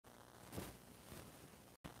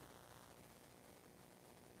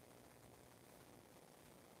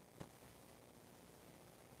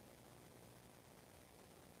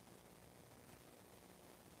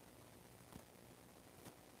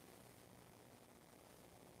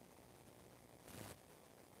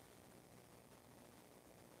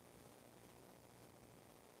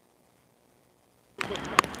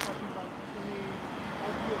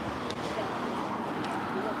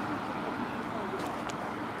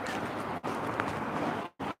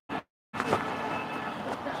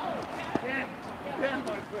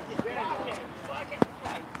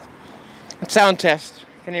Sound test.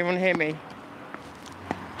 Can anyone hear me?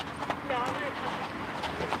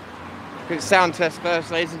 Good sound test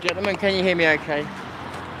first, ladies and gentlemen. Can you hear me okay?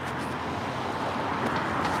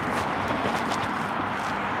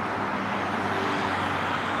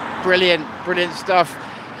 Brilliant, brilliant stuff.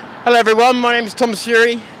 Hello everyone, my name is Thomas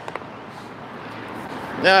Fury.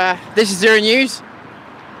 This is Zero News.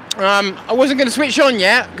 I wasn't going to switch on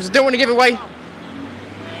yet because I don't want to give away.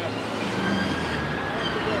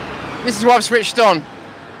 This is why I've switched on.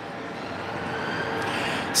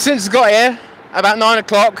 Since I got here, about 9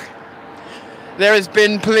 o'clock, there has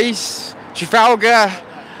been police, Trafalgar,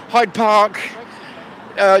 Hyde Park,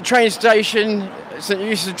 train station, St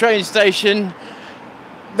Eustach train station.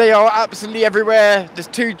 They are absolutely everywhere. There's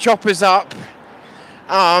 2 choppers up.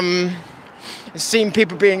 I've seen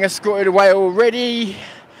people being escorted away already.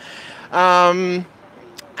 And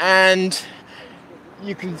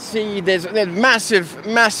you can see there's massive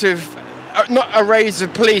arrays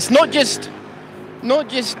of police. Not just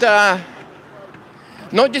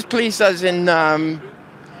police as in.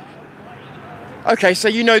 Okay, so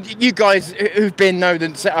you guys who've been know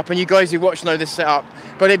the setup, and you guys who watch know this setup.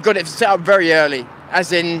 But they've got it set up very early.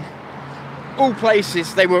 As in, all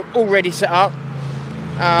places they were already set up,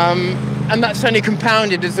 and that's only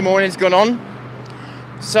compounded as the morning's gone on.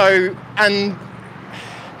 So, and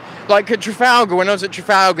like at Trafalgar, when I was at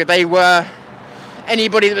Trafalgar, they were,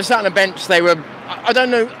 anybody that was sat on a bench, they were, I don't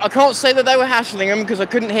know, I can't say that they were hassling them because I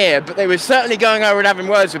couldn't hear, but they were certainly going over and having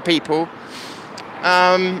words with people.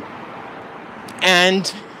 And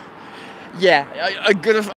yeah, I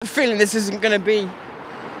got a feeling this isn't going to be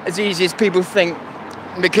as easy as people think.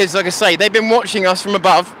 Because, like I say, they've been watching us from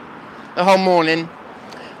above the whole morning.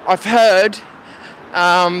 I've heard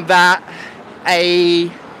that a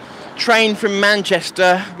train from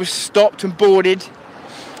Manchester was stopped and boarded.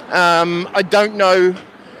 I don't know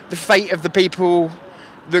the fate of the people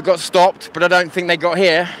that got stopped, but I don't think they got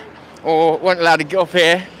here or weren't allowed to get off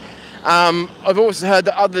here. I've also heard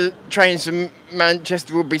that other trains from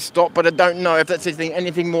Manchester will be stopped, but I don't know if that's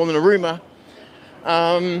anything more than a rumour.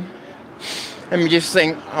 Let me just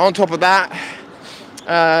think. On top of that,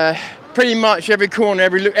 pretty much every corner,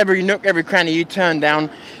 every nook, every cranny you turn down,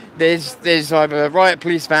 there's either riot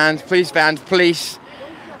police vans, police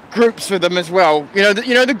groups with them as well. You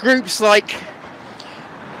know the groups like,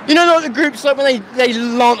 the groups like when they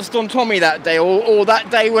lanced on Tommy that day, or that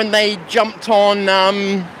day when they jumped on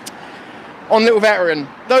Little Veteran.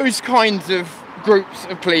 Those kinds of groups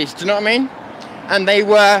of police. Do you know what I mean? And they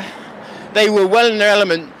were well in their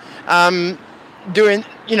element. Doing,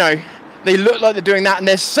 they look like they're doing that, and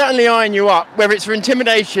they're certainly eyeing you up, whether it's for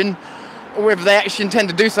intimidation or whether they actually intend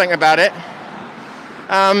to do something about it.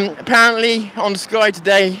 Apparently on Sky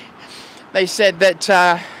today, they said that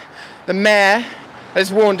the mayor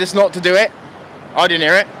has warned us not to do it. I didn't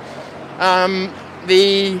hear it.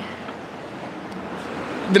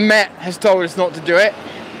 The Met has told us not to do it,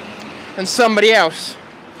 and somebody else.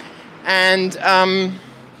 And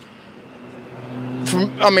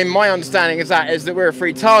my understanding is that we're a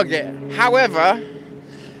free target. However,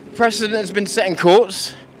 precedent has been set in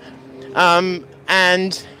courts,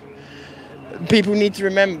 and people need to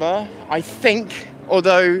remember, I think,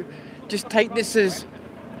 although just take this as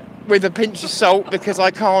with a pinch of salt because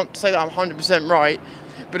I can't say that I'm 100% right,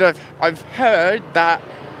 but I've heard that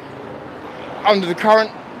under the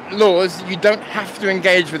current laws you don't have to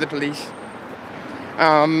engage with the police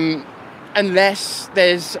unless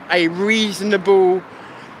there's a reasonable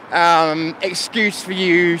excuse for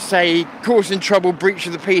you, say causing trouble, breach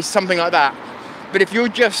of the peace, something like that. But if you're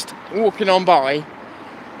just walking on by,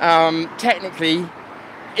 technically,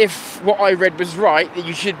 if what I read was right, that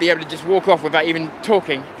you should be able to just walk off without even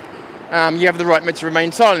talking. You have the right to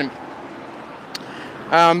remain silent.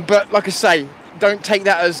 But like I say, don't take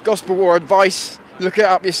that as gospel or advice. Look it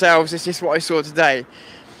up yourselves. It's just what I saw today.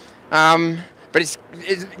 But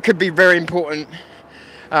it could be very important.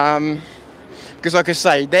 Because like I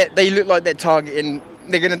say, they look like they're targeting.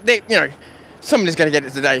 Someone's going to get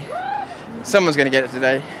it today. Someone's going to get it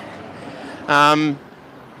today. And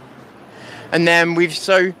then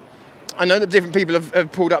I know that different people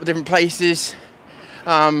have pulled up different places.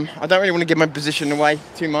 I don't really want to give my position away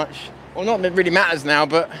too much. Well, not that it really matters now,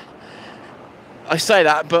 but I say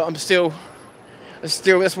that, but I'm still,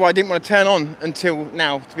 that's why I didn't want to turn on until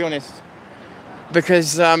now, to be honest.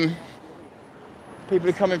 Because people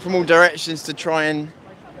are coming from all directions to try and,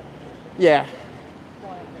 yeah.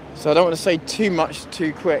 So I don't want to say too much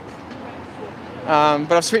too quick.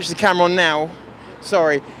 But I've switched the camera on now,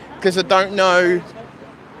 sorry, because I don't know,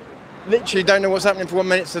 literally don't know what's happening from 1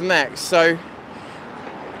 minute to the next. So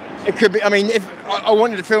It could be. I mean, if I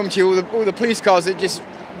wanted to film to you all the police cars that just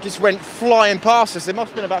went flying past us, there must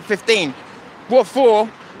have been about 15. What for?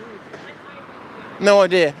 No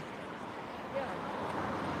idea.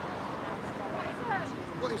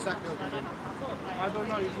 What is that building? I don't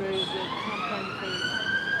know.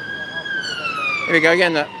 Here we go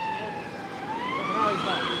again. That.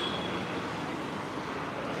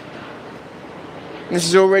 This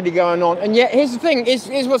is already going on, and yet here's the thing: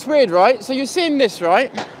 is what's weird, right? So you're seeing this,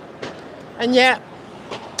 right? And yet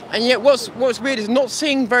what's weird is not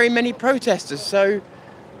seeing very many protesters. So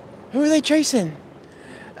who are they chasing?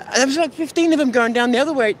 There was like 15 of them going down the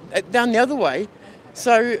other way.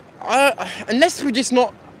 So unless we're just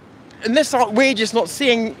not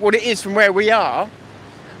seeing what it is from where we are,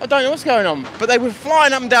 I don't know what's going on. But they were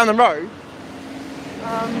flying up and down the road.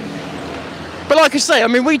 But like I say, I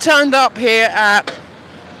mean, we turned up here at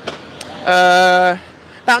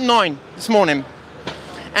about 9 this morning.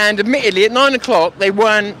 And admittedly, at 9 o'clock, they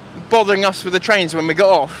weren't bothering us with the trains when we got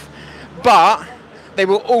off. But they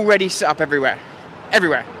were already set up everywhere.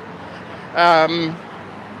 Everywhere.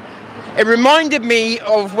 It reminded me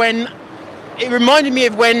of when... Do you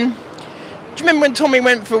remember when Tommy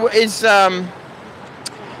went for his trial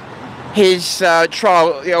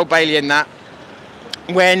at the Old Bailey and that?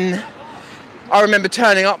 When I remember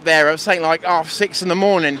turning up there, it was something like 6:30 in the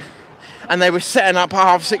morning. And they were setting up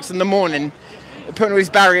at 6:30 in the morning, putting all these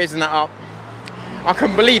barriers and that up. I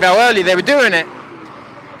couldn't believe how early they were doing it.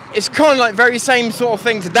 It's kind of like very same sort of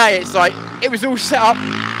thing today. It's like, it was all set up.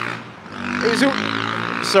 It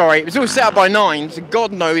was all set up by 9, so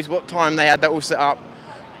God knows what time they had that all set up.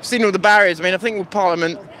 Seen all the barriers. I mean, I think with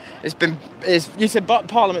Parliament, you said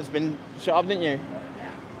Parliament's been shut up, didn't you?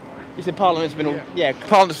 You said Parliament's been,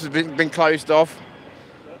 Parliament's been closed off.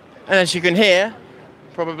 And as you can hear,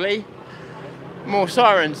 probably, more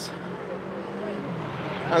sirens.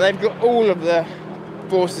 And they've got all of the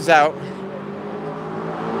forces out.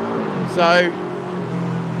 So,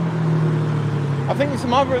 I think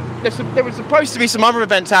there was supposed to be some other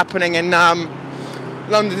events happening in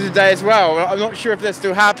London today as well. I'm not sure if they're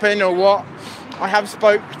still happening or what. I have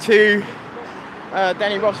spoke to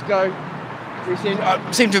Danny Roscoe. We seem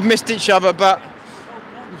to have missed each other, but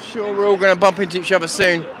I'm sure we're all going to bump into each other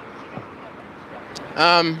soon.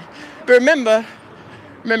 But remember,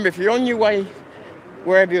 if you're on your way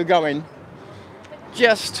wherever you're going,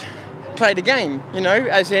 just play the game. You know,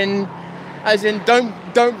 as in,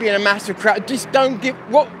 don't be in a massive crowd. Just don't give.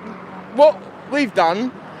 What we've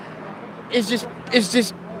done is just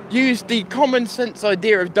use the common sense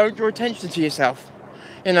idea of don't draw attention to yourself.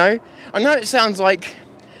 You know, I know it sounds like,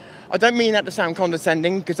 I don't mean that to sound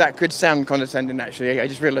condescending, because that could sound condescending actually. I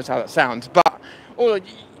just realised how that sounds. But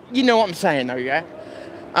you know what I'm saying though, yeah.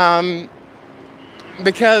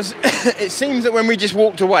 Because it seems that when we just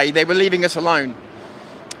walked away, they were leaving us alone.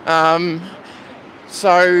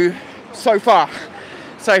 So far.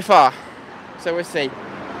 So we'll see.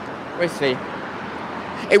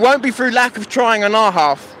 It won't be through lack of trying on our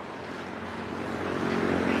half.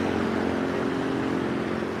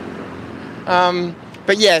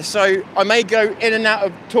 But yeah, so I may go in and out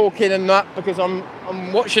of talking and that because I'm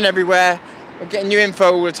watching everywhere. I'm getting new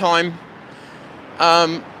info all the time.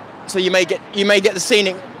 So you may get the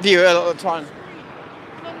scenic view a lot of the time.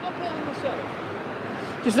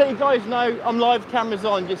 Just let you guys know I'm live, cameras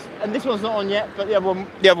on. And this one's not on yet, but the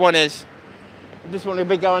other one is. This one will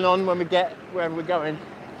be going on when we get wherever we're going.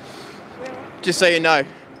 Just so you know.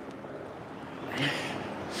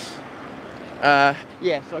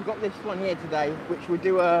 Yeah, so I got this one here today, which we'll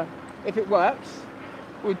do if it works,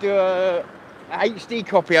 we'll do a HD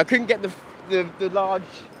copy. I couldn't get the large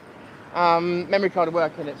memory card to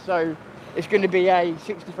work in it, so it's going to be a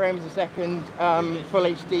 60 frames a second full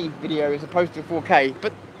HD video as opposed to 4K,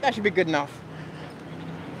 but that should be good enough.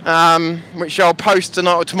 Which I'll post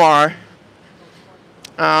tonight or tomorrow.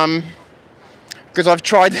 Because I've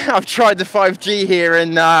tried the 5G here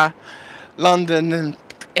in London and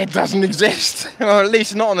it doesn't exist, or at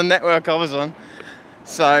least not on the network I was on.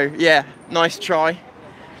 So yeah, nice try,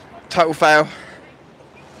 total fail.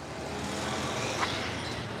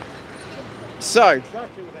 So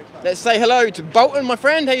let's say hello to Bolton, my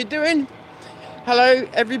friend. How you doing? Hello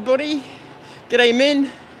everybody. G'day Min,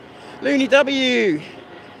 Looney W,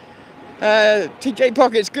 TJ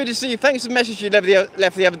Pockets. Good to see you. Thanks for the message you left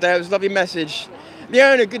the other day. It was a lovely message.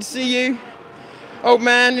 Leona, good to see you. Old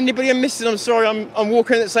man, anybody I'm missing? I'm sorry, I'm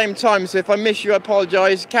walking at the same time, so if I miss you, I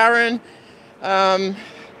apologise. Karen,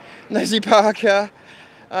 Nessie Parker.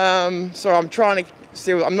 Sorry, I'm trying to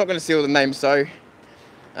steal. I'm not going to steal the names, so.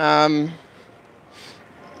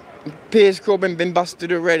 Piers Corbyn been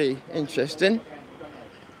busted already. Interesting.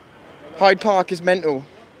 Hyde Park is mental.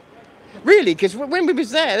 Really? Because when we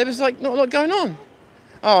was there was like not a lot going on.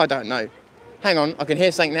 Oh, I don't know. Hang on, I can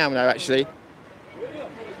hear something now, no, actually.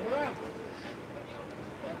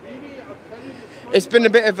 It's been a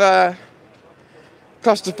bit of a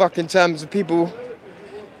clusterfuck in terms of people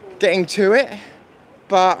getting to it,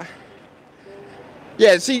 but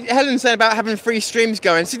yeah, see, Helen said about having 3 streams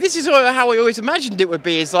going. See, this is how I always imagined it would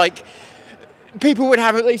be, is like people would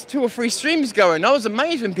have at least 2 or 3 streams going. I was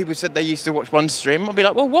amazed when people said they used to watch 1 stream. I'd be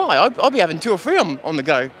like, well, why? I'll be having 2 or 3 on the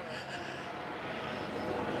go.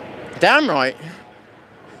 Damn right.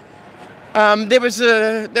 There was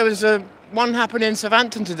a one happening in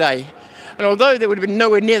Southampton today, and although there would have been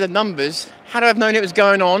nowhere near the numbers, had I have known it was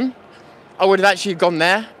going on, I would have actually gone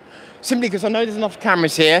there, simply because I know there's enough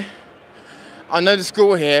cameras here. I know the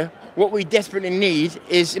score here. What we desperately need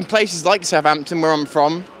is, in places like Southampton, where I'm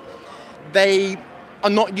from, they are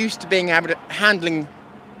not used to being able to handling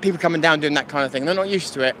people coming down doing that kind of thing. They're not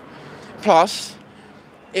used to it. Plus,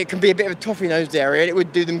 it can be a bit of a toffee-nosed area, and it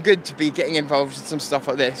would do them good to be getting involved in some stuff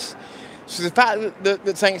like this. So the fact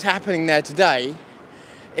that something's happening there today,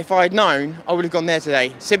 if I had known, I would have gone there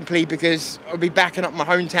today, simply because I would be backing up my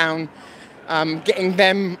hometown, getting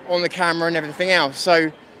them on the camera and everything else.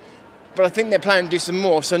 So, but I think they're planning to do some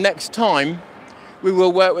more. So next time, we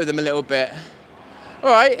will work with them a little bit. All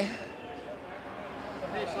right.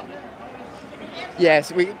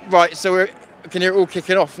 Yes, right. So we can hear it all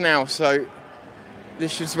kicking off now. So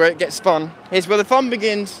this is where it gets fun. Here's where the fun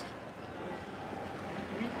begins.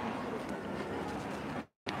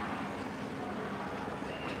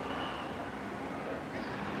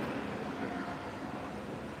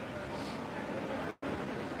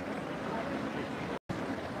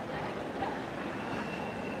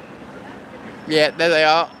 Yeah, there they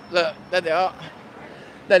are. Look, there they are.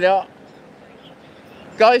 There they are.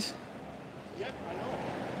 Guys? Yep, I know.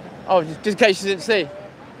 Oh, just in case you didn't see.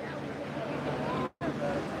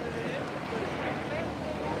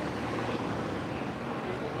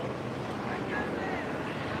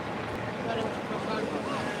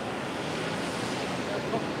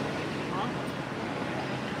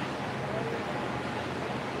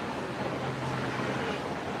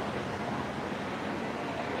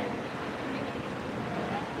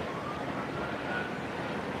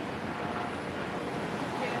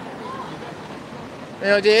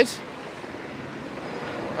 Any ideas?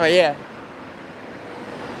 Oh yeah.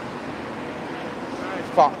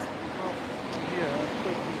 Fuck.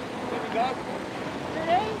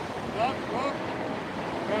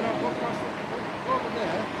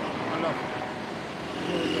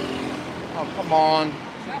 Oh, come on.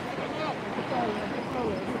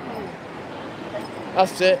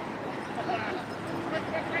 That's it.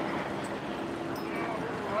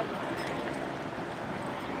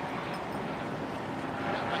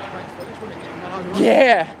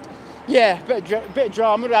 Yeah, bit of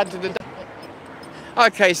drama to add to the...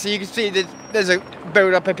 Okay, so you can see that there's a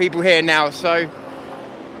build-up of people here now, so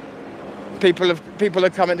people are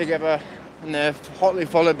coming together and they're hotly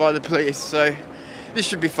followed by the police, so this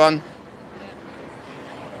should be fun.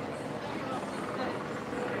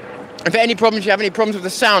 If any problems, you have any problems with the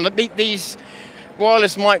sound, these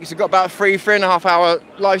wireless mics have got about 3.5 hour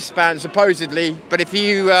lifespan supposedly, but if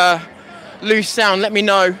you lose sound, let me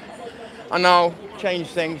know and I'll change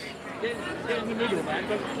things. Get in the middle, man.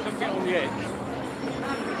 Don't get on the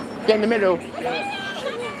edge. Get in the middle?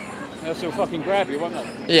 Yeah. They'll still fucking grab you, won't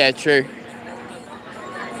they? Yeah, true.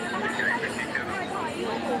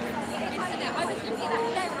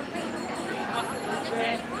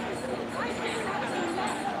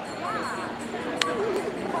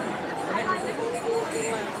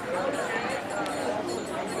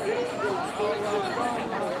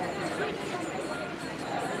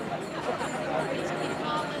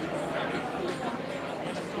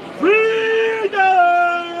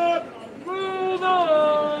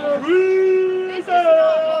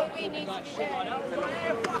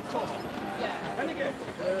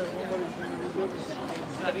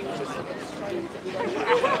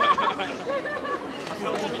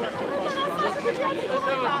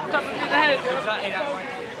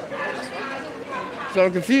 So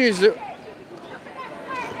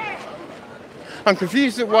I'm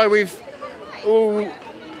confused at why we've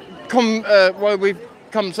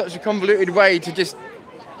come such a convoluted way to just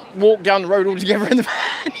walk down the road all together in the van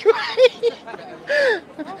anyway.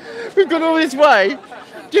 We've gone all this way,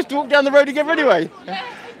 just to walk down the road together anyway.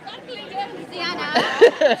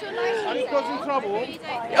 Are you causing trouble?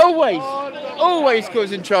 Always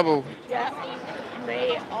causing trouble. Yeah,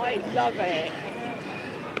 me, I love it.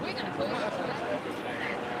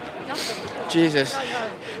 Jesus.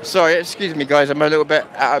 Sorry, excuse me, guys. I'm a little bit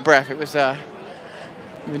out of breath. It was I've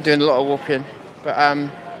been doing a lot of walking, but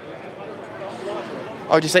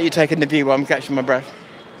I'll just let you take in the view while I'm catching my breath.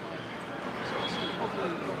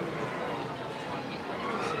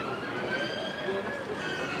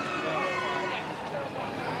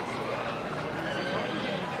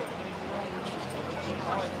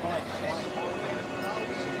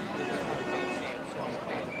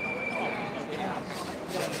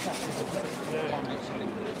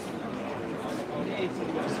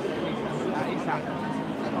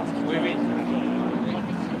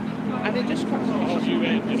 And it just comes across you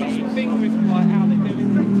this thing with like how they're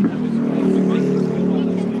doing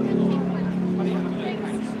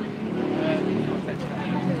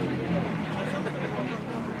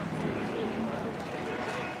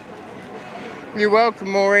You're welcome,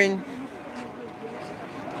 Maureen.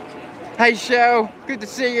 Hey, Shell. Good to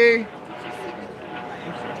see you.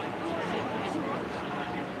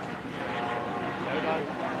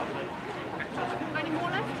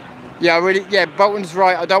 Yeah, yeah, Bolton's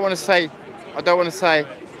right. I don't want to say.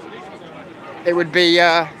 It would be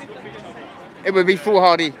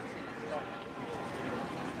foolhardy.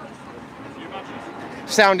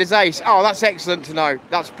 Sound is ace. Oh, that's excellent to know.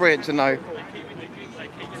 That's brilliant to know.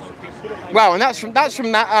 Wow, and that's from that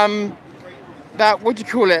what do you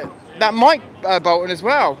call it? That mic, Bolton, as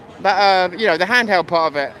well. That you know, the handheld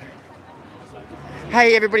part of it.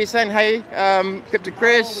 Hey, everybody saying hey. Crypto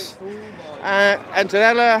Chris.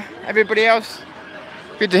 Antonella, everybody else,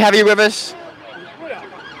 good to have you with us.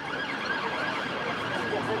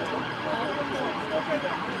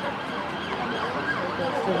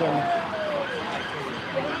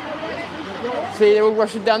 See, they're all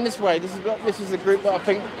rushing down this way. This is the group that I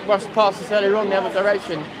think rushed past us earlier on the other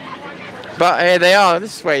direction. But here they are,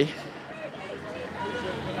 this way.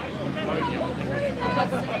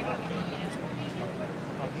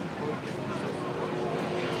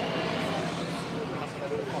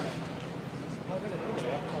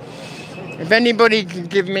 If anybody can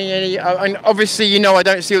give me any, and obviously you know I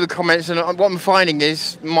don't see all the comments, and what I'm finding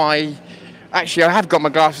is actually I have got my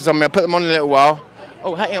glasses on me, I'll put them on in a little while.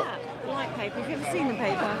 Oh, hang on. White paper, have you ever seen the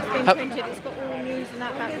paper? It's been printed, it's got all news and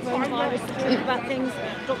that about coronavirus, the truth about things,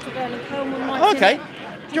 Dr. Vernon Coleman might Okay. Do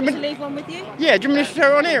you want me to leave one with you? Yeah, do you want me to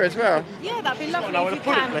show on here as well? Yeah, that'd be lovely if you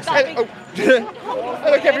can.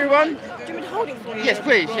 Look, everyone. Do you want me to hold it for you? Yes,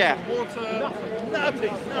 please, yeah.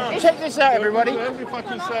 Check this out, everybody.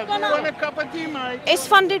 Want a cup of tea, mate? It's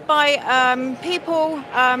funded by people.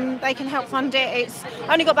 They can help fund it. It's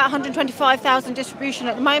only got about 125,000 distribution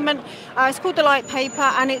at the moment. It's called The Light Paper,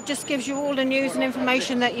 and it just gives you all the news and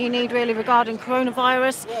information that you need really regarding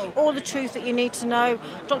coronavirus, all the truth that you need to know.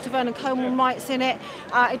 Dr. Vernon Coleman writes in it.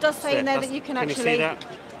 It does say in there that you can actually...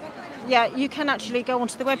 Yeah, you can actually go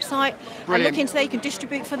onto the website and look into there. You can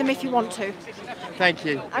distribute for them if you want to. Thank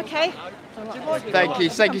you. Okay. Thank you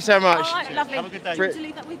so much. All right, lovely. Have a good day. Do you want to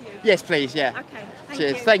leave that with you? Yes, please, yeah. Okay.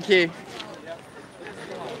 Cheers. Thank you.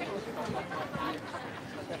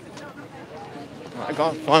 I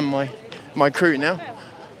can't find my crew now.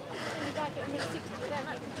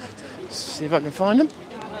 See if I can find them.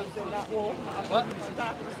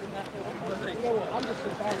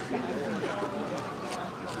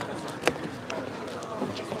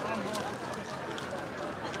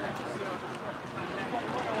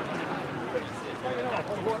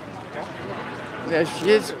 There she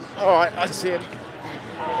is. All right, I see it.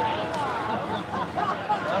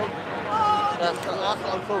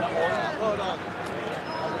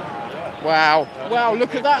 Wow. Wow,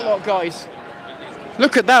 look at that lot, guys.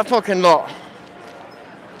 Look at that fucking lot.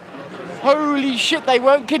 Holy shit, they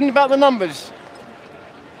weren't kidding about the numbers.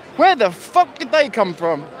 Where the fuck did they come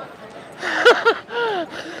from?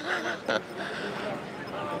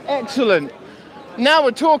 Excellent. Now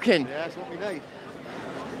we're talking. Yeah, that's what we need.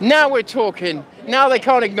 Now we're talking. Now they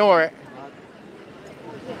can't ignore it.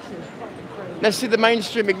 Let's see the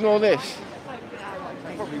mainstream ignore this.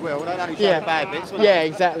 They probably will. They only show the bad bits. Yeah,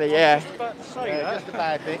 exactly, yeah. Yeah, just the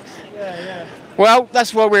bad bits. Yeah. Well,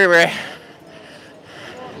 that's why we're here.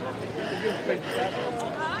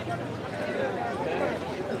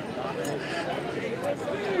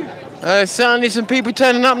 Certainly some people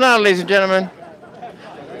turning up now, ladies and gentlemen.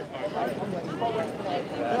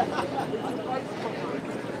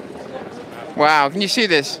 Wow, can you see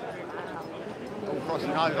this?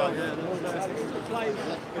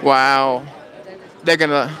 Wow. They're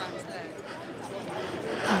gonna...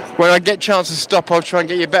 When I get a chance to stop, I'll try and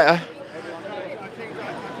get you better.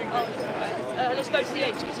 Let's go to the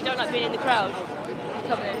edge because you don't like being in the crowd.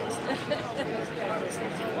 Come in.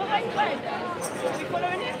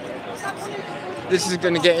 This is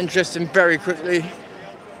going to get interesting very quickly.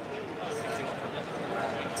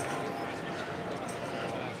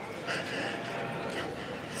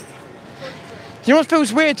 you know what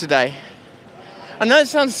feels weird today? I know it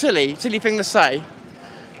sounds silly thing to say,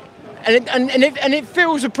 and it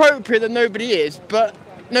feels appropriate that nobody is, but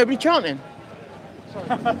nobody chanting.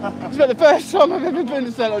 It's about the first time I've ever been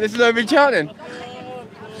to something like this, nobody chanting.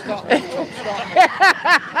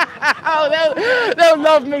 Oh, they'll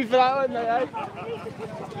love me for that, won't they? Eh?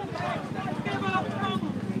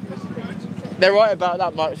 They're right about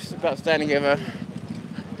that much, about standing together.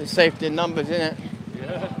 There's safety in numbers, isn't it?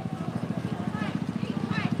 Yeah.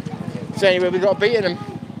 It's the only way we've got to beat them.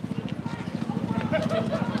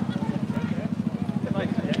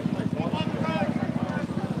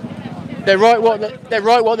 They're right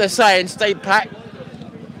what they're saying. Stay packed.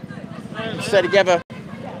 Stay together.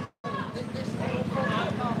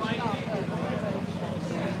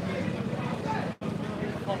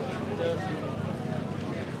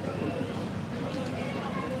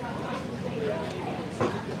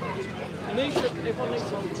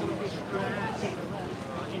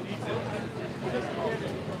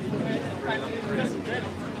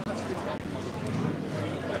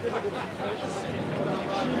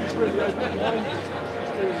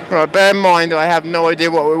 Right, bear in mind that I have no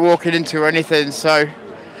idea what we're walking into or anything, so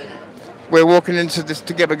we're walking into this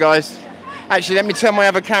together, guys. Actually, let me turn my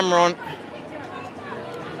other camera on.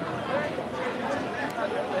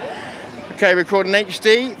 Okay, recording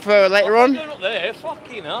HD for later on. What are you doing up there?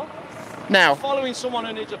 Fucking hell. Now. Following someone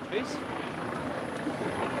who needs a piss.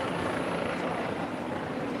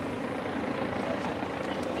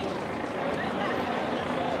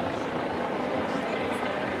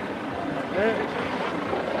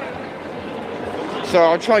 So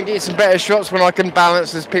I'll try and get you some better shots when I can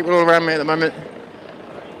balance. There's people all around me at the moment.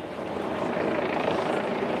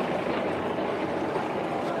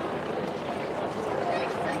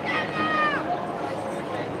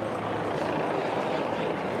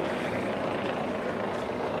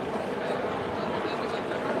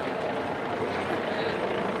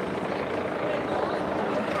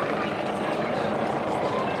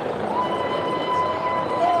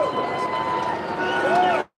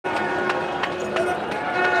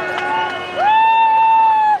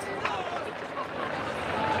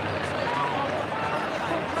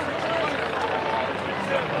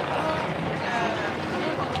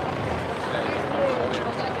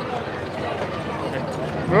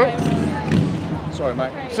 Sorry,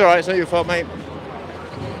 mate. It's alright, it's not your fault, mate.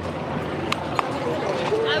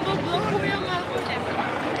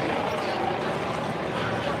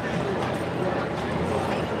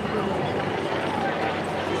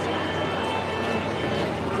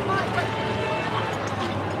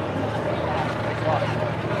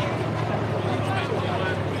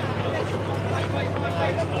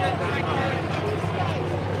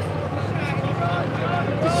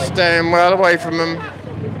 Staying well away from them.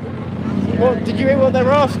 What, did you hear what they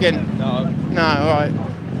were asking? No. No, alright.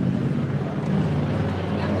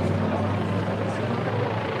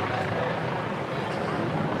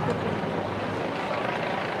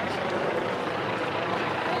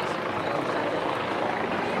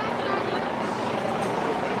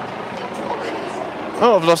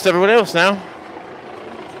 Oh, I've lost everyone else now.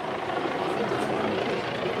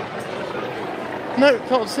 No,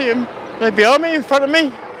 can't see them. They're behind me, in front of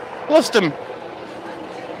me. Lost them.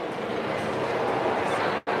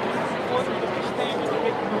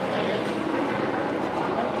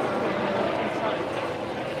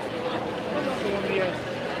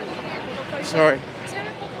 Sorry.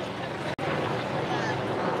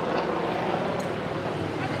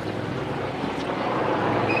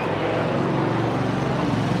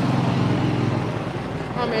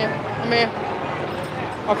 I'm here.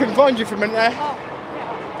 I couldn't find you for a minute there. No,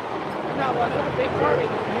 I'm a bit worried.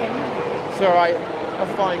 It's alright,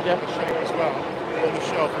 I'll find you. As well. On the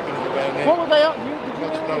shelf we're going to be around there. What were they up? Did you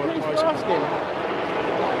That's know lower what the police price. were asking?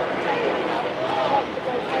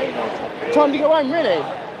 Time to go home, really?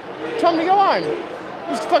 Time to go home?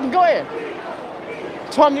 You just fucking got here.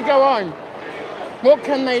 Time to go home. What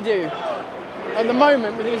can they do? At the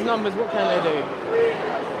moment, with these numbers, what can they do?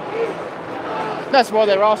 That's why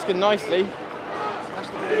they're asking nicely.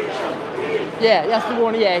 Yeah, that's the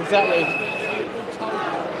warning. Yeah, exactly.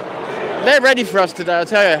 They're ready for us today, I'll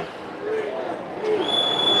tell you.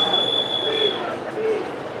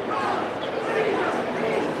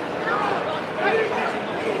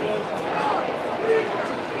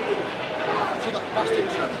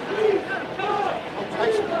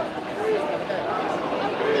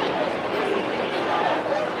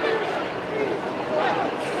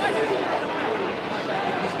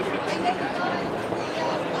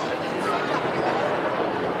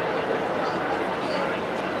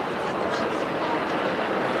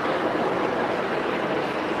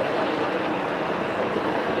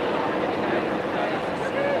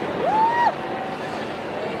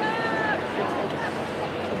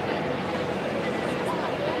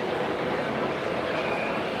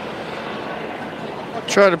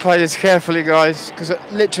 Try to play this carefully, guys, because I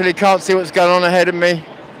literally can't see what's going on ahead of me.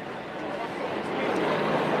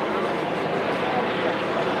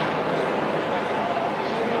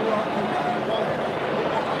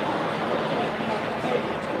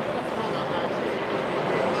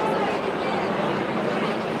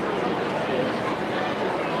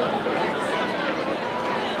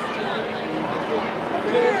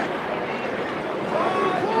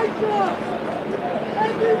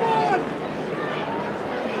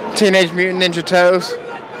 Teenage Mutant Ninja Turtles.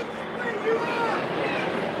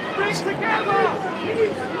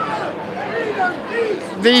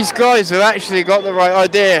 These guys have actually got the right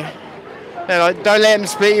idea. They're like, don't let them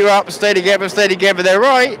split you up, stay together, stay together. They're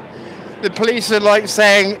right. The police are like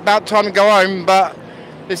saying, about time to go home, but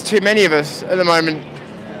there's too many of us at the moment.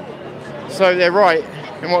 So they're right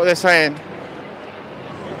in what they're saying.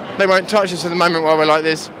 They won't touch us at the moment while we're like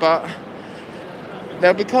this, but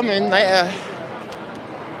they'll be coming later.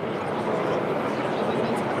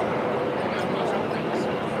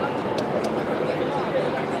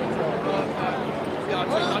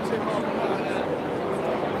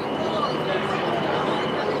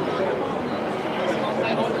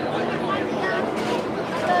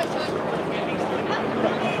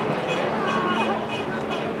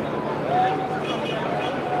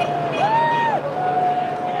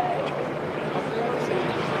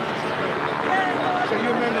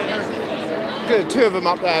 Good, 2 of them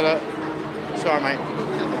up there. Look. Sorry, mate.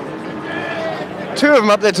 2 of them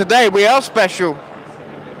up there today. We are special.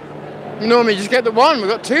 You normally just get the 1. We've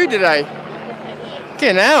got 2 today.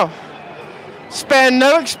 Okay, now. Spare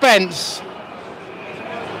no expense.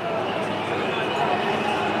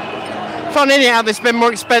 Fun, isn't it, how they spend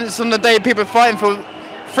more expense on the day people are fighting for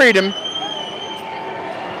freedom.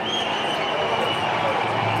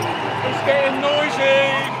 It's getting noisy.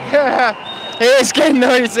 It is getting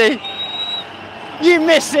noisy. You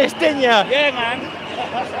missed this, didn't you? Yeah, man.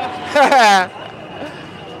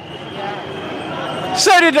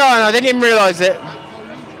 So did I didn't even realise it.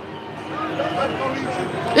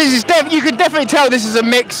 This is you can definitely tell this is a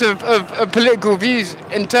mix of political views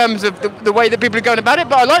in terms of the way that people are going about it,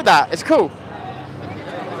 but I like that. It's cool.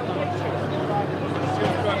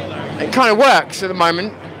 It kind of works at the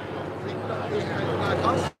moment.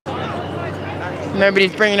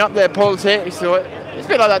 Nobody's bringing up their politics, so it's a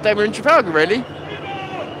bit like that day we were in Trafalgar, really.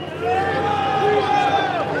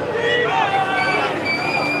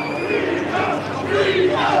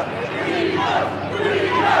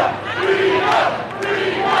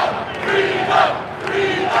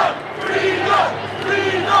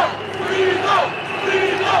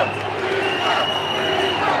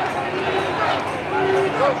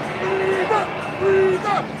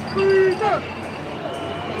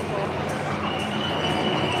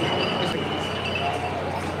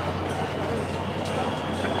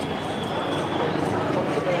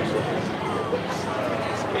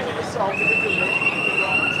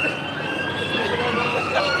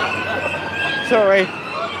 Sorry.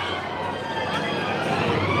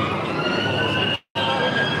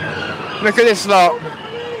 Look at this lot.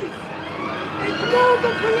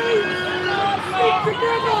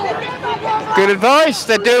 Good advice.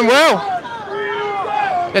 They're doing well.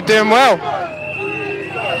 They're doing well.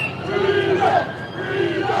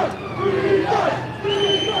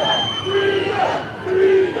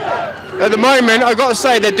 At the moment, I've got to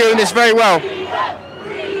say they're doing this very well.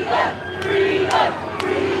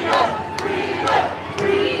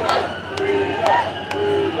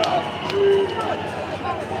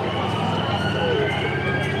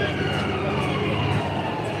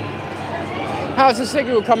 How's the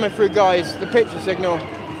signal coming through, guys? The picture signal.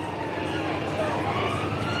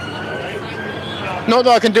 Not that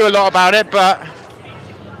I can do a lot about it, but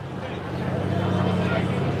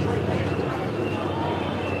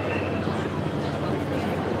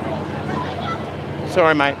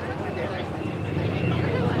sorry, mate.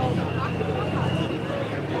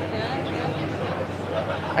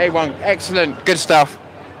 A1, excellent, good stuff.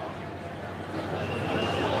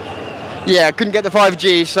 Yeah, couldn't get the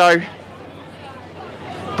 5G, so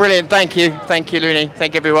brilliant. Thank you, Looney.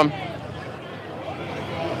 Thank you, everyone.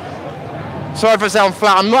 Sorry if I sound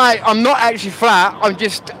flat. I'm not actually flat. I'm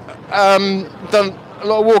just done a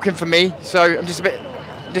lot of walking for me, so I'm just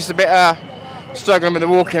a bit struggling with the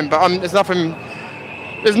walking. But there's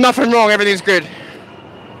nothing wrong. Everything's good.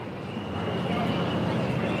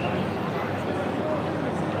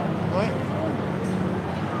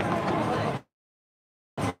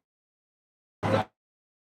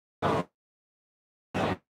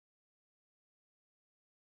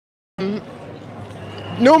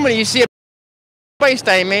 Normally you see a based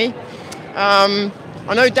Amy. I'm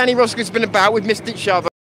I know Danny Roscoe's been about. We've missed each other.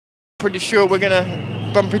 Pretty sure we're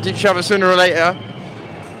gonna bump into each other sooner or later.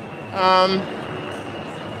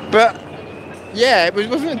 But yeah, it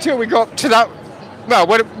wasn't until we got to that. Well,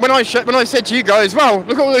 when I said to you guys, "Well,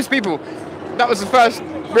 look at all those people," that was the first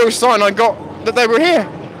real sign I got that they were here.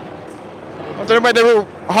 I don't know where they were all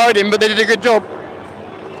hiding, but they did a good job.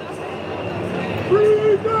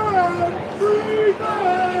 Freedom!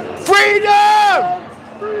 Freedom!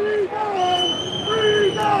 Freedom!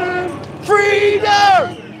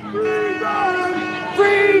 Freedom! Freedom!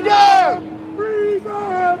 Freedom!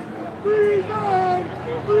 Freedom!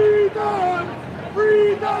 Freedom!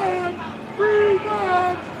 Freedom! Freedom!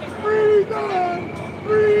 Freedom!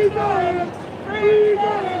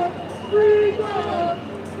 Freedom! Freedom! Freedom! Freedom!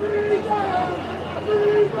 Freedom!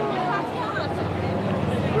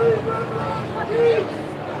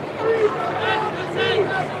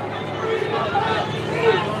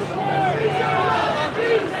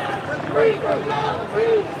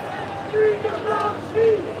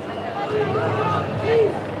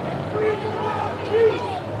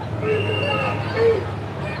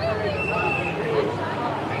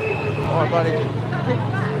 Alright, buddy.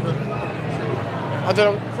 I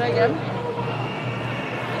don't know. Say again.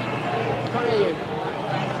 Can't hear you.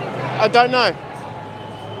 I don't know. I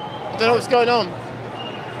don't know what's going on.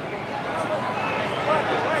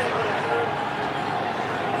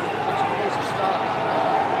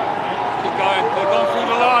 Keep going. They're going through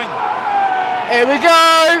the line. Here we go.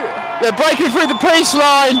 They're breaking through the peace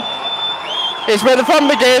line. It's where the fun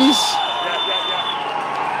begins.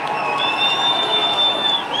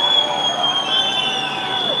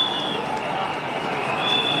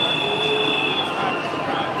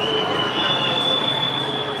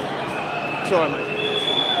 Sorry, mate.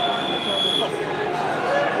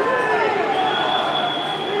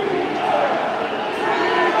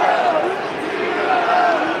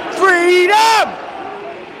 Freedom!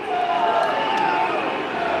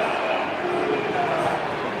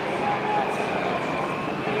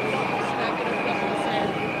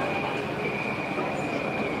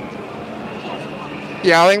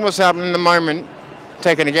 Yeah, I think what's happening at the moment,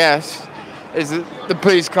 taking a guess, is that the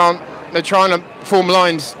police can't, they're trying to form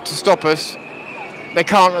lines to stop us. They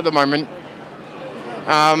can't at the moment.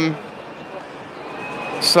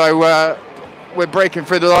 So we're breaking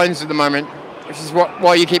through the lines at the moment, which is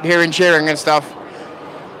why you keep hearing cheering and stuff.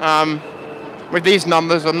 With these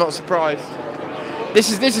numbers, I'm not surprised. This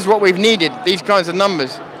is what we've needed, these kinds of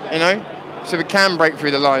numbers, you know, so we can break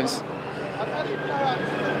through the lines.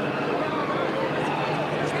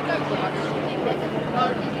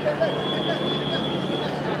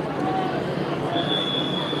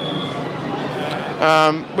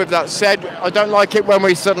 With that said, I don't like it when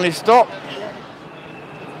we suddenly stop.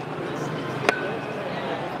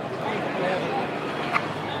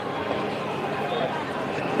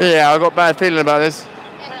 Yeah, I got a bad feeling about this.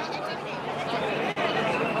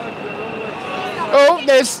 Oh,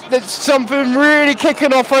 there's something really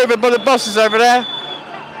kicking off over by the buses over there.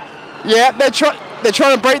 Yeah, they're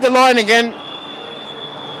trying to break the line again.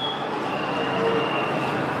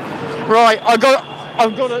 Right, I've got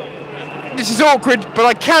to. This is awkward, but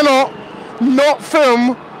I cannot not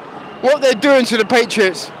film what they're doing to the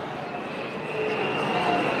Patriots.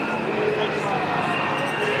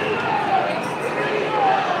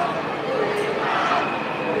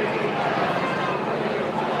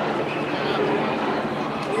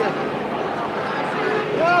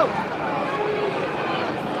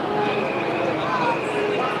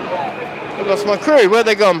 I lost my crew. Where'd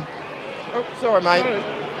they gone? Oh, sorry, mate.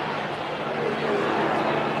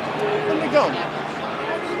 Where'd they gone?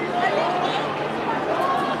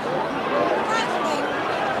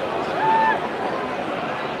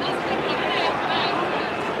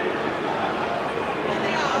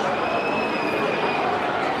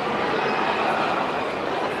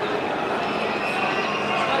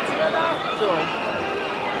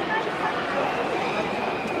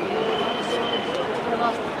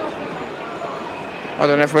 I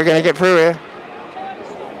don't know if we're going to get through here.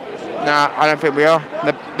 Nah, I don't think we are.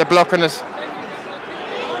 They're blocking us.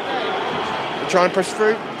 We're trying to push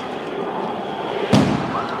through.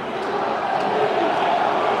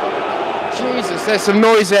 Jesus, there's some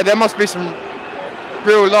noise there. There must be some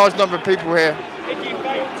real large number of people here.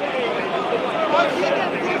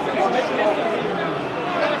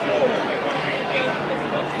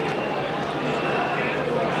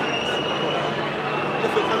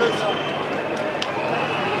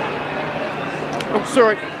 Oh,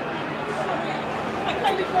 sorry.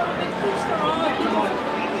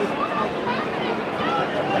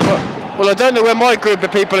 Well, I don't know where my group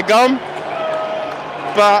of people are gone,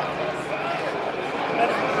 but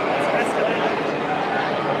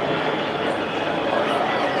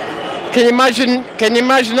Can you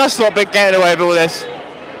imagine us lot getting away with all this?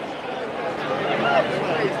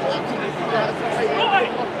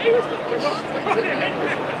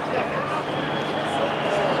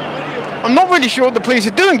 I'm not really sure what the police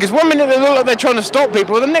are doing, because one minute they look like they're trying to stop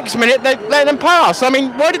people, the next minute they let them pass. I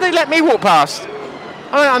mean, why did they let me walk past?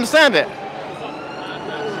 I don't understand it.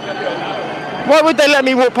 Why would they let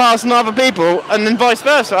me walk past and other people, and then vice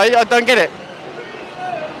versa? I don't get it.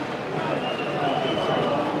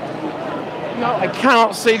 No, I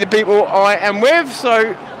cannot see the people I am with,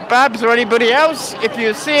 so Babs or anybody else, if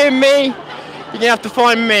you're seeing me, you're going to have to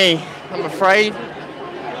find me, I'm afraid.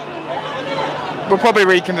 We'll probably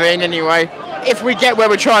reconvene anyway, if we get where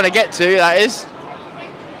we're trying to get to, that is.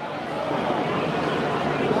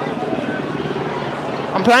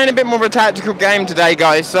 I'm playing a bit more of a tactical game today,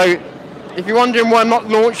 guys, so if you're wondering why I'm not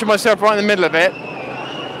launching myself right in the middle of it,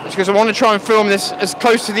 it's because I want to try and film this as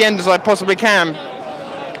close to the end as I possibly can.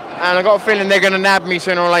 And I've got a feeling they're going to nab me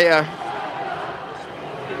sooner or later.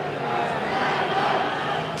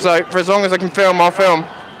 So, for as long as I can film, I'll film.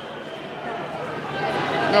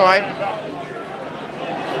 Alright.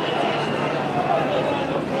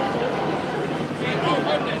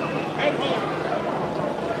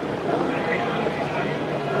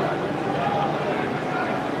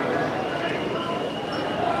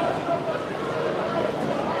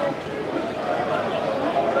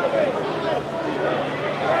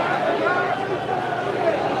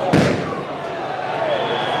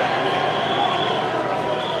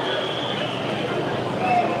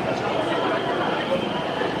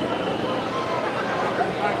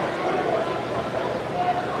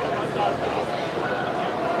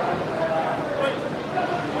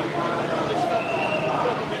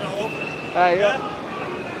 Hey,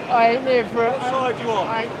 I ain't there for it. What side you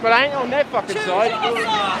on? But I ain't on their fucking side. Choose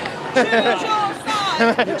your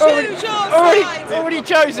side! Choose your side! Already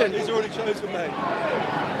chosen. He's already chosen me.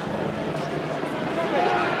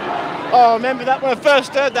 Oh, remember that when I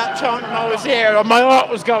first heard that chant and I was here and my heart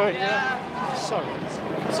was going.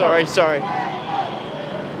 Sorry.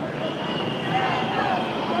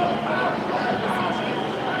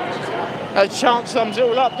 That chant sums it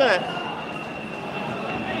all up, doesn't it?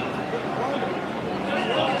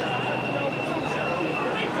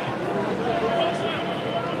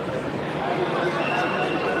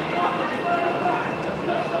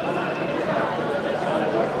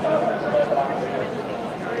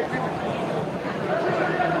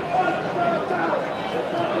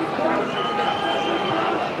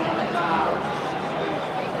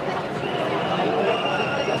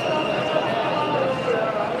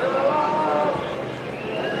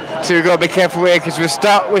 So we've got to be careful here because we're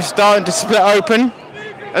starting to split open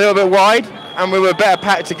a little bit wide, and we were better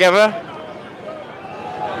packed together.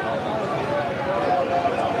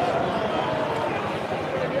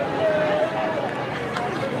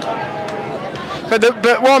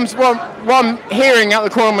 But what I'm hearing out the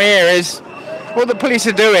corner of my ear is what the police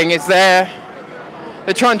are doing is they're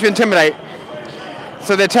trying to intimidate.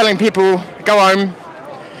 So they're telling people, go home.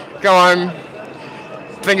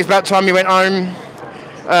 I think it's about time you went home.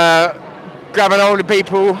 Grabbing older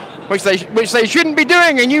people, which they shouldn't be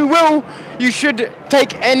doing, and you should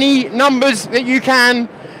take any numbers that you can,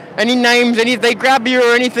 any names, if they grab you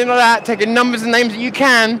or anything like that, taking numbers and names that you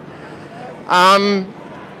can.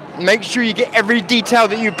 Make sure you get every detail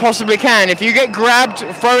that you possibly can. If you get grabbed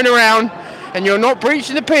or thrown around and you're not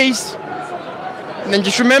breaching the peace, then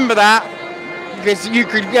just remember that, because you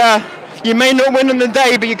may not win on the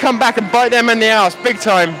day, but you come back and bite them in the ass big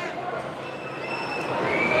time.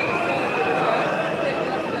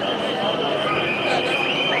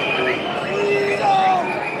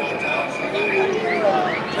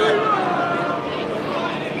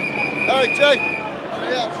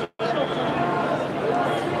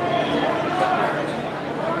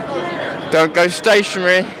 Don't go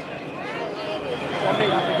stationary.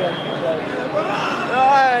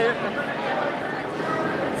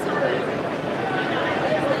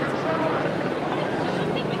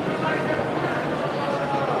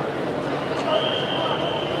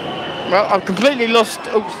 Well, I've completely lost.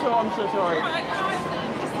 Oh, I'm so sorry.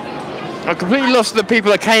 I've completely lost the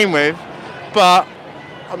people I came with, but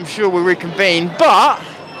I'm sure we'll reconvene. But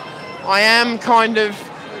I am kind of.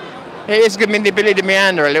 It is giving me the ability to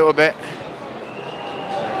meander a little bit.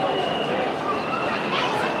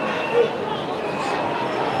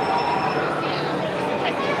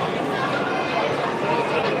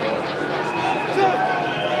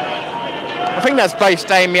 I think that's base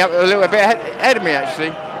staying me up a little bit ahead of me,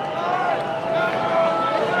 actually.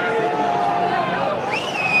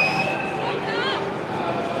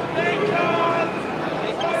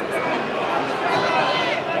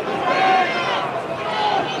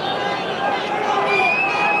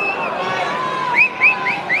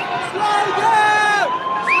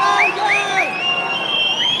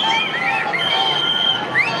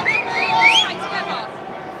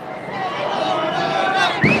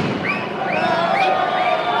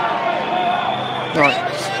 Right.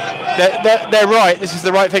 They're right. This is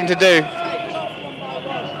the right thing to do.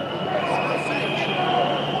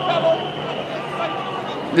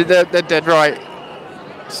 They're dead right.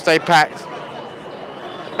 Stay packed.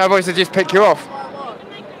 Otherwise they just pick you off.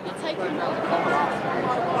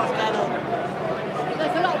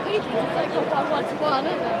 There's a lot of people who take off one to one,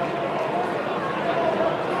 isn't there?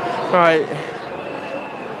 Right.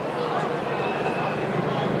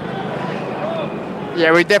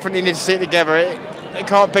 Yeah, we definitely need to sit together. It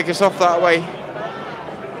can't pick us off that way.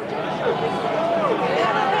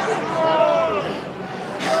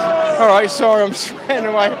 Alright, sorry, I'm sweating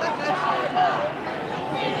away.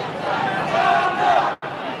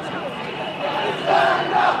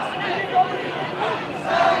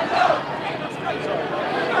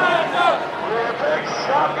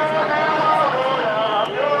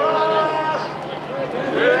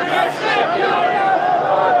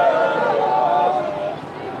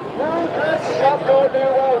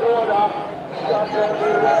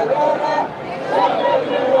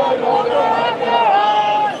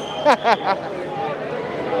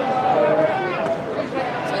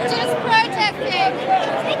 Just protesting.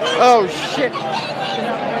 Oh shit.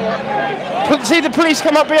 See the police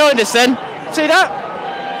come up behind us then? See that?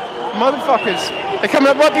 Motherfuckers. They're coming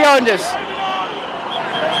up right behind us.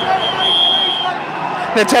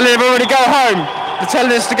 They're telling everyone to go home. They're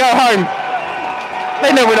telling us to go home.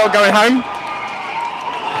 They know we're not going home.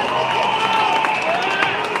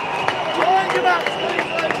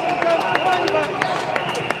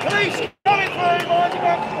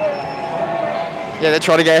 Yeah, they're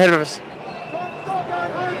trying to get ahead of us.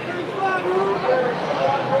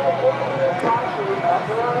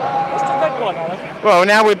 Well,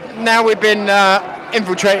 now we've been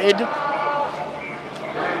infiltrated.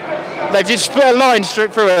 They've just split a line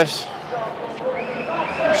straight through us.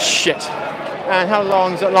 Shit. And how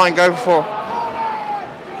long does that line go for?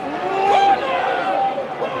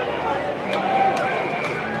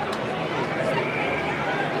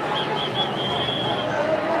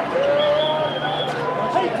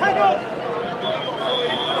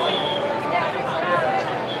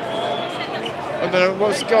 I don't know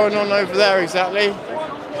what's going on over there exactly.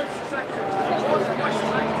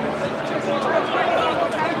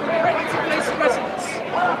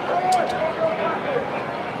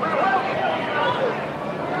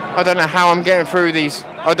 I don't know how I'm getting through these.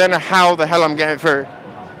 I don't know how the hell I'm getting through.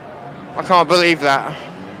 I can't believe that.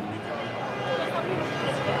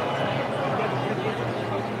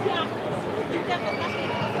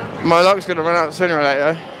 My luck's gonna run out sooner or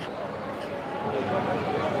later.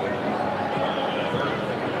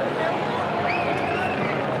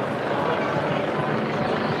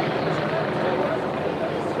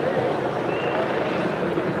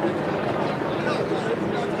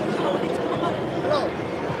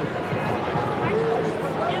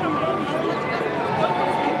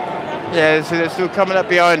 Yeah, so they're still coming up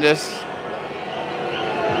behind us.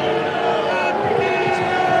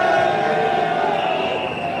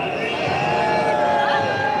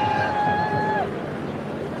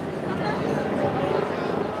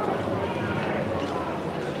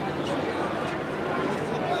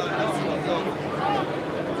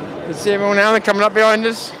 You see them all now? They're coming up behind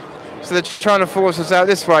us. So they're trying to force us out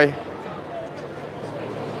this way.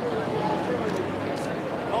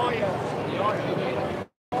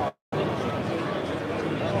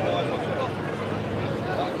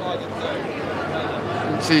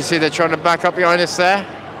 So you see they're trying to back up behind us there.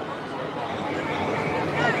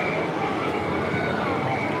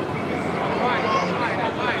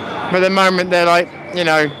 But at the moment they're like, you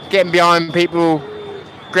know, getting behind people,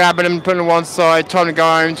 grabbing them, putting them on one side, time to go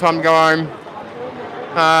home, time to go home.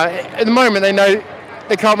 At the moment they know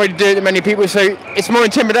they can't really do it to many people, so it's more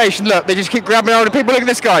intimidation. Look, they just keep grabbing older people. Look at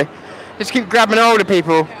this guy. Just keep grabbing older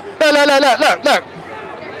people. Look.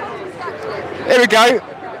 Here we go.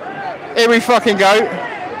 Here we fucking go.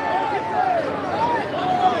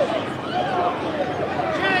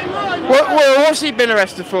 What's he been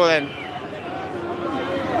arrested for then?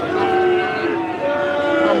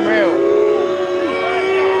 Unreal.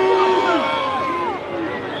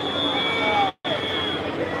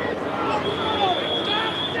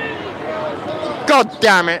 God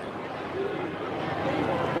damn it.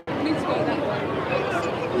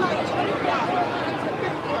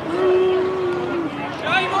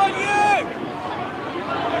 Shame on you!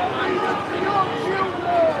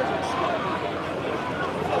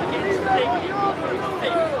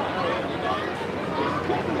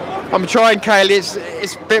 I'm trying, Kaylee.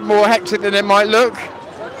 It's a bit more hectic than it might look.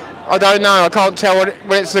 I don't know. I can't tell what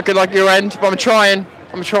it's looking like at your end, but I'm trying.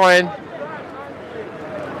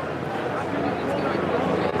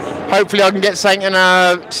 hopefully I can get something in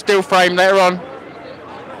a still frame later on.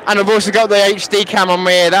 And I've also got the HD cam on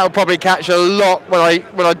me here. That'll probably catch a lot when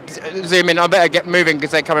I zoom in. I better get moving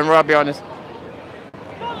because they're coming right behind us.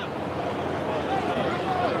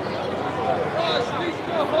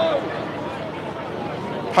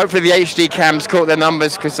 Hopefully the HD cam's caught their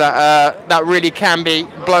numbers because that really can be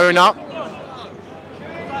blown up.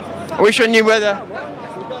 I wish I knew where the...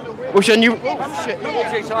 Oh, shit.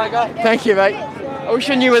 Thank you, mate. I wish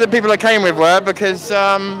I knew where the people I came with were because,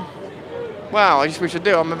 wow, I just wish I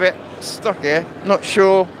do. I'm a bit stuck here. Not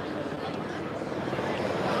sure.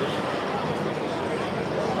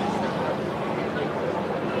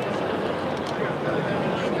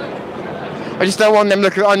 I just don't want them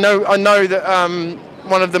looking. I know that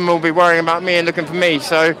one of them will be worrying about me and looking for me.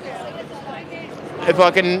 So if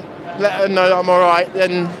I can let them know that I'm all right,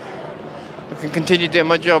 then I can continue doing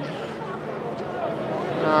my job.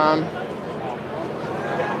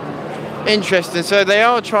 Interesting. So they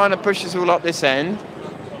are trying to push us all up this end.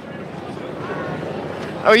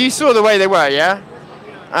 Oh, you saw the way they were, yeah?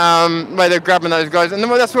 Where they're grabbing those guys, and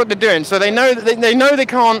that's what they're doing. So they know that they know they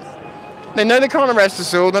can't. They know they can't arrest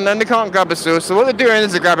us all, and then they can't grab us all. So what they're doing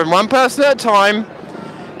is they're grabbing one person at a time.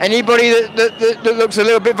 Anybody that looks a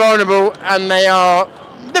little bit vulnerable, and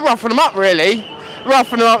they're roughing them up, really.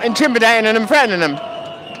 Roughing them up, intimidating them and threatening them.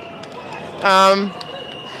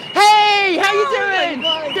 Hey, how you doing?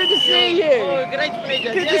 Good to see you. Oh, great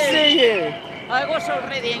pleasure. Good to see you. I was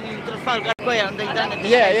already in Trafalgar Square and they done it.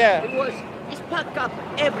 Yeah. It's packed up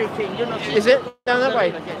everything, you know. Is it down that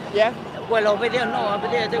way? Yeah. Well, over there, no, over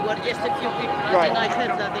there were just a few people. Right. And I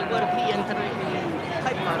heard that they were here entering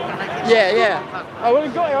Hyde Park. Yeah. I would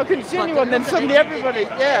have got it. I couldn't see anyone. Then suddenly everybody.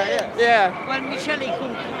 Yeah. Well, Michelle couldn't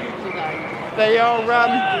come today. They are.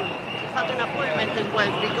 Had an appointment as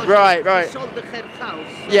well because Right. he sold her house.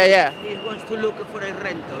 Yeah. He wants to look for a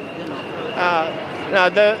rental, you know. No,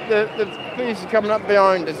 the police are coming up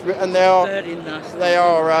behind us, and they are. Very nasty. They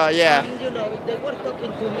are. Yeah. And, you know, they were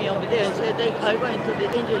talking to me over there and said, I went to the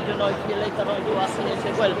engine, you know, if you later on you ask me, I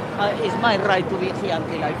said, well, it's my right to be here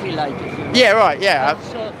until I feel like it. You know? Yeah, right, yeah. And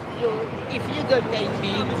so if you don't take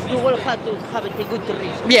me, you will have to have it a good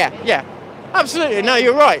reason. Yeah. Absolutely. No,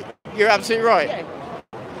 you're right. You're absolutely right. Yeah.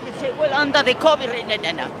 He said, well, under the COVID,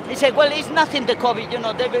 no. He said, well, it's nothing the COVID, you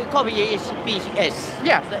know, the COVID is BS.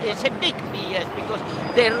 Yeah. It's a big BS because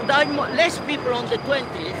there died less people on the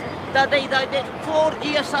 20th than they died 4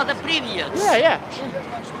 years of the previous. Yeah.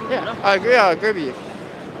 I agree with you.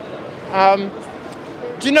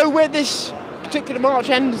 Do you know where this particular march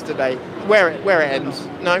ends today? Where it ends?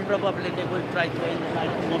 No? Probably they will try to end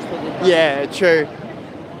like most of the time. Yeah, true.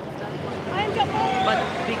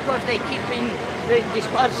 But because they keep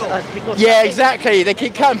disperse us because exactly. They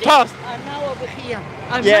keep cutting past. And now over here,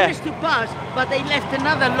 I managed to pass, but they left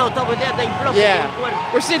another lot over there. They blocked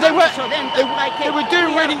it. Well, see, they were. So then, they were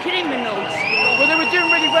doing really criminals. Well, they were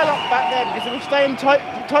doing really well up back there because they were staying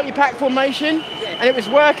tightly packed formation, and it was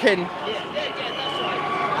working. That's right.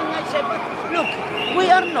 And I said, but look,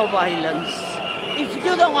 we are no violence. If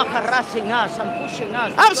you don't are harassing us and pushing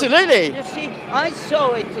us. Absolutely. You see, I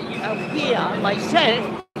saw it here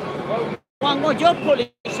myself. One of your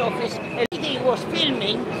police officers, a lady was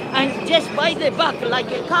filming, and just by the back,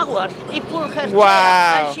 like a coward, he pulled her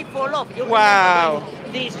chair and she fall off. You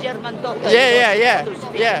remember this German doctor?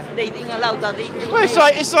 Yeah. They didn't allow that. Well,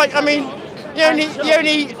 it's like. I mean, the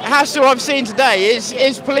only hassle I've seen today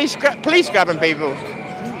is police grabbing people.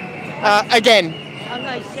 Again. And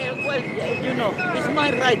I said, well, you know, it's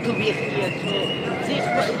my right to be here.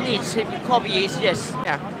 So this COVID is yes.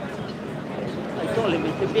 Yeah. I told him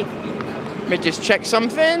it's a big. Let me just check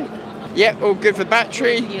something. Yep, all good for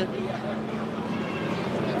battery.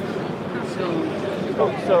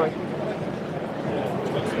 Oh, sorry.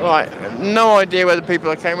 Right, no idea where the people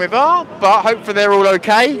I came with are, but hopefully they're all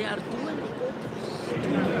okay. There are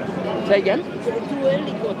two Say again? There are 2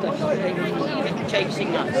 helicopters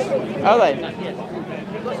chasing us. Are they? Yes.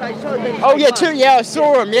 Because I saw them. Oh, yeah, 2. Yeah, I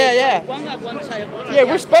saw them. Yeah. One at one side. Yeah,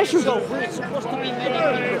 we're special. So we're supposed to be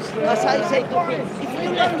many people. As I say to him, if you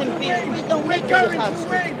let them be, we don't make your house.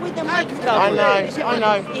 We don't make trouble. I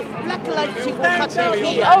know. If Black Lives will happen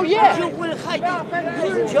here, oh, yeah. you will hide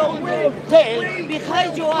your tail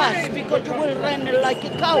behind your ass because you will run like a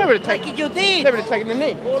cow, like you did. They would have taken the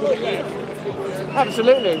knee. Oh, yeah.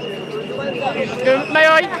 Absolutely. May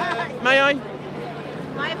I?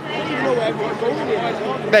 My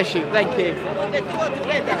pleasure. Bless you. Thank you.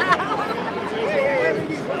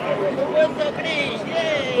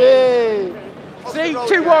 Yay. See,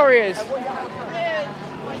 2 warriors.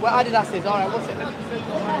 Well, Adidas is, alright, what's it?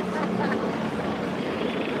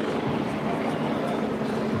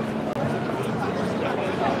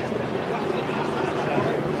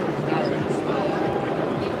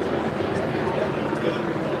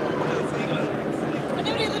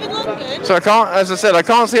 So I can't, as I said, I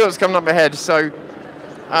can't see what's coming up ahead. So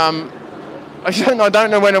I don't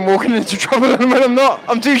know when I'm walking into trouble and when I'm not.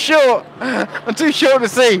 I'm too short. I'm too short to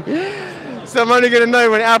see. So I'm only going to know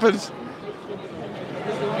when it happens.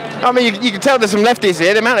 I mean, you can tell there's some lefties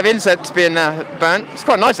here. The amount of insects being burnt. It's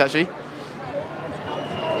quite nice, actually.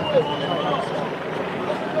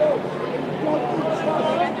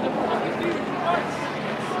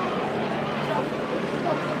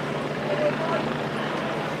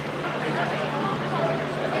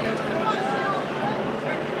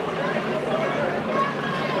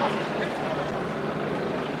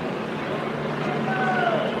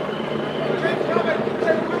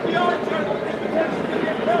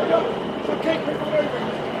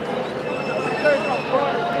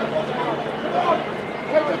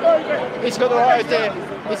 He's got the right idea.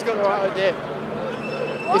 He's got the right idea.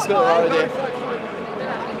 He's got the right idea.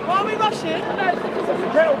 Why are we rushing? It's a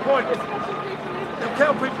kettle point. The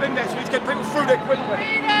kettle people in there, so we need to get people through there quickly.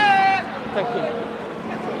 Thank you.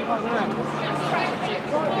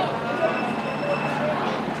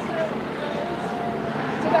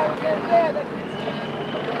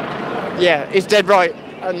 Yeah, he's dead right,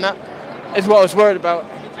 and that is what I was worried about.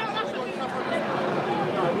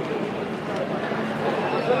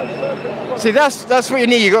 See, that's what you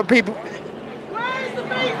need. You got people.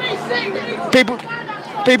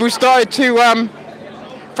 People started to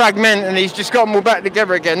fragment, and he's just got them all back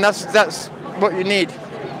together again. That's what you need.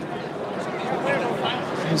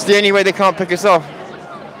 It's the only way they can't pick us off.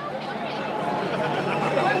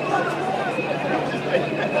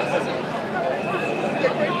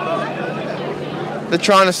 They're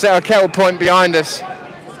trying to set a kettle point behind us,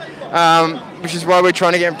 which is why we're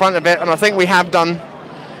trying to get in front of it, and I think we have done.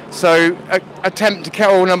 So, attempt to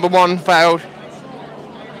kettle number 1 failed,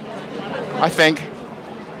 I think.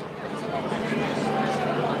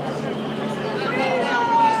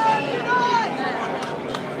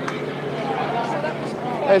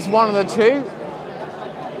 There's one of the two.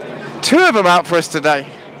 2 of them out for us today.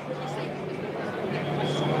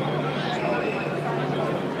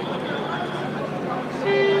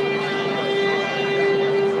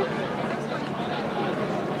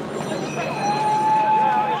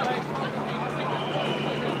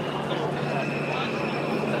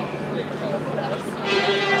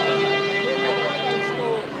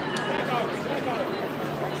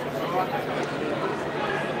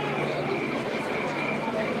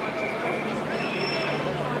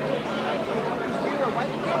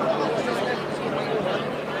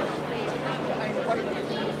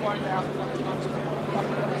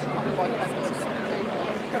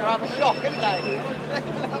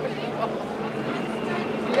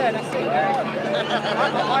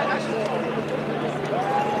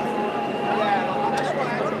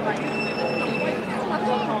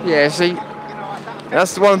 Yeah, see,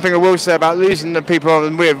 that's the one thing I will say about losing the people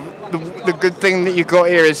I'm with. The good thing that you've got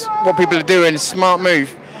here is what people are doing is smart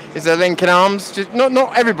move. Is they're linking arms, just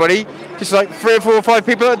not everybody, just like 3 or 4 or 5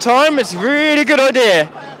 people at a time. It's a really good idea.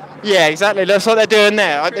 Yeah, exactly. That's what they're doing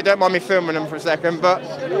there. They don't mind me filming them for a second, but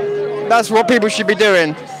that's what people should be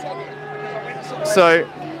doing. So.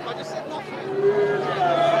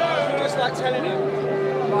 Just like telling him,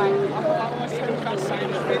 right, I'm almost telling him about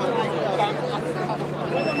saying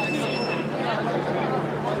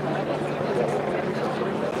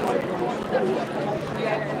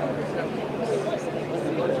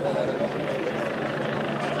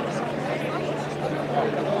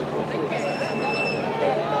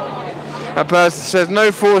A person says,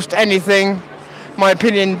 no forced anything. My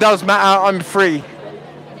opinion does matter. I'm free.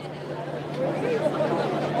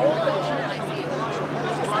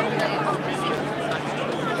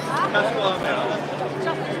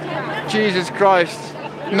 Jesus Christ.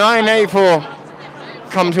 984.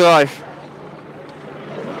 Come to life.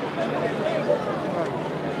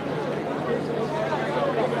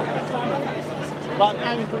 But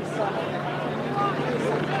angry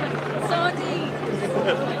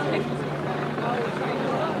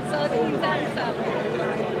Sardines and salmon.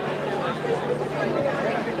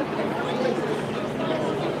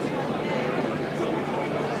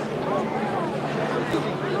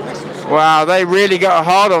 Wow, they really got a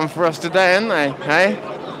hard on for us today, haven't they? Hey?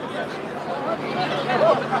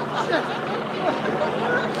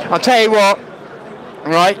 I'll tell you what,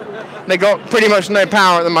 right? They got pretty much no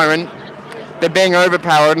power at the moment. They're being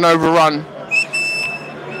overpowered and overrun.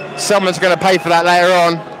 Someone's going to pay for that later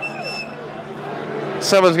on.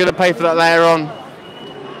 Someone's going to pay for that later on.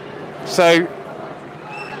 So,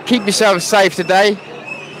 keep yourselves safe today.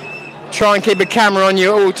 Try and keep a camera on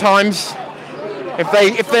you at all times.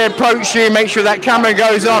 If they approach you, make sure that camera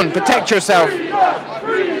goes on. Protect yourself. Freedom!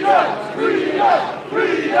 Freedom! Freedom!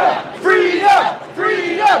 Freedom! freedom,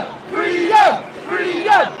 freedom, freedom,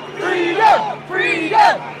 freedom, freedom,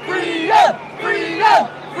 freedom, freedom, freedom,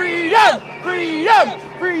 freedom, freedom,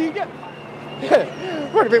 freedom.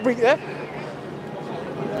 We're a bit weak there.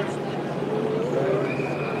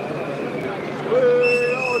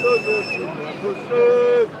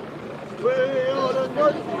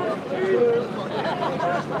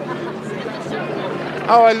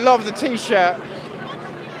 Oh, I love the t-shirt.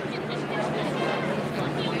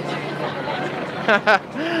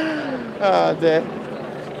 Oh dear.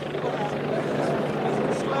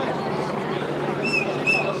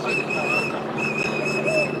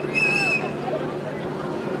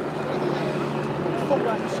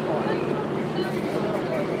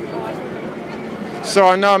 So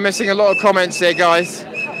I know I'm missing a lot of comments here, guys.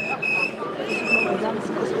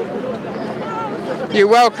 You're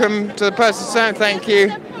welcome to the person saying thank you.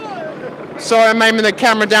 Sorry, I'm aiming the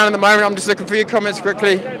camera down at the moment. I'm just looking for your comments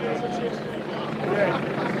quickly.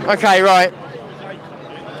 Okay, right.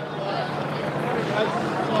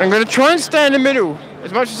 I'm going to try and stay in the middle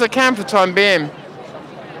as much as I can for the time being.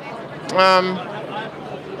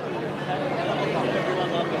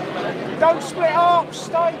 Don't split up,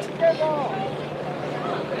 stay together.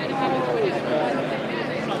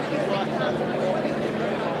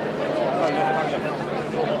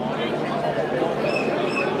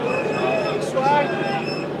 This way.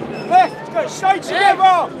 Left, go, stay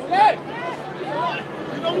together. Left.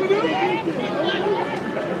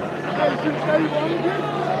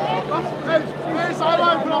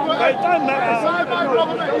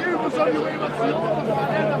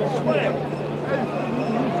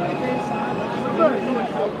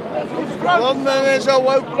 One minute, I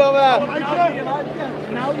won't blow out.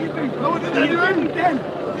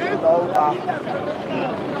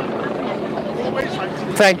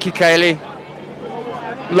 Thank you, Kaylee.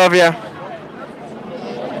 Love ya.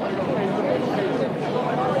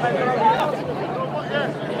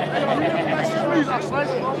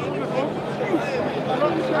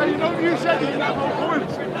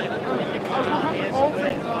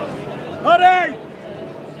 Hurry!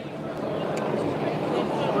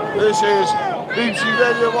 This is BBC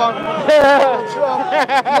Radio 1.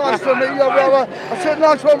 Nice to meet you, brother. I said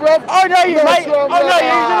nice one, Rob. I know you, Nice mate. one, I know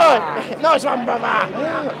brother. you, nice one,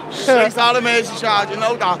 brother. Six out of Mersey charge, you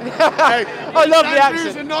know that. Hey, I love the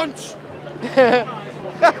Andrew's accent. a nonce.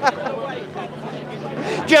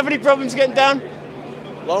 Do you have any problems getting down?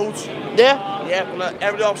 Loads. Yeah? Yeah, but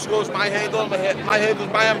every obstacle is my hurdle. My hurdle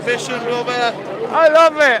is my ambition, brother. I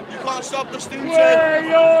love it. You can't stop the steam Where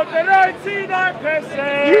you're the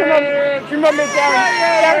 99%. You remember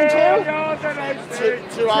Darren Till?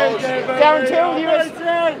 2 hours. Darren Till,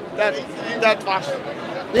 Dead fast.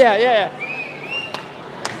 Yeah.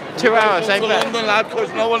 2 hours, To ain't bad. London, lad,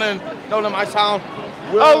 because no one in my town.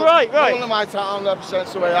 Oh, right. No one in my town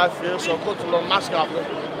represents the way I feel, so I've got to London, masquerades.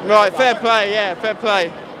 Right, fair play, yeah, fair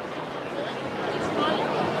play.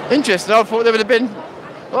 Interesting, I thought there would have been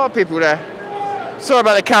a lot of people there. Sorry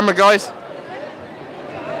about the camera, guys.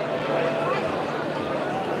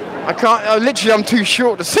 I'm too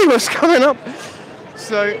short to see what's coming up.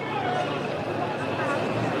 So,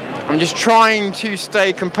 I'm just trying to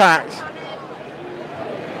stay compact.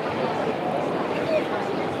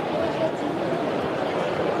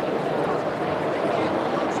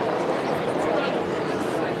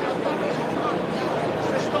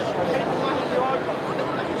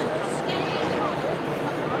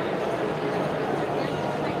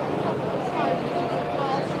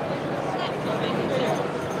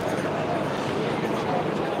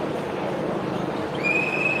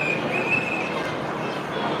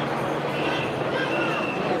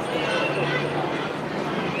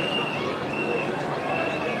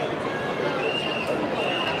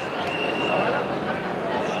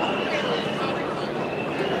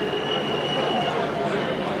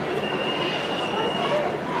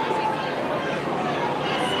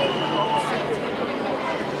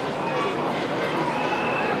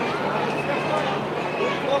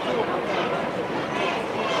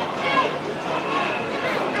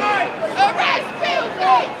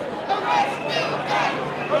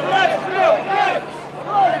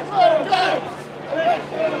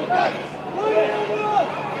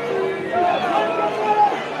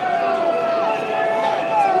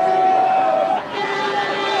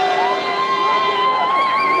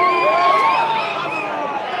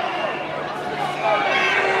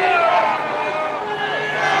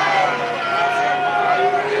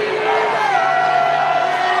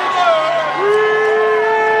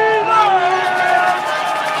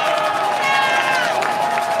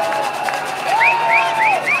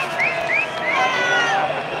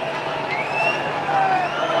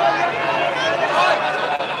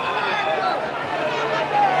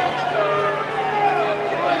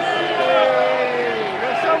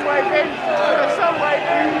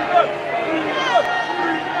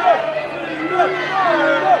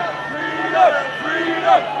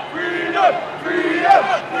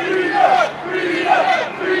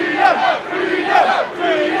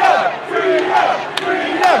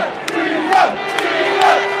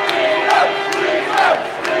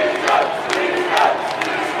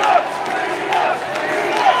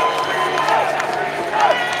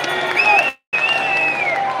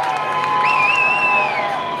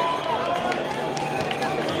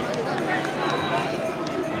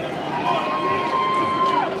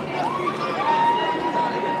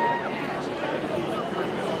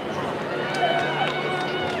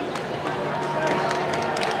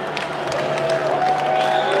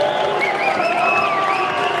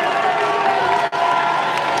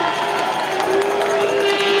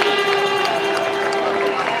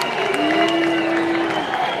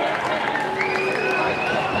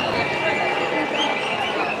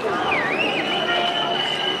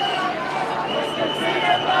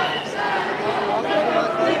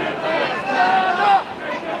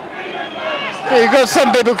 You've got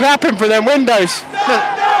some people clapping for them windows.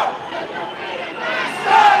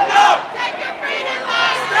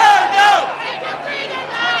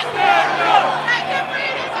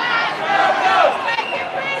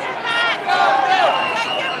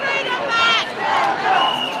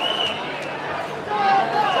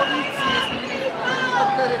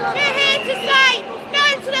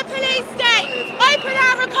 Open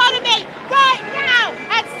our economy right now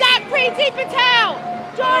and stop Preeti Patel!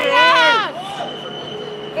 Join us!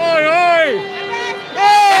 Oi, oi!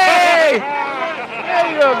 Hey! Hey,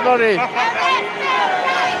 you buddy!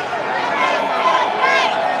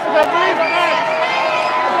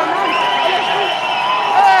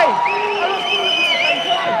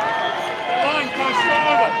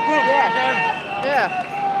 Yeah.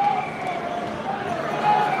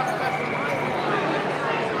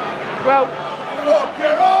 Well,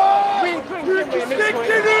 we couldn't get stick to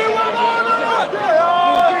the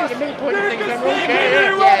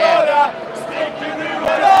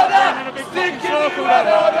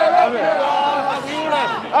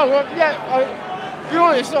Oh well, yeah. To be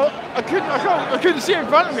honest, I couldn't see it in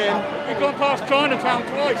front of me. We've gone past Chinatown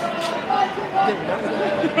twice.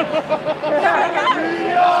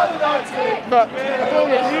 But I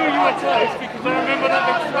knew you were close because I remember that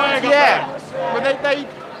big flag up yeah, but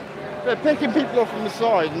they're picking people off from the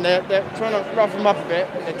side and they're trying to rough them up a bit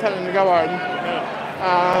and they're telling them to go home.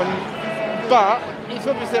 But it's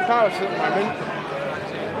obviously a power shoot at the moment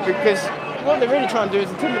because what they're really trying to do is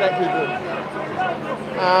intimidate people.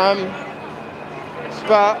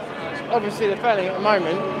 But obviously they're failing at the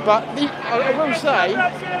moment. But I will say,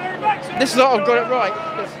 this lot have got it right.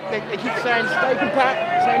 They keep saying stay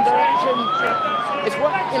compact, same direction. It's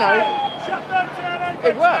what, you know,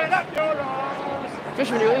 it works.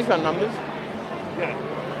 Especially when you got these kind of numbers. Yeah,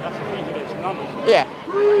 that's the thing, it's numbers. Yeah.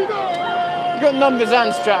 You got numbers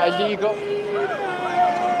and strategy, you got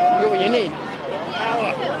what you need.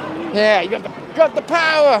 Power. Yeah, you got the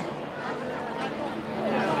power.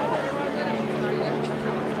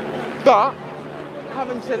 But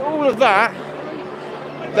having said all of that,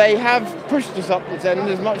 they have pushed us up this end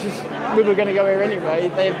as much as we were going to go here anyway.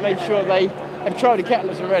 They've made sure they have tried to kettle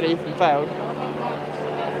us already and failed.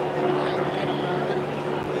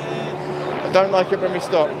 I don't like it when we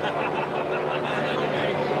stop.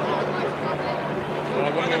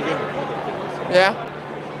 Yeah?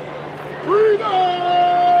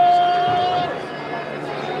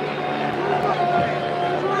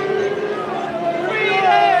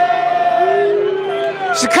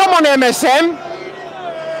 So come on MSM,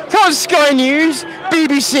 come on Sky News,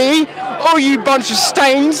 BBC, all you bunch of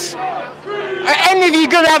stains. Are any of you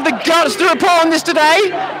going to have the guts to report on this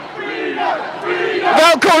today?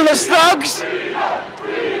 Without calling us thugs?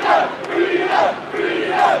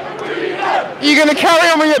 You're going to carry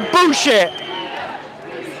on with your bullshit?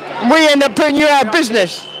 And we end up putting you out of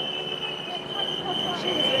business.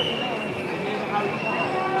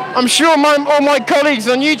 I'm sure all my colleagues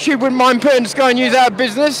on YouTube wouldn't mind putting Sky News out of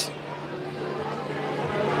business.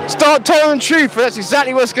 Start telling the truth, that's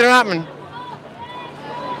exactly what's going to happen.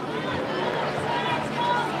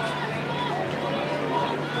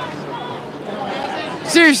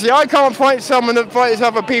 Seriously, I can't fight someone that fights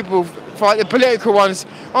other people, fight the political ones.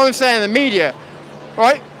 I'm saying the media,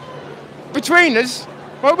 right? Between us,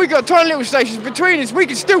 right, we got tiny little stations. Between us, we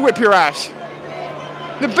can still whip your ass.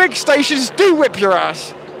 The big stations do whip your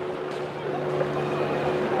ass.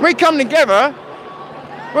 We come together,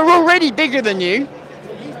 we're already bigger than you.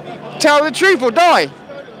 Tell the truth or die.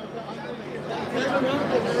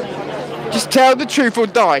 Just tell the truth or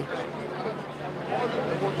die.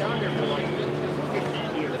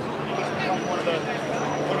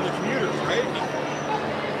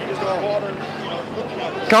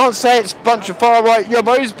 Can't say it's a bunch of far-right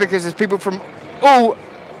yobbos because there's people from all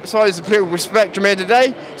sides of the political spectrum here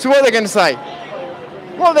today. So what are they going to say?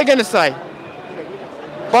 What are they going to say?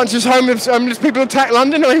 Bunch of homeless people attack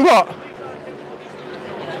London, or what?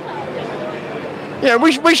 Yeah,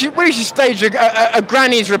 we should stage a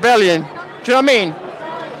granny's rebellion. Do you know what I mean?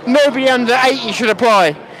 Nobody under 80 should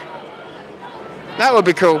apply. That would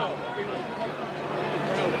be cool.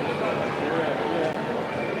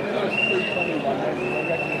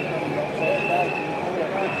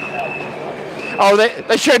 Oh,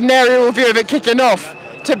 they showed an aerial view of it kicking off.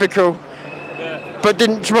 Typical. But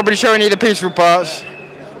didn't probably show any of the peaceful parts.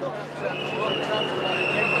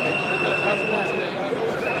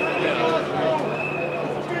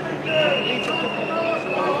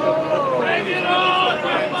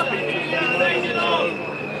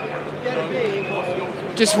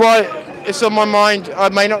 Just while it's on my mind, I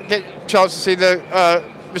may not get a chance to see the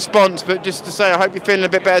response, but just to say I hope you're feeling a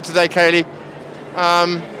bit better today, Kaylee.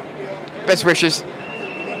 Best wishes.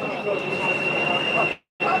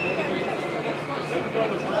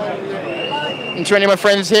 And to any of my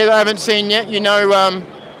friends here that I haven't seen yet, you know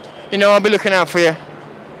I'll be looking out for you.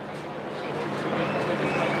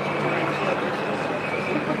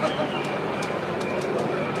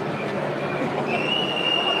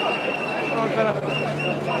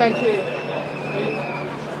 Thank you.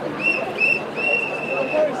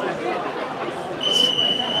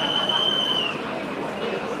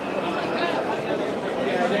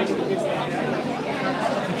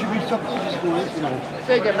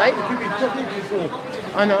 Say again, mate.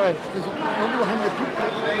 I know.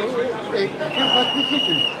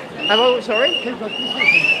 Am I sorry?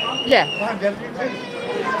 Yeah.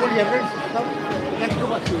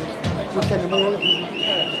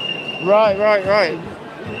 Right.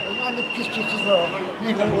 And the pictures as well.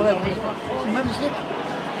 Remember it?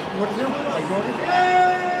 What is it?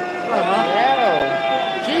 Wow.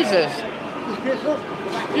 Jesus.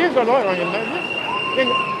 You've got light on your nose.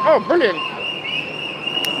 Oh, brilliant.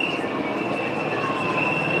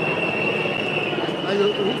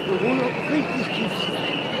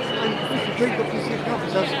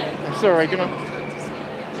 Sorry, good on.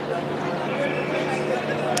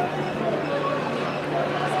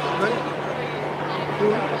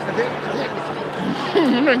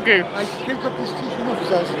 Thank you. I picked up this station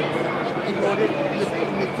officers in order to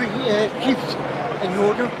gifts in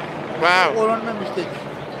order. Wow. All on member states.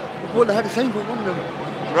 Well, they had the same for one of them.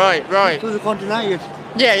 Right. So they can't deny it.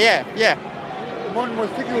 Yeah. One was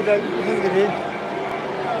figured out the thing they did.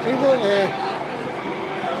 They were,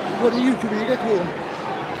 what the YouTube did at home.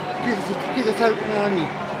 Give us out in the army.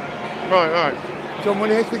 Right. Someone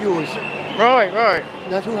has videos. Right.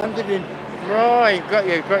 That's who handed it in. Right, got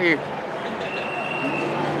you.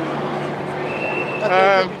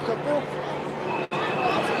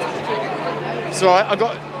 So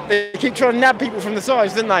they keep trying to nab people from the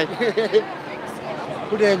sides, didn't they?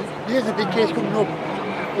 But here's a big case coming up.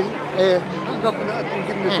 I'm not going to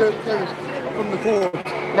give them the service from the court.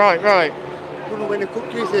 Right. Don't know when the court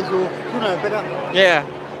case is, so better. Yeah.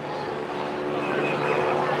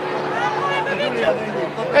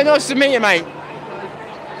 Hey, nice to meet you, mate.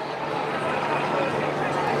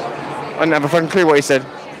 I didn't have a fucking clue what he said.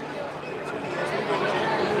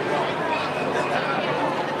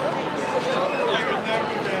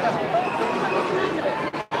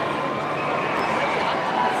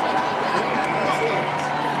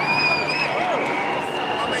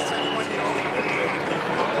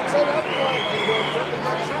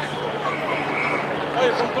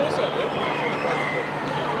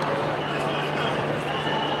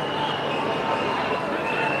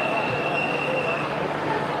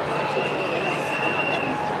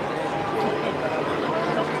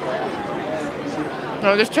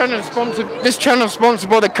 No, this channel's sponsored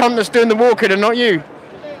by the cunt that's doing the walking and not you.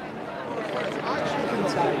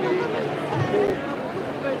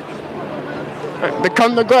 The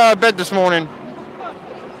cunt that got out of bed this morning.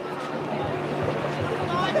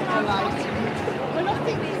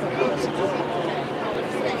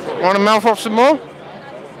 Want to mouth off some more?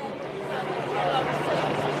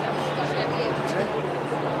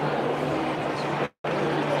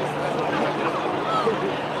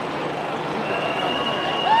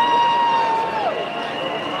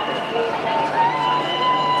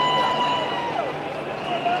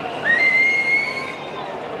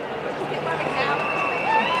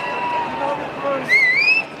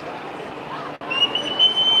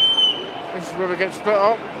 This is where we get split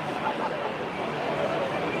up.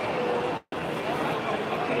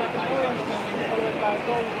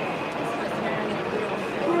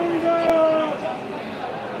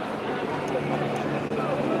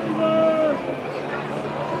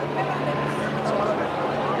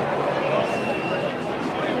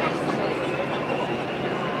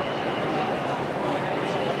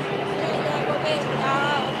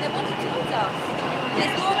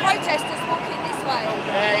 There's more protesters walking this way.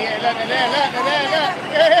 Look.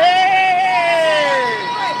 Hey!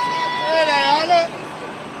 There they are, look.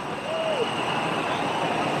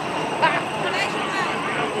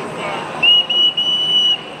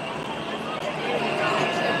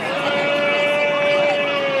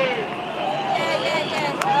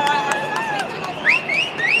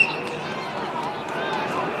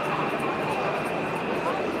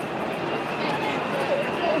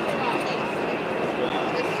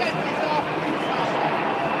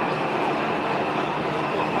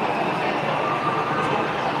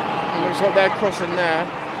 Looks like they're crossing there.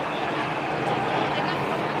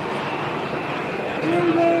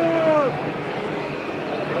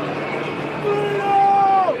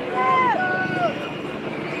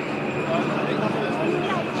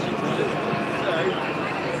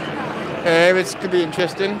 This could be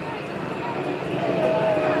interesting.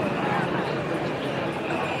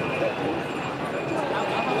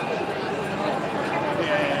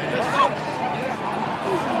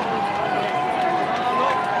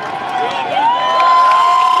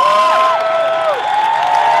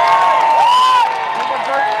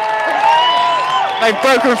 They've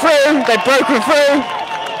broken through, they've broken through.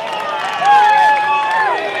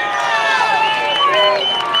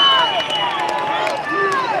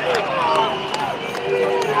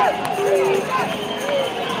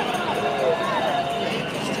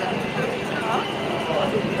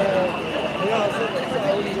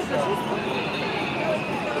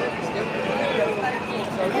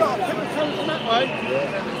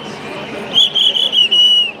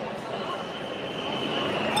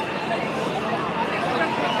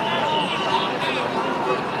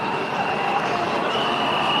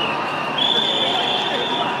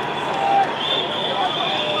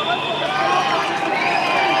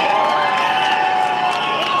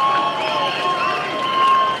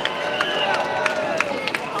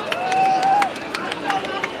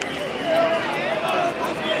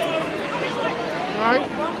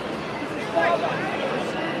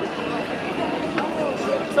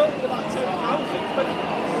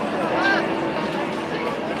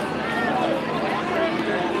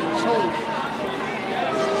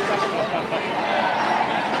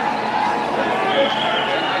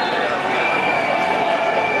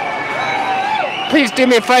 Please do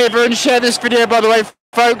me a favour and share this video, by the way,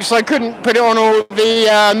 folks. I couldn't put it on all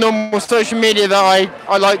the normal social media that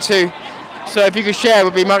I like to. So if you could share, it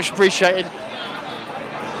would be much appreciated.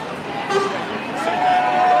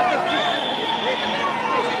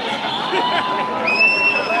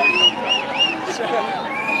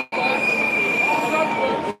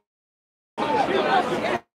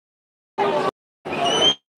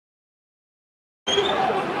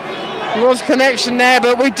 There was connection there,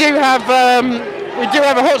 but we do have a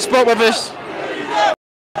hotspot with us.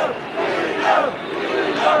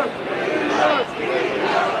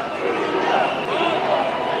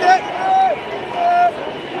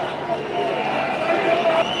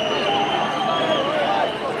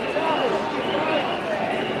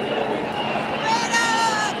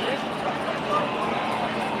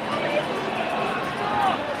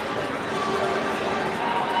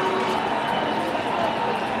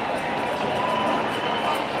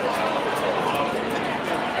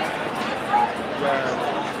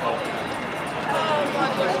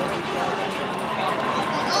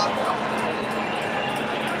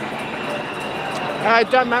 It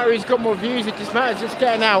doesn't matter who's got more views, it just matters just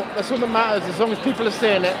getting out. That's all that matters, as long as people are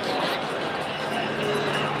seeing it.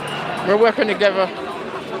 We're working together.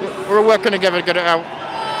 We're working together to get it out.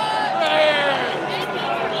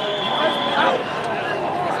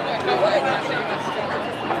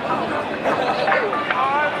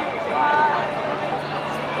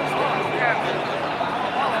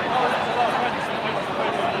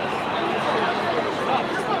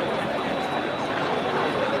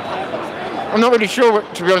 I'm not really sure,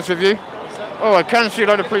 to be honest with you. Oh, I can see a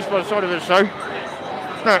lot of police by the side of it, so.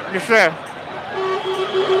 No, just there.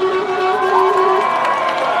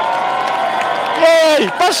 Yay!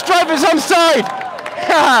 Bus drivers on side!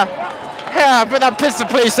 Ha! But that pissed the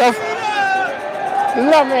police off.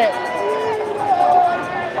 Love it!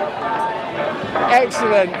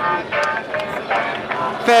 Excellent.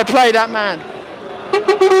 Fair play, that man.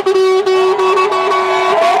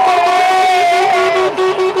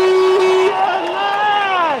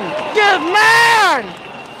 Good man!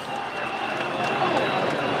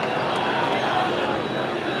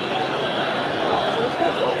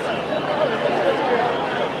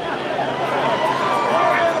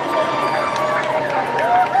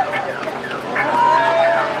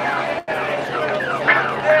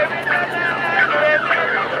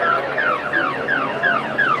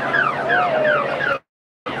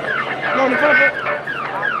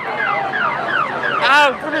 Ow,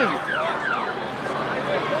 brilliant.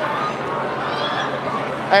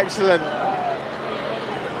 Excellent. I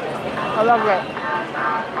love it.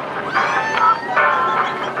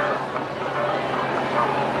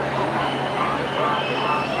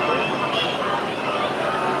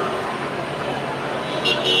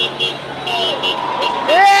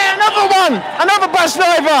 Yeah, another one! Another bus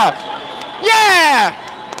driver! Yeah!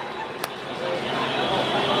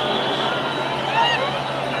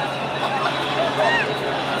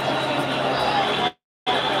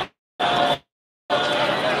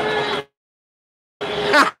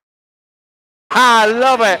 I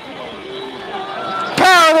love it.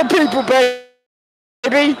 Power of the people,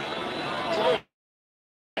 baby.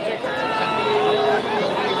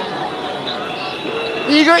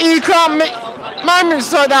 You can't make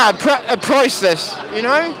moments like that are priceless, you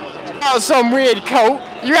know? Not some weird cult.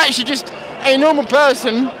 You're actually just a normal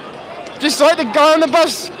person, just like the guy on the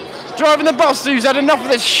bus, driving the bus who's had enough of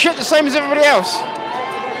this shit the same as everybody else.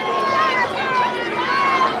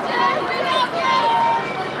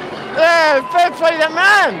 Yeah, fair play to that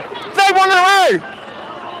man. Third one in a row.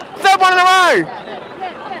 Third one in a row.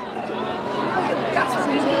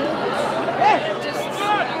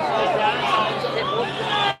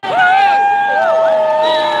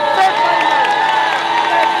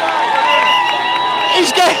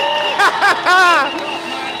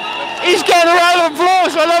 He's getting a round of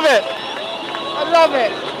applause. I love it. I love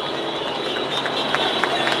it.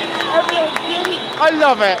 I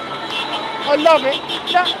love it. I love it.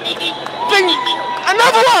 Bing.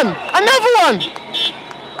 Another one. Another one.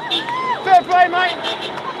 Fair play, mate.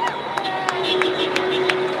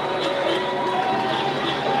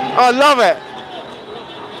 I love it.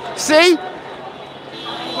 See?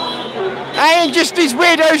 I ain't just these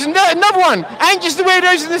weirdos, and another one. I ain't just the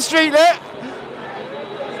weirdos in the street there.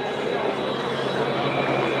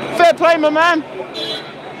 Fair play, my man.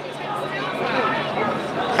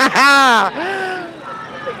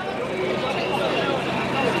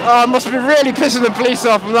 Oh, I must be really pissing the police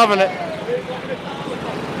off. I'm loving it.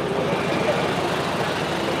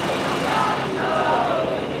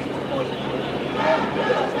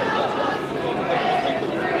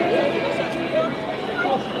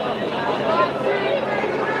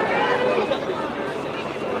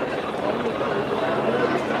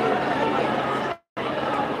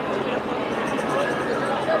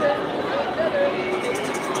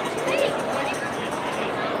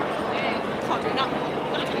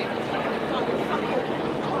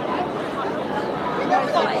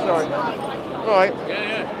 Right.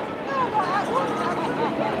 Yeah.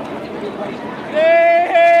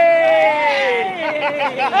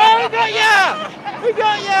 Oh, we got ya! We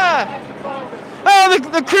got ya! Oh,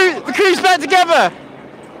 the crew's back together.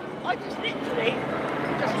 I just literally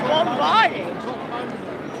just gone by it.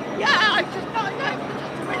 Yeah, I just not know.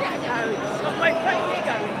 Just a minute ago, got my phone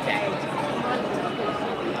going dead.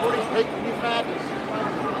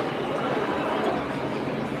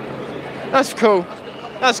 That's cool.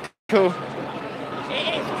 That's cool.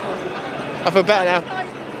 I feel better now.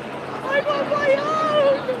 I'm on my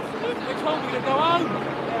own! They told me to go home.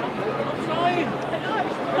 I'm trying.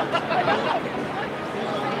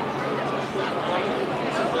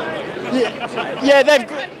 Yeah, they've.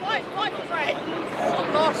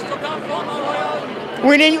 I'm lost. I can't find my way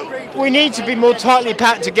home. We need to be more tightly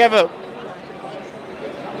packed together.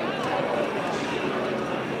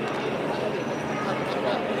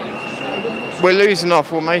 We're losing our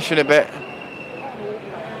formation a bit.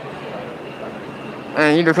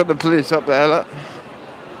 And you look at the police up there, look.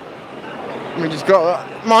 We just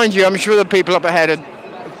got, mind you, I'm sure the people up ahead have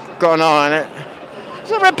got an eye on it. Is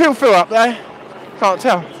that red pill fill up there? Can't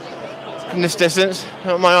tell from this distance,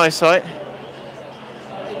 not my eyesight.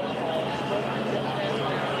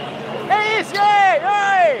 Hey, it's good!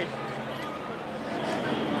 Hey!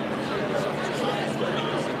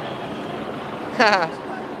 Haha.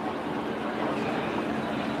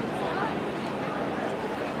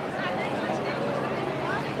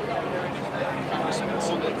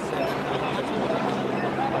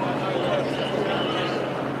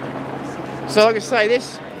 So like I say,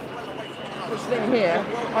 this thing here,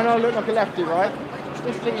 I know I look like a lefty, right?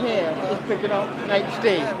 This thing here is picking up an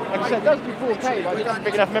HD. Like I said, it does do 4K, but it doesn't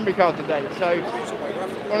pick enough memory card today. So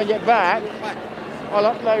when I get back,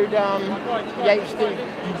 I'll upload the HD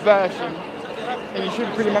version, and you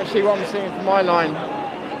should pretty much see what I'm seeing from my line.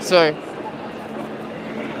 So.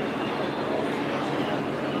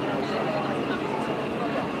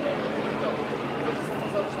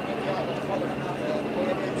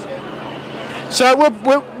 So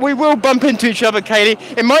we will bump into each other, Kaylee.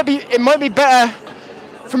 It might be better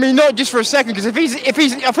for me not just for a second, because if he's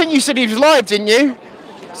I think you said he was live, didn't you?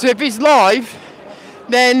 So if he's live,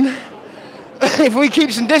 then if we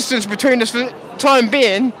keep some distance between us for the time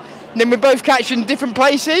being, then we're both catching different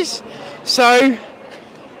places. So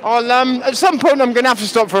I'll at some point I'm going to have to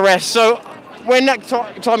stop for rest. So when that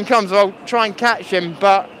time comes, I'll try and catch him.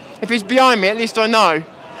 But if he's behind me, at least I know,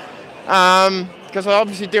 because I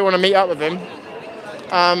obviously do want to meet up with him.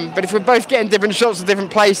 But if we're both getting different shots of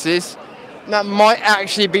different places, that might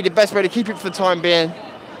actually be the best way to keep it for the time being.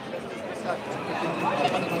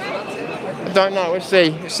 I don't know, we'll see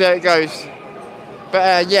how it goes.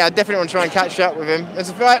 But yeah, I definitely want to try and catch up with him.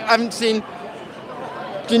 I haven't seen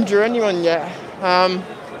Ginger or anyone yet.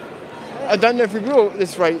 I don't know if we will at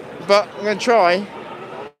this rate, but I'm going to try.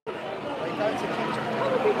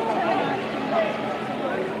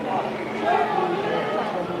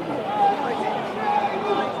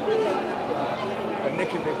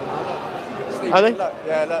 Are they? Look,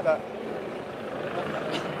 yeah, look, look.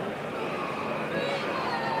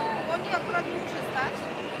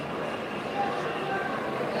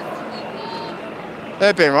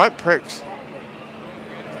 They're being right pricks.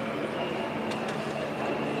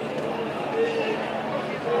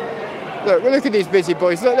 Look at these busy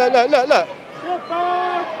boys. Look.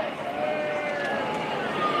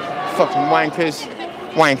 Fucking wankers.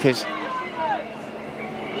 Wankers.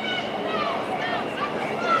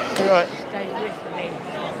 Right.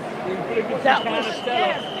 That was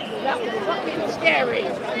scary. That was fucking scary.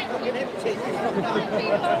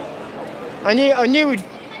 I knew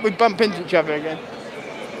we'd bump into each other again.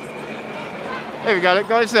 There we go, look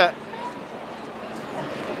guys, look.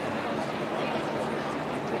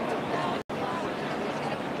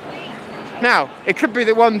 Now, it could be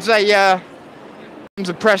that one's a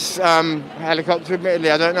press helicopter, admittedly,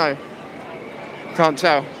 I don't know. Can't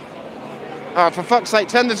tell. Oh, for fuck's sake,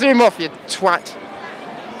 turn the zoom off, you twat.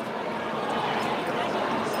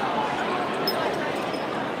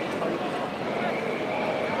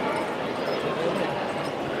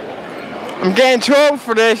 I'm getting too old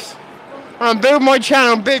for this. I'm building my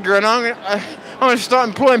channel bigger and I'm going to start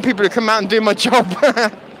employing people to come out and do my job.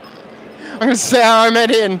 I'm going to say how I'm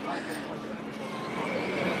editing.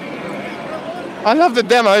 I love the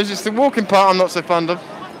demos, it's the walking part I'm not so fond of.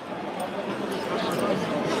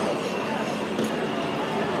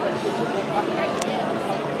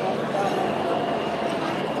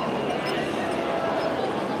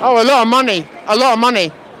 Oh, a lot of money. A lot of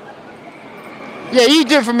money. Yeah, you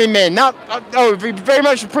do it for me, man. Oh, it'd be very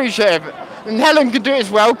much appreciated. And Helen could do it as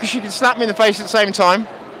well, because she could slap me in the face at the same time.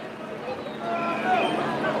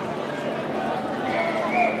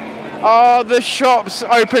 Are the shops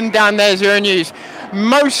open down there, Zero News?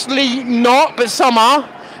 Mostly not, but some are.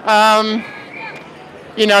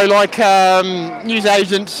 You know, like news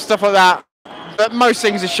agents, stuff like that. But most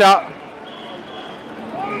things are shut.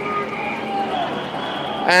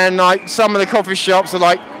 And like some of the coffee shops are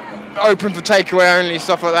like open for takeaway only,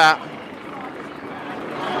 stuff like that.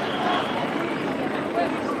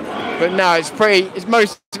 But no,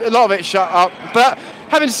 a lot of it shut up. But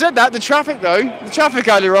having said that, the traffic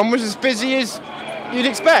earlier on was as busy as you'd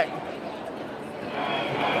expect.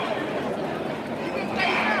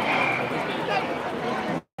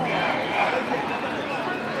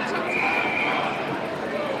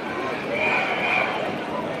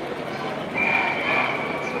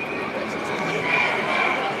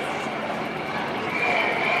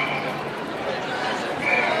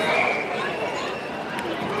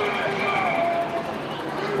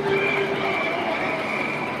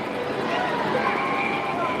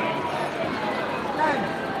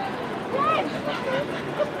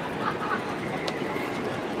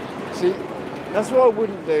 That's what I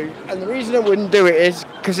wouldn't do, and the reason I wouldn't do it is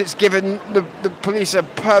because it's given the police a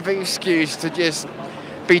perfect excuse to just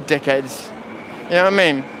be dickheads. You know what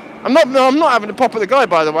I mean? I'm not having a pop at the guy,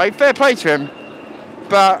 by the way. Fair play to him,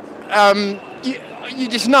 but you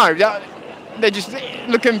just know that they're just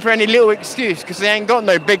looking for any little excuse because they ain't got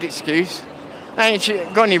no big excuse. They ain't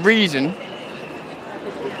got any reason.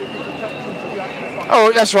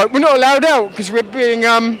 Oh, that's right. We're not allowed out because we're being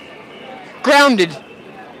grounded.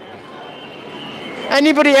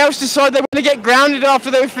 Anybody else decide they want to get grounded after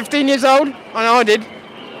they were 15 years old? I know I did.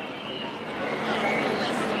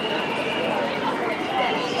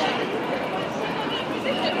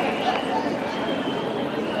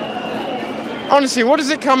 Honestly, what does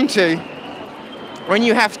it come to when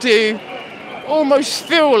you have to almost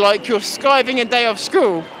feel like you're skiving a day off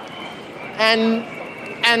school and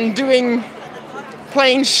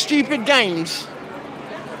playing stupid games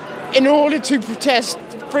in order to protest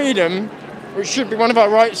freedom, which should be one of our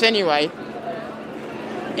rights anyway,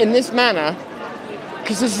 in this manner,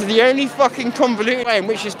 because this is the only fucking convoluted way in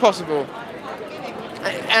which it's possible.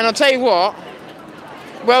 And I'll tell you what,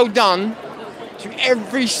 well done to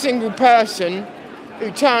every single person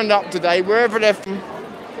who turned up today, wherever they're from,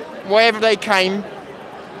 wherever they came.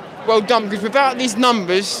 Well done, because without these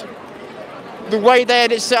numbers, the way they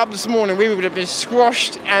had it set up this morning, we would have been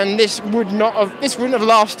squashed, and this wouldn't have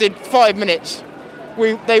lasted 5 minutes.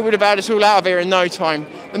 They would have had us all out of here in no time.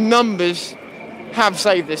 The numbers have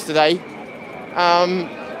saved us today.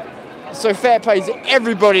 So fair play to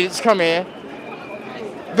everybody that's come here.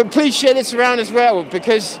 But please share this around as well,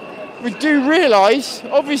 because we do realise,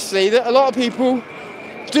 obviously, that a lot of people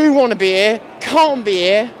do want to be here, can't be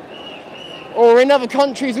here, or in other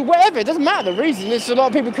countries or whatever. It doesn't matter the reason. There's a lot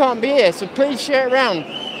of people can't be here, so please share it around.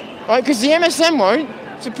 Right? Because the MSM won't.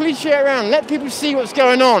 So please share it around. Let people see what's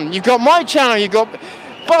going on. You've got my channel. You've got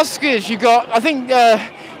Buskers. You've got, I think,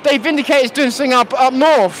 Dave Vindicators doing something up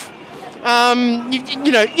north.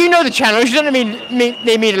 You know the channels. You don't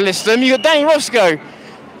need me to list them. You got Danny Roscoe,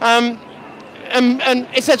 and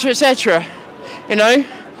etc. You know,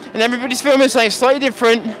 and everybody's filming something slightly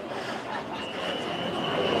different.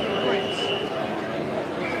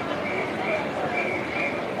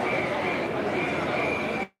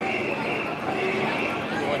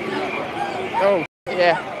 Oh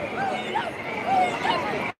yeah.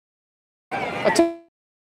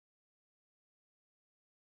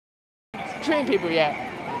 Treating people yet?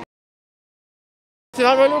 So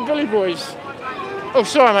like my little gully boys. Oh,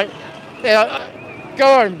 sorry, mate. Yeah,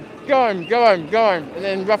 go home, and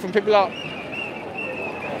then roughing people up.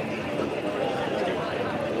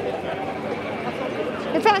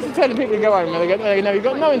 In fact, it's telling people to go home. They know you've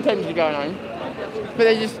got no intention of going home, but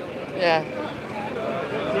they just, yeah.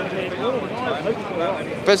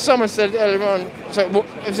 But someone said earlier on, so what,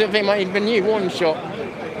 if it might even been you, warning shot.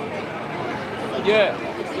 Yeah.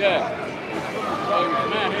 Yeah.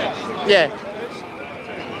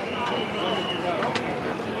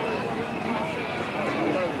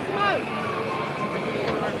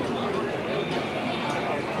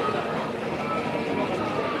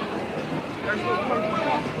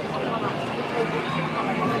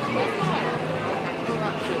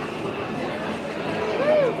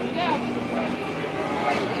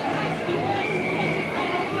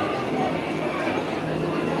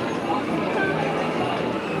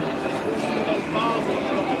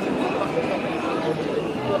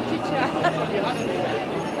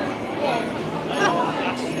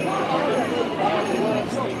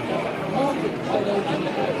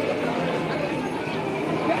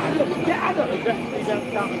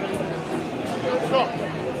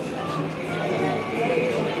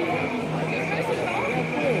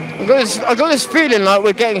 I've got this feeling like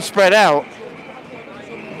we're getting spread out.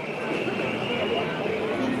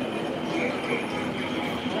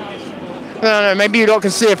 I don't know, maybe you lot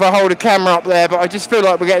can see if I hold a camera up there, but I just feel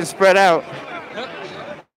like we're getting spread out.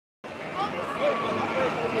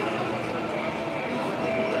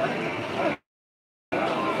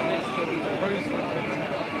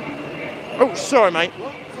 Oh, sorry, mate.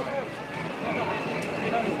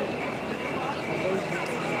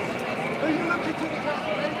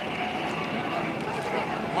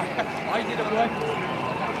 I did it work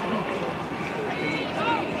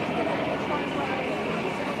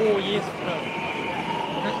 4 years ago.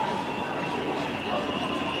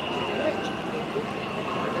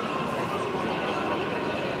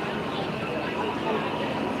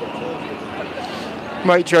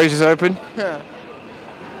 Waitrose is open. Yeah.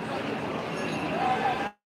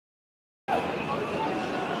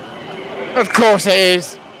 Of course it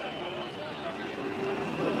is.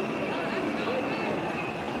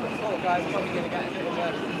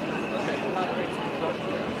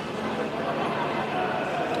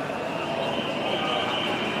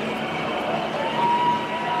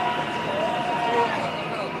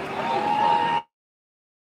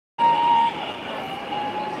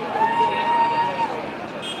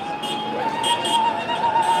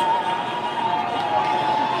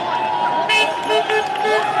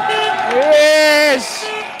 Yes!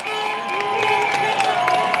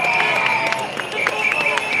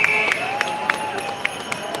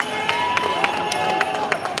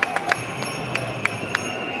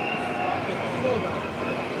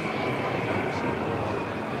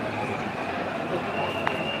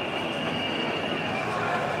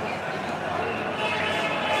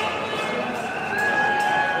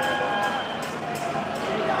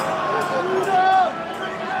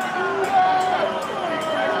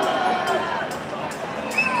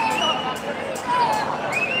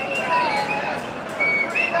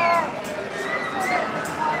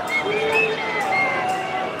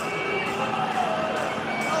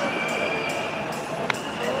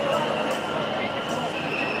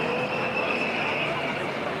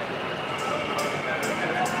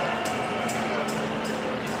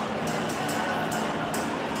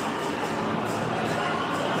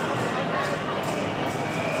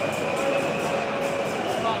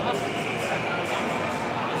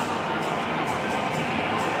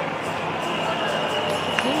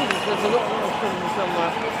 There's a lot of noise coming from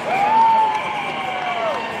somewhere.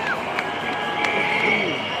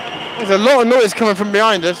 There's a lot of noise coming from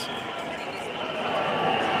behind us.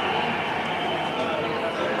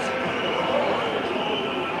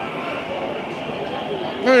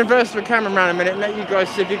 I'm going to reverse the camera around a minute and let you guys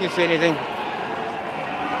see if you can see anything.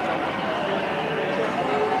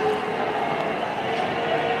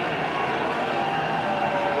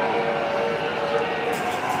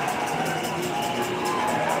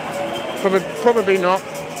 Probably not.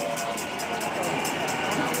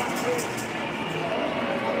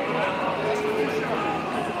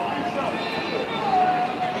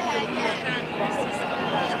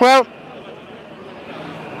 Well,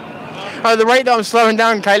 at the rate that I'm slowing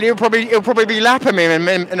down, Kaylee, it'll probably be lapping me in a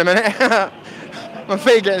minute. My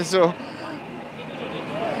feet getting sore.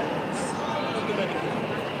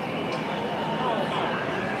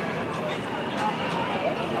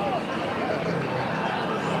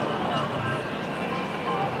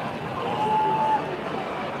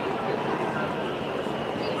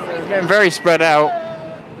 It's getting very spread out.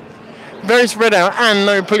 Very spread out, and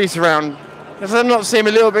no police around. Does that not seem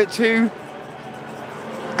a little bit too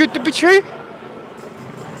good to be true?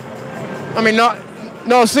 I mean, not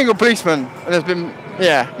a single policeman. And there's been,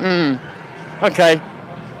 yeah. Okay.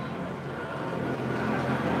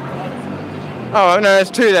 Oh no,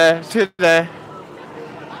 there's two there. There's two there.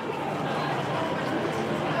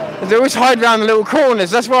 They always hide around the little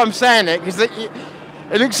corners. That's why I'm saying it, because it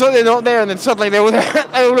looks like they're not there, and then suddenly they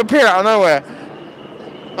all appear out of nowhere,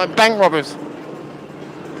 like bank robbers.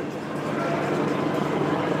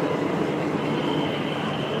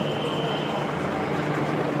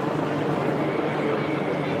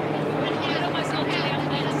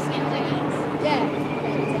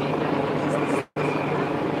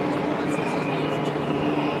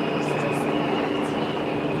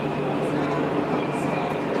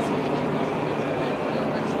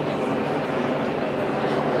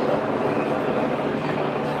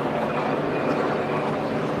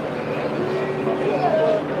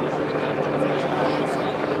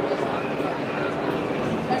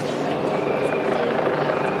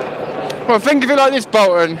 Well, think of it like this,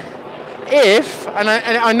 Bolton. If, and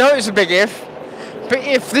I know it's a big if, but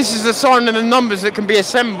if this is a sign of the numbers that can be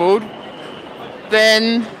assembled,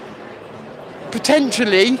 then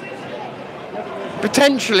potentially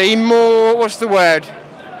more, what's the word?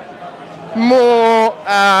 More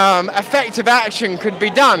effective action could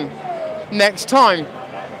be done next time.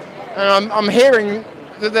 And I'm hearing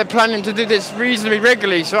that they're planning to do this reasonably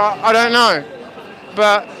regularly, so I don't know.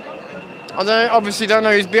 But I obviously don't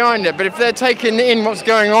know who's behind it, but if they're taking in what's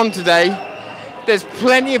going on today, there's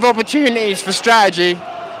plenty of opportunities for strategy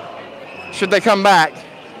should they come back.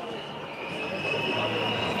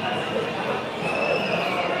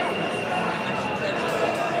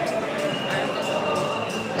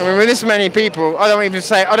 I mean, with this many people, I don't even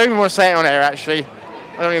want to say it on air, actually.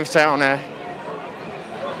 I don't even say it on air.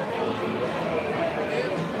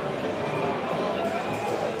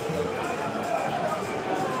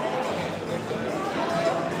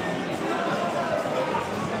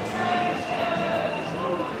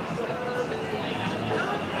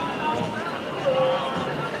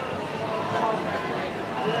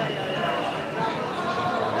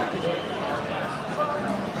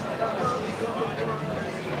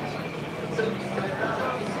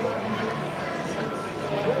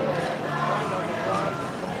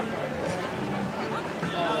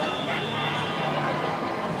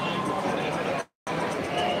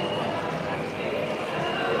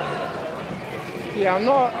 Yeah,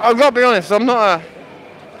 I've got to be honest, I'm not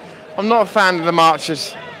a fan of the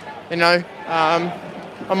marches, you know.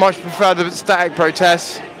 I much prefer the static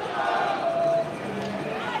protests.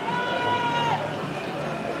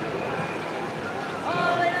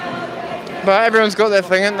 But everyone's got their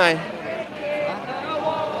thing, haven't they?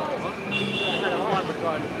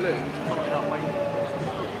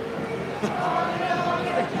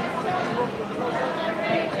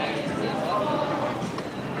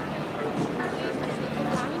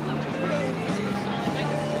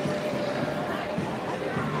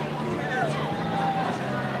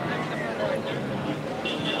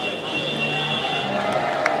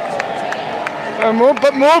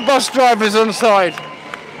 More bus drivers on side.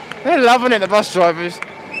 They're loving it, the bus drivers.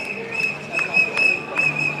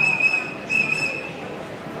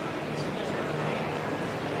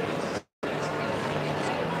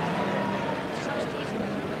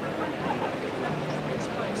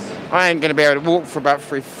 I ain't gonna be able to walk for about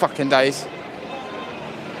 3 fucking days.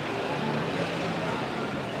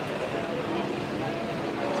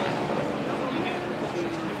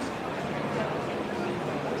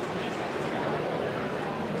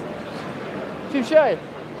 Touché.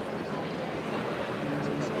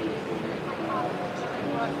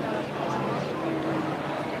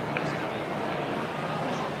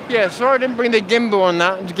 Yeah, sorry I didn't bring the gimbal on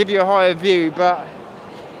that to give you a higher view, but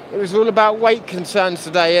it was all about weight concerns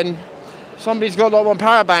today, and somebody's got like one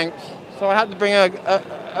power bank, so I had to bring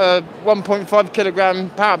a 1.5 kilogram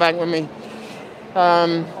power bank with me.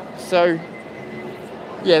 So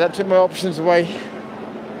yeah, that took my options away.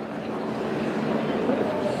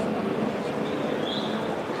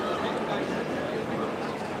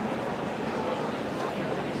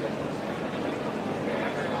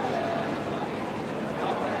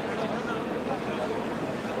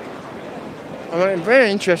 I'm very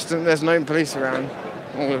interested that there's no police around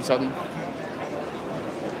all of a sudden.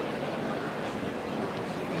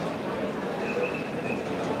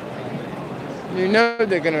 You know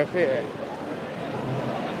they're going to appear.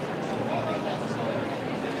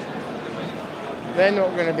 They're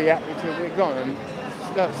not going to be happy till they're gone. And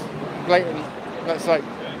that's blatant. That's like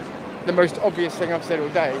the most obvious thing I've said all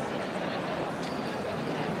day.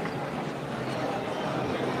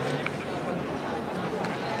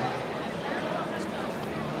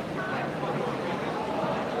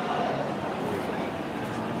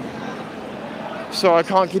 So I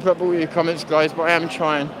can't keep up with all your comments, guys, but I am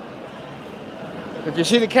trying. If you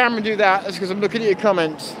see the camera do that, that's because I'm looking at your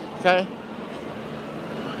comments, okay?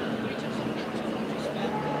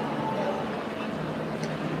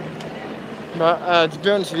 But to be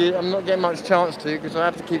honest with you, I'm not getting much chance to because I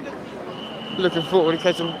have to keep looking forward in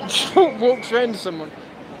case I walk straight into someone.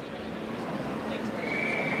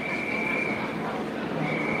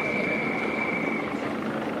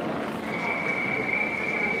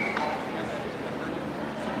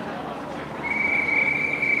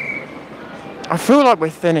 I feel like we're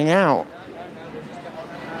thinning out.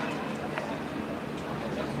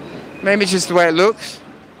 Maybe it's just the way it looks.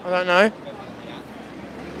 I don't know.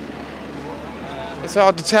 It's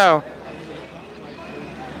hard to tell.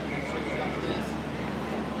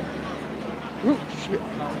 Ooh, shit.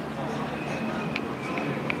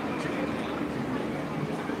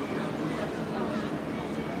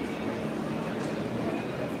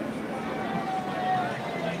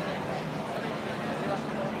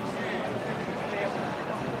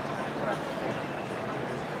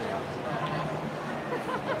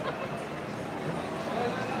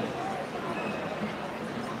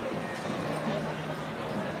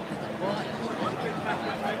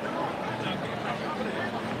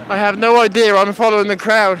 I have no idea, I'm following the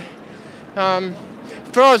crowd. As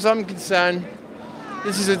far as I'm concerned,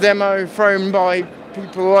 this is a demo thrown by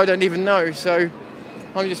people I don't even know, so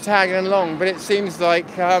I'm just tagging along, but it seems like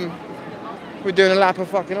we're doing a lap of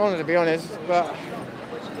fucking honour, to be honest, but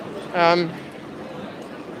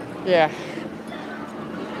yeah.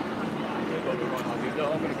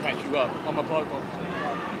 I'm going to catch you up. I'm a bloke.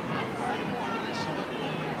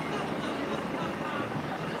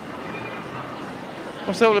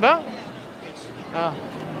 What's that all about? Ah.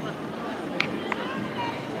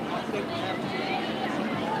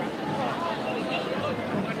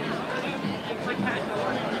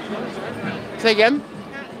 Say again?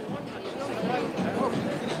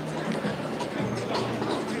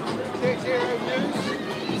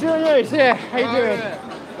 Zero News, yeah. How you doing?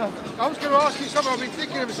 I was going to ask you something. I've been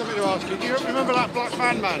thinking of something to ask you. Do you remember that black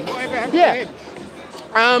van man? Whatever happened to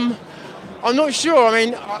him? I'm not sure. I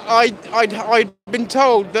mean, I'd been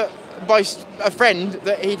told that by a friend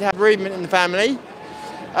that he'd had bereavement in the family.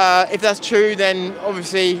 If that's true, then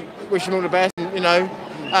obviously wish him all the best. You know.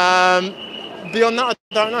 Beyond that,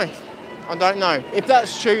 I don't know. I don't know. If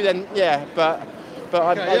that's true, then yeah. But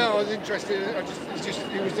okay, I was interested.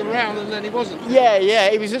 He was around and then he wasn't. Yeah.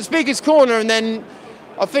 He was at Speaker's Corner and then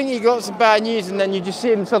I think he got some bad news and then you just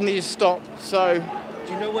see him suddenly just stop. So.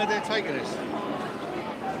 Do you know where they're taking us?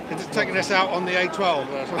 They're just taking us out on the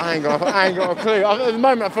A12. I ain't got a clue. At the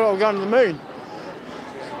moment, I thought I was going to the moon.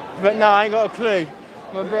 But no, I ain't got a clue.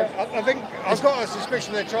 I think I've got a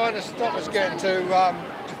suspicion they're trying to stop us getting to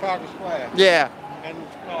Trafalgar Square. Yeah. And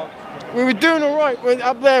we were doing all right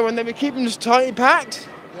up there when they were keeping us tightly packed.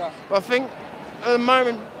 Yeah. But I think at the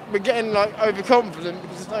moment we're getting like overconfident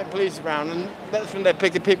because there's no police around, and that's when they're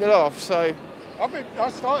picking people off. So. I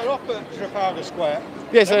started off at Trafalgar Square.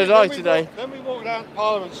 Yes, so did I today. Then we walked down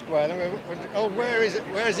Parliament Square. Then we went, oh, where is it?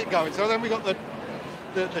 Where is it going? So then we got the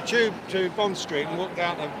tube to Bond Street and walked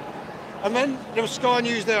down there. And then there was Sky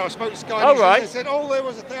News there. I spoke to Sky News. Right. And they said, oh, there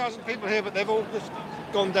was 1,000 people here, but they've all just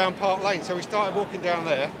gone down Park Lane. So we started walking down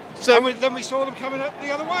there. So then we saw them coming up the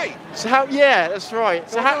other way. So how? Yeah, that's right.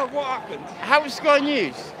 So I don't know what happened. How was Sky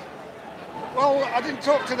News? Well, I didn't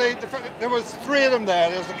talk to there was 3 of them there.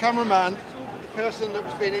 There was the cameraman, person that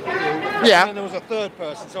was being interviewed, and then there was a third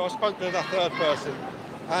person, so I spoke to the third person,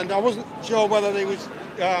 and I wasn't sure whether they was,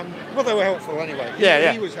 well, they were helpful anyway.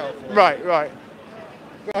 He was helpful. Right.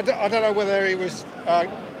 But I don't know whether he was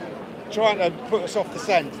trying to put us off the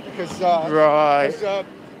scent, because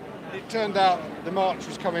it turned out the march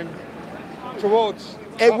was coming towards.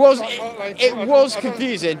 It was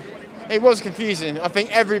confusing. It was confusing. I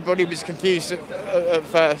think everybody was confused at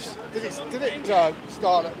first. Did it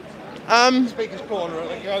start at Speaker's Corner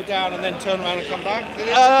and go down and then turn around and come back? Did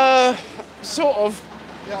it? Sort of.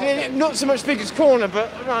 Yeah, okay. Not so much Speaker's Corner,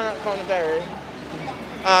 but around that kind of area.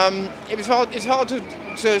 It was hard. It's hard to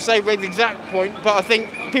to say the exact point, but I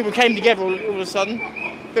think people came together all of a sudden.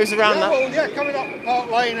 It was around that. Well, yeah, coming up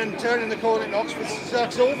Park Lane and turning the corner at Oxford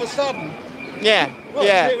Circus, all of a sudden. Yeah, well,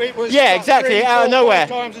 yeah, it was yeah, exactly. 3, 4, out of nowhere. 5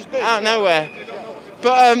 times as big. Out of nowhere.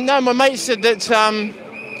 But no, my mate said that.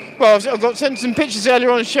 Well, I got sent some pictures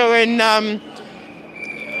earlier on showing.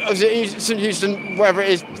 I was at Houston, wherever it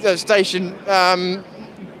is, the station,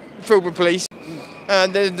 filled with police.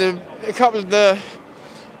 A couple of the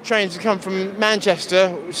trains that come from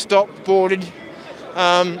Manchester stopped, boarded,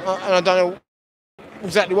 and I don't know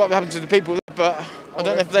exactly what happened to the people, but I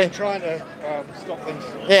don't know if they're trying to stop things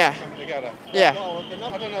coming together. Yeah. Well,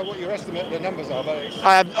 I don't know what your estimate of the numbers are, but it's...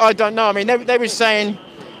 I don't know. I mean, they were saying.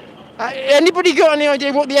 Anybody got any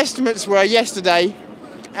idea what the estimates were yesterday?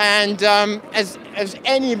 And has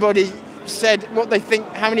anybody said what they think,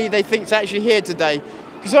 how many they think is actually here today?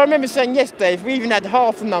 Because I remember saying yesterday, if we even had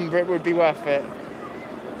half the number, it would be worth it.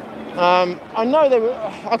 I know they were.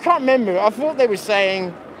 I can't remember. I thought they were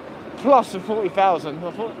saying plus of 40,000.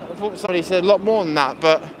 I thought somebody said a lot more than that,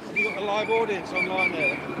 but. Have you got the live audience online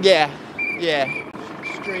there? Yeah.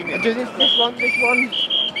 Streaming. This one,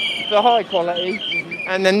 the high quality,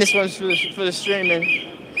 and then this one's for the streaming.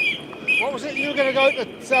 What was it you were going to go to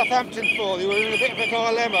Southampton for? You were in a bit of a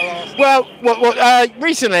dilemma last. Well,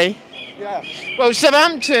 recently? Yeah. Well,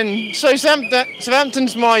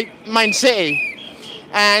 Southampton's my main city,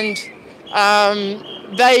 and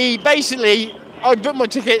they basically, I booked my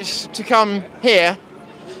tickets to come here,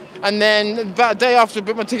 and then about a day after I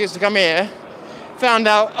booked my tickets to come here, found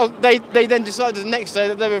out they then decided the next day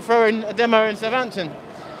that they were throwing a demo in Southampton,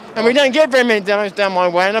 and we don't get very many demos down my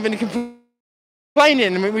way, and I've been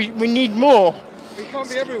complaining, and we need more. You can't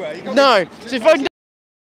be everywhere. No, so if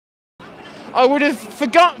I would have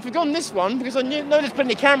forgotten this one because I know there's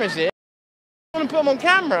plenty of cameras here. I want to put them on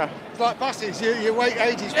camera. It's like buses. You wait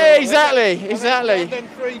ages. Yeah, exactly. And then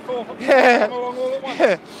 3, 4 people come along all at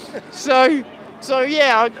once. So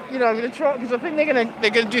yeah, I'm going to try because I think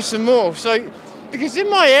they're going to do some more. So because in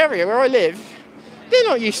my area where I live, they're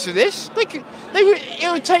not used to this. It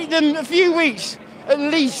would take them a few weeks at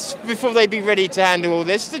least before they'd be ready to handle all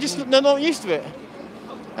this. They're not used to it.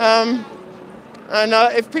 And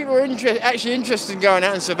if people are actually interested in going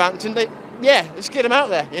out in Southampton, let's get them out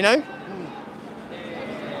there, you know?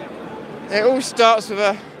 It all starts with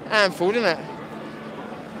a handful, doesn't it?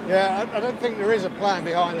 Yeah, I don't think there is a plan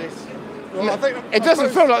behind this. Well, it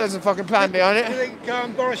doesn't feel like there's a fucking plan behind it. I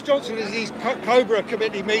think Boris Johnson is his Cobra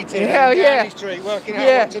committee meeting in Downing Street working out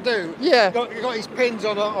what to do. Yeah. He got his pins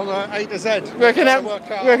on a A to Z. Working out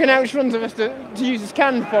which ones of us to use as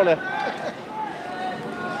cannon fodder.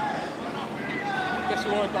 Guess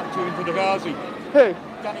who I bumped into the Ghazi? Who?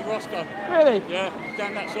 Danny Roscoe. Really? Yeah,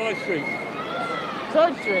 down that side street.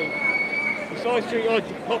 Side street? The side street I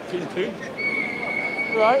popped into.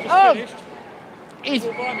 Right.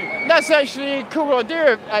 That's actually a cool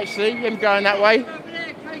idea, actually, him going that way.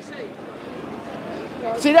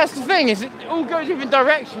 See, that's the thing, is it all goes different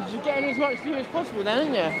directions. You're getting as much view as possible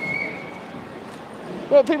then, aren't you?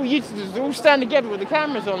 What people used to do is all stand together with the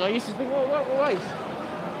cameras on. I used to think, what a waste.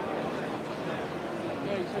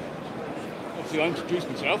 Obviously, I introduced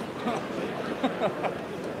myself. I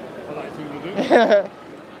like thing to do.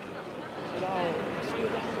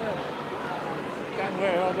 Down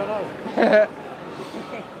where, I don't know.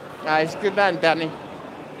 He's a good man, Danny.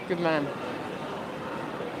 Good man.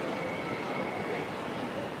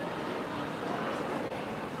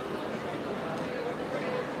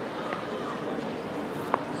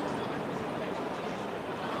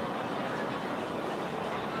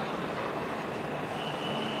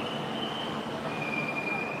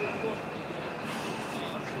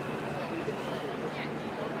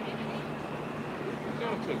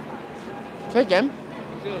 Say again?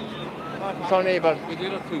 I can't hear you, bud. Is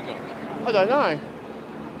it a cougar? I don't know.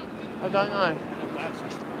 I know.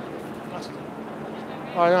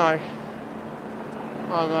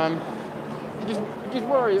 I'm just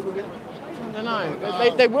worried that we're going to, I don't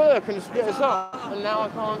know. They work and split us up, and now I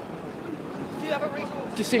can't.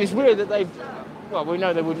 It just seems weird that they've. Well, we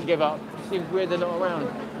know they wouldn't give up. It seems weird they're not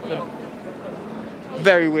around.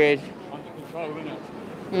 Very weird. Under control, isn't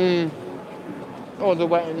it? Or the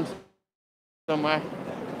wetlands somewhere.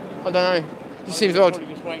 I don't know. It just seems odd.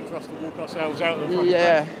 Probably just waiting for us to walk ourselves out of the front.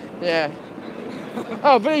 Yeah.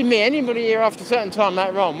 Oh, believe me, anybody here after a certain time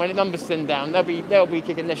that wrong, when the numbers thin down, they'll be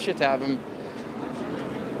kicking the shit out of them.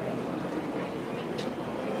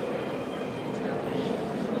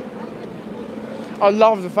 I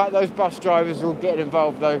love the fact those bus drivers are all getting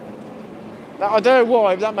involved though. I don't know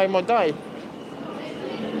why, but that made my day.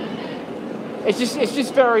 It's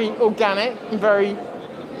just very organic and very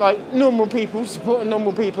like normal people supporting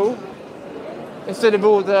normal people instead of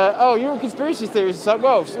all the, oh, you're all conspiracy theorists. It's like,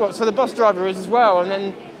 well, so the bus driver is as well, and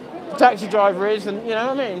then the taxi driver is, and you know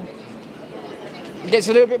what I mean? It gets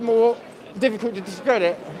a little bit more difficult to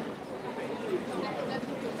discredit.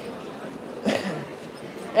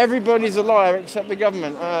 Everybody's a liar except the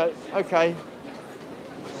government. Okay.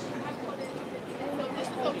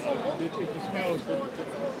 It smells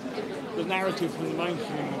the narrative from the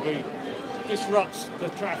mainstream will be disrupts the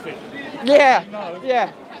traffic. Yeah, No,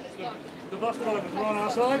 yeah. The bus drivers are on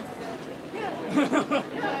our side.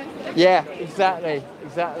 Yeah, exactly.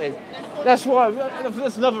 That's why.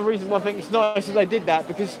 That's another reason why I think it's nice that they did that,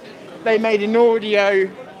 because they made an audio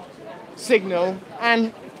signal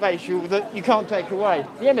and facial that you can't take away.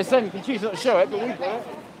 The MSM can choose not to show it, but we've got it.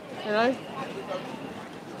 You know.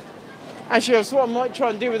 Actually, that's what I might try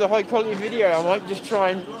and do with a high quality video. I might just try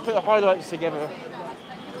and put the highlights together.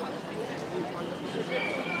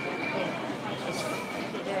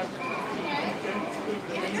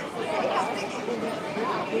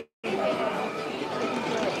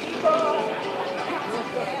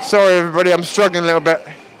 Sorry everybody, I'm struggling a little bit.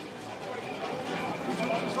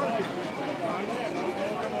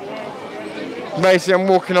 Basically, I'm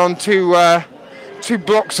walking on two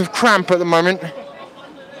blocks of cramp at the moment.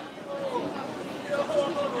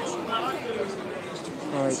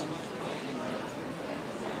 Right.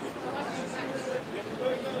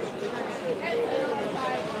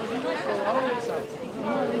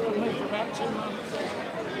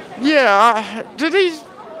 Yeah, do these,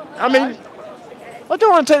 I mean, I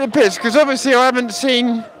don't want to take the piss, because obviously I haven't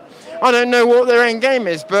seen, I don't know what their end game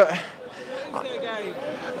is, but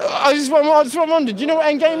I just wondered, do you know what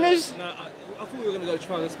end game is? No, I thought we were going to go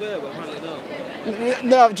try the square, but apparently not.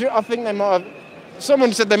 No, I think they might have,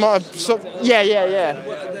 someone said they might have, yeah.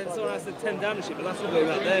 Well, then someone has to 10 damage it, but that's all the way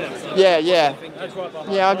back there. So Yeah. yeah,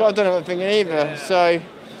 I don't know what I'm thinking either, so,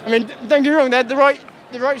 I mean, don't get me wrong, they had the right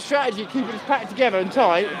strategy, keeping us packed together and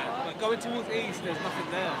tight. But going towards the east, there's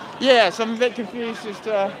nothing there. Yeah, so I'm a bit confused as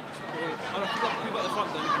to... I think people at the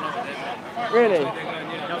front don't even know what they're doing. Really?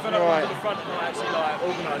 Right. The front might actually like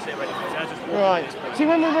organise it ready for it. Just Right. See,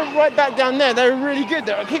 when we went right back down there, they were really good.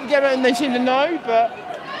 I keep getting and they seem to know, but...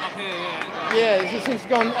 Up here, yeah. Yeah, it just seems to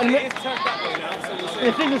go on... And It's turned that way now, so we'll see.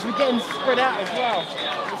 the thing is, we're getting spread out as well.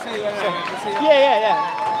 We'll see we'll see.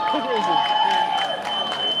 Yeah. Take it easy.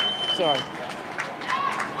 Sorry.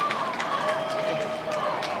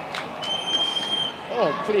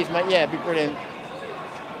 Oh, please, mate. Yeah, it'd be brilliant.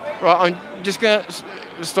 Right, I'm just going to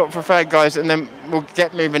stop for a fag, guys, and then we'll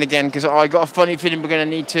get moving again, because I got a funny feeling we're going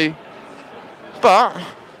to need to. But,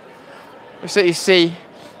 so you see,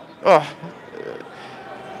 a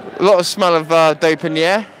lot of smell of dope in the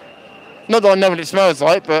air. Not that I know what it smells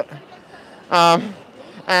like, but,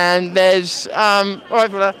 and there's,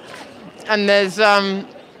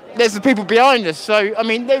 there's the people behind us. So, I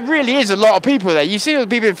mean, there really is a lot of people there. You see all the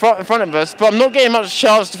people in front of us, but I'm not getting much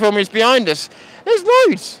chance to film who's behind us. There's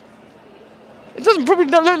loads. It doesn't probably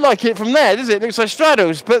not look like it from there, does it? It looks like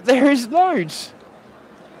straddles, but there is loads.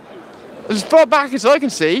 As far back as I can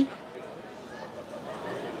see.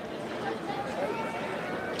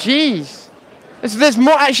 Jeez. There's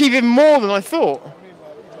more, actually even more than I thought.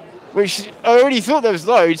 Which, I already thought there was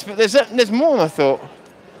loads, but there's more than I thought.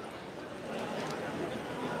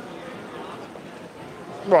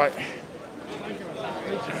 Right.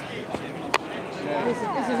 This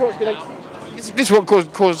is what's going to... This is what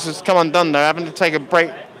caused us to come undone though, having to take a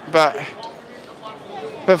break, but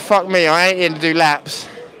fuck me, I ain't here to do laps.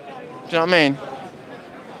 Do you know what I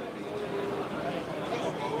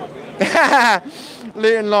mean?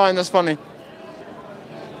 Luton line, that's funny.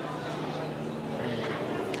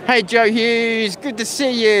 Hey Joe Hughes, good to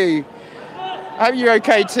see you. I hope you're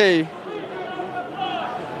okay too.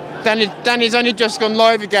 Danny's only just gone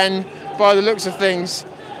live again by the looks of things.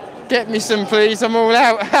 Get me some please, I'm all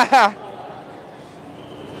out.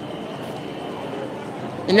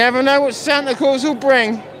 You never know what Santa Claus will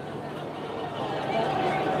bring.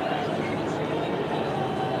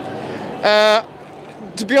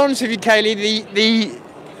 To be honest with you, Kaylee,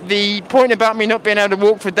 the point about me not being able to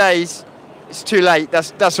walk for days, it's too late.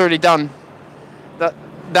 That's already done.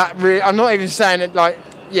 That really, I'm not even saying it like,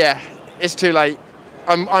 yeah, it's too late.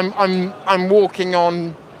 I'm walking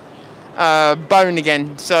on bone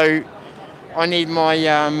again, so I need my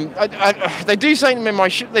they do something in my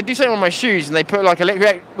on my shoes, and they put like an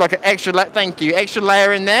extra extra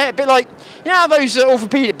layer in there, a bit like, you know how those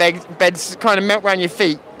orthopedic beds kind of melt around your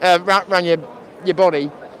feet, around your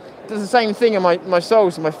body. It does the same thing in my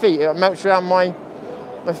soles and my feet. It melts around my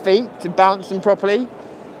feet to balance them properly.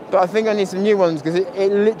 But I think I need some new ones, because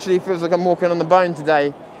it literally feels like I'm walking on the bone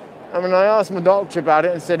today. I mean, I asked my doctor about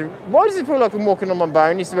it and said, why does it feel like I'm walking on my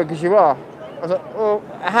bone? He said, well, because you are. I was like, well,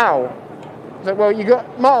 how? I was like, well, you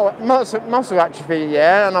got muscle atrophy,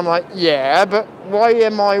 yeah? And I'm like, yeah, but why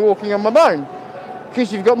am I walking on my bone?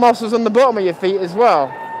 Because you've got muscles on the bottom of your feet as well.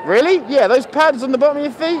 Really? Yeah, those pads on the bottom of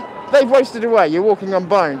your feet, they've wasted away. You're walking on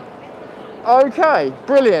bone. Okay,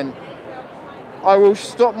 brilliant. I will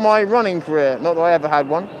stop my running career. Not that I ever had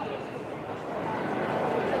one.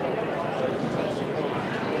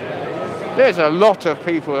 There's a lot of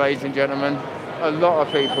people, ladies and gentlemen. A lot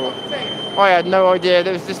of people. I had no idea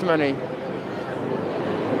there was this many.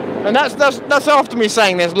 And that's after me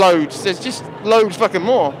saying there's loads. There's just loads fucking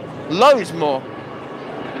more. Loads more.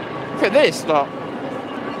 Look at this lot.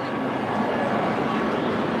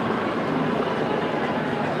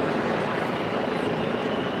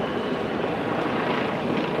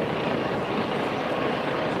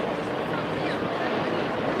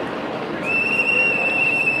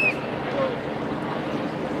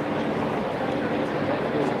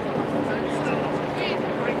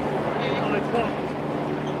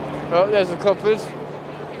 Oh, there's the coppers.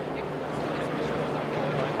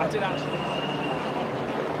 I did actually.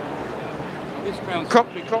 This ground's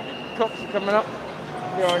Cops are coming up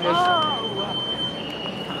behind us. Oh.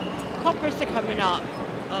 Coppers are coming up.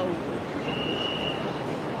 Oh.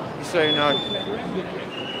 So no.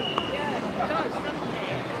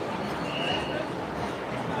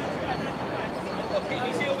 Can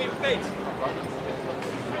you see all your face?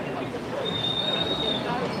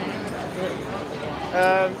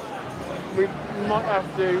 We might have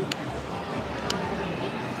to.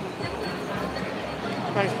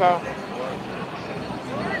 Thanks, pal.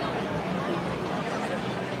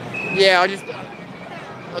 Yeah, I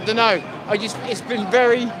don't know. It's been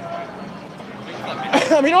very.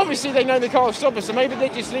 I mean, obviously they know they can't stop us, so maybe they're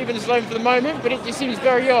just leaving us alone for the moment, but it just seems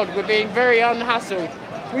very odd. We're being very unhassled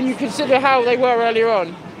when you consider how they were earlier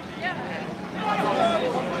on.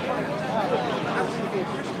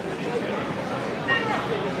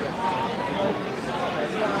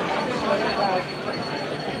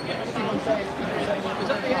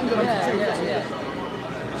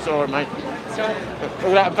 Sorry, mate. Sorry.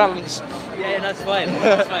 All out of balance. Yeah, that's fine.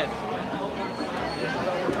 That's fine.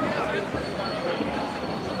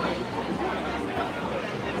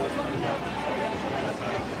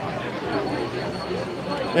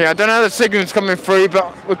 Yeah, I don't know how the signal's coming through,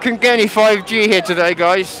 but we couldn't get any 5G here today,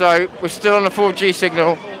 guys, so we're still on a 4G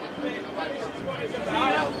signal.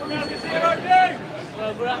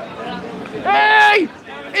 Hey!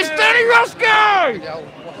 It's Danny Roscoe!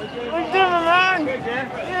 What are you doing, man?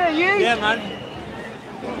 Yeah, you? Yeah, man.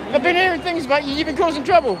 I've been hearing things about you. You've been causing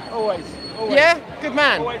trouble. Always. Yeah? Good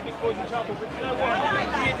man. Always been causing trouble. But you know what?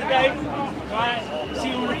 Here today, right?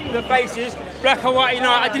 See all the faces, black and white. You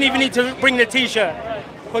know, I didn't even need to bring the T-shirt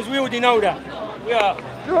because we already know that. We are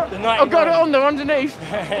the night. I've got it on there underneath,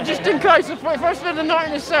 just in case. If I spend the night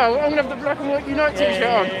in a cell, I'm gonna have the black and white Unite T-shirt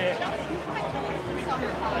on.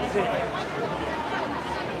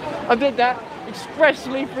 I did that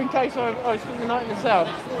expressly for in case I spend the night in the cell.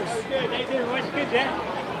 Good, they do. It's good, yeah.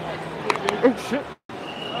 Oh shit.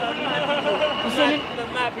 The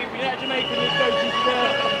mad people, you know, Jamaican is go to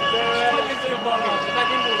the bar.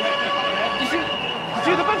 You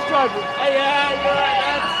see the bus driver? Hey, yeah, you're right,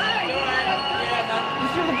 lads. You're right. Yeah, man. You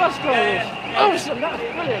see the bus drivers? Yeah. Awesome, that's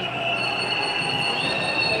brilliant.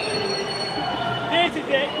 This is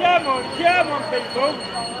it. Come on, people.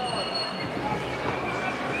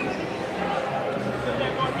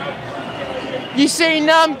 You seen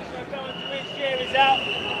Out, and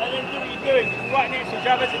then do what you're doing. Right next to each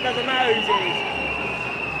other, so it doesn't matter whose it is.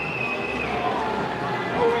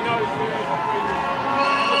 All we know is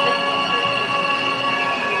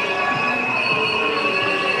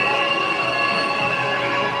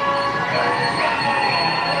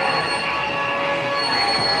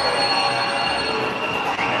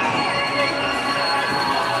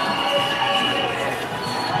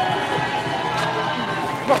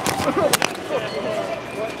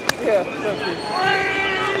yeah, thank you.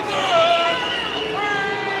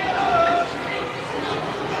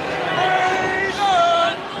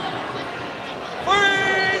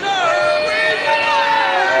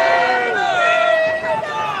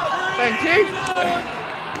 Thank you.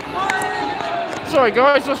 Sorry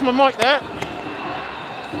guys, lost my mic there.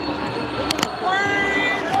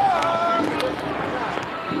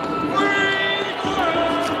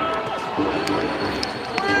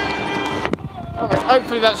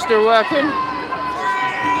 Hopefully that's still working.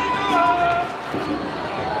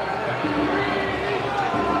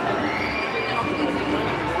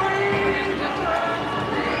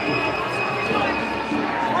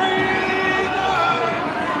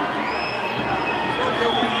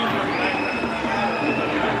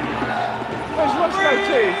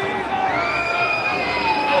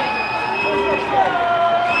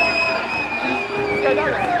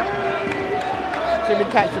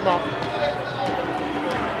 catch them up.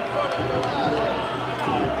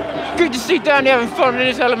 Good to see Danny having fun in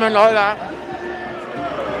his element like that.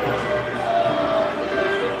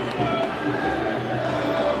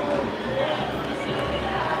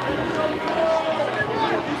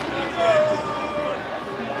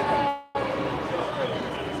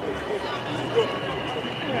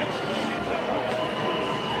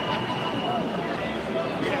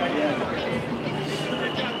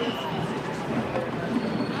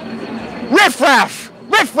 Riff raff!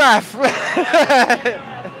 Riff raff!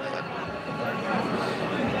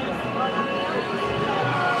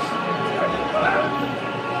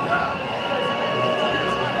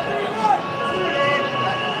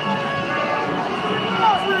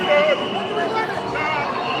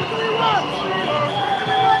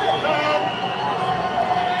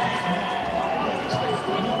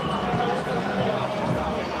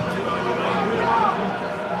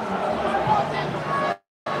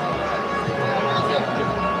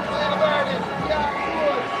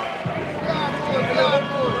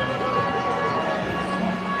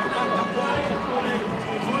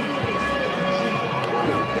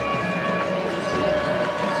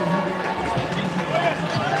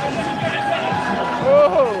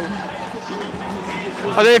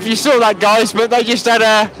 I don't know if you saw that, guys, but they just had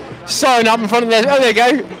a sign up in front of their... Oh, there you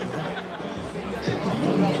go.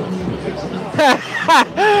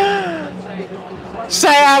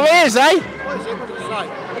 Say how it is, eh?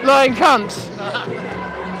 Lying cunts.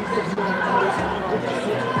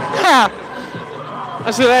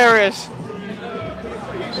 That's hilarious.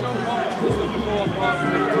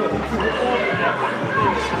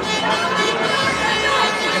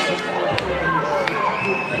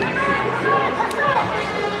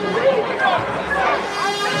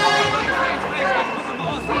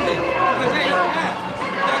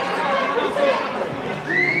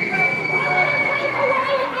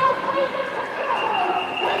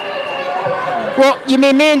 What, you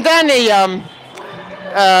mean me and Danny,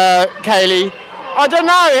 Kaylee? I don't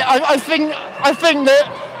know. I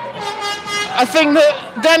think that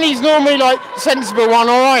Danny's normally like sensible one,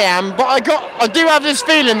 or I am. But I do have this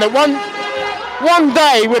feeling that one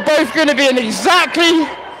day we're both going to be in exactly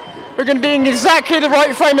the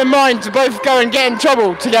right frame of mind to both go and get in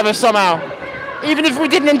trouble together somehow. Even if we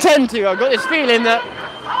didn't intend to, I've got this feeling that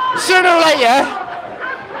sooner or later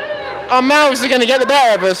our mouths are going to get the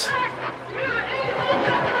better of us.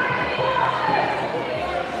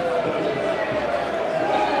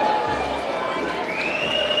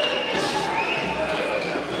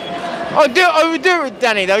 I would do it with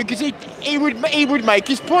Danny though, because he would make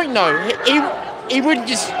his point though. He wouldn't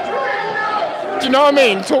just, do you know what I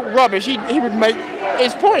mean, talk rubbish. He would make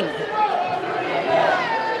his point.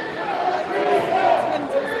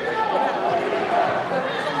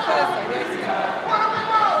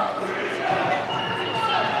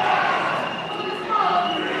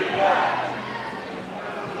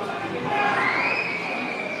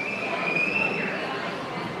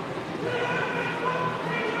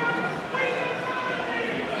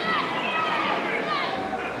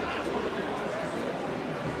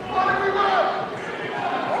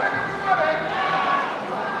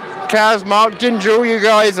 Kaz, Mark, Ginger, all you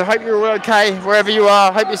guys, I hope you're all okay, wherever you are,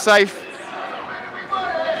 I hope you're safe.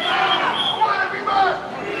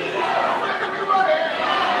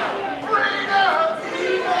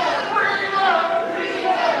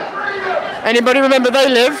 Anybody remember They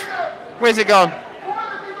Live? Where's it gone?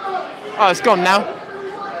 Oh, it's gone now.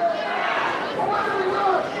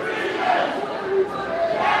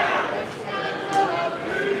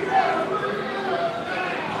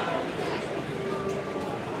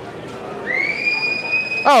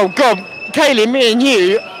 Oh God, Kaylee, me and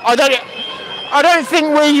you, I don't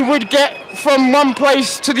think we would get from one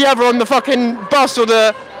place to the other on the fucking bus or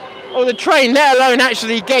the train, let alone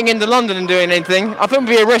actually getting into London and doing anything. I think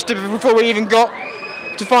we'd be arrested before we even got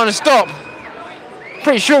to find a stop.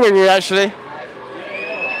 Pretty sure we would actually.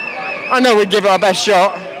 I know we'd give it our best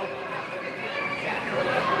shot.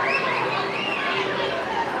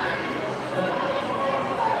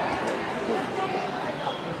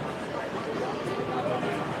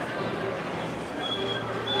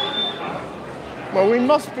 Well, we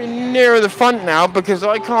must be nearer the front now because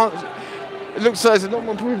I can't... It looks like there's a lot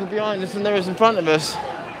more people behind us than there is in front of us.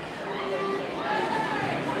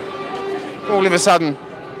 All of a sudden.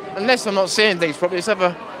 Unless I'm not seeing things properly. Let's have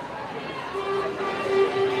a...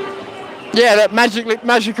 Yeah, that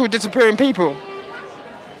magical disappearing people.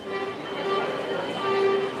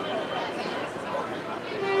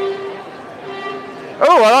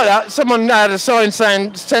 Oh, I like that. Someone had a sign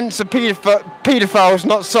saying, censor paedophiles,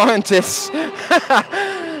 not scientists.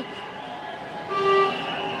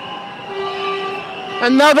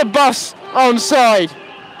 Another bus on side.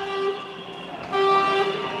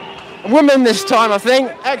 A woman this time, I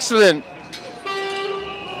think. Excellent.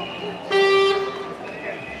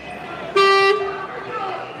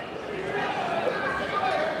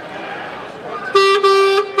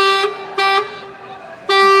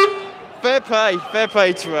 Fair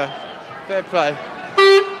play to her. Fair play.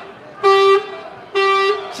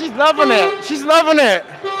 She's loving it. She's loving it.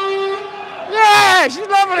 Yeah, she's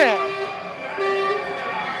loving it.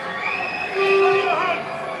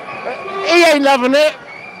 He ain't loving it.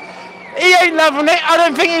 He ain't loving it. I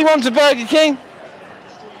don't think he wants a Burger King.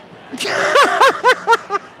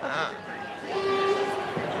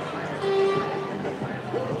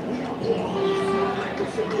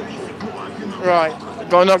 Right,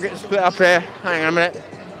 gotta not get split up here. Hang on a minute.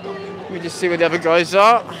 Let me just see where the other guys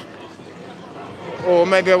are. Or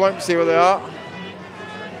maybe I won't see where they are.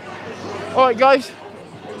 Alright guys.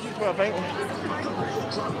 This is what I think.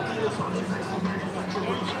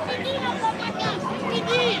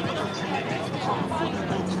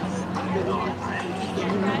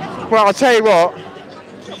 Well, I'll tell you what.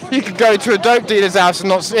 You could go to a dope dealer's house and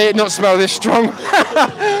not smell this strong.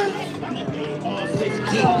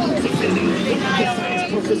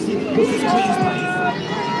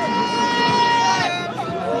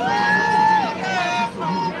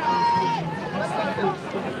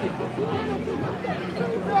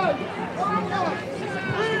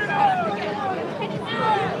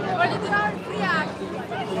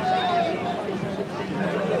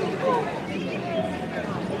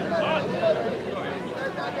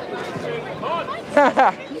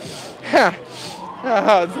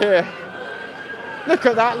 Oh dear. Look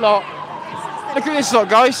at that lot. Look at this lot,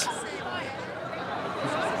 guys.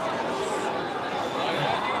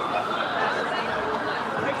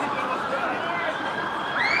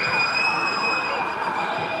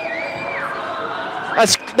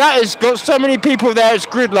 That has got so many people there, it's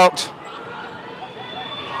gridlocked.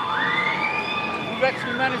 We've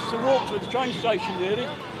actually managed to walk to the train station, really.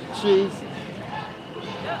 Jeez.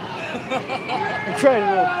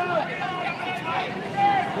 Incredible.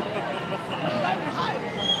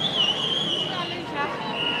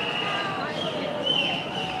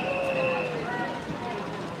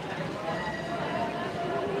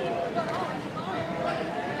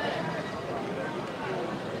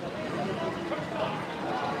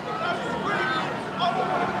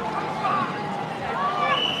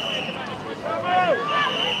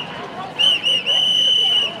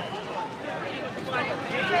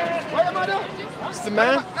 The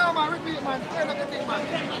man?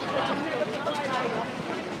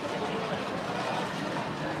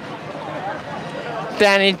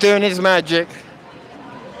 Danny doing his magic.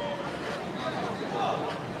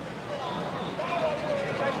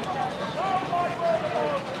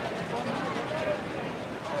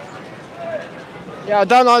 Yeah, I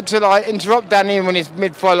don't like to interrupt Danny when he's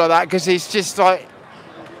mid-flight like that because he's just like,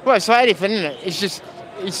 well, it's like anything, isn't it? It's just,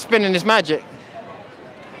 he's spinning his magic.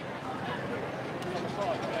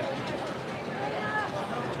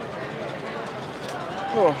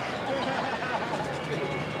 Oh.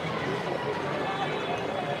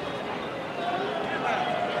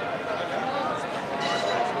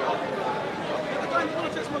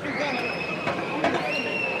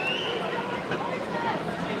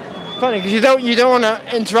 Funny because you don't want to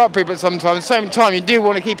interrupt people sometimes. At the same time, you do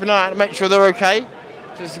want to keep an eye out to make sure they're okay.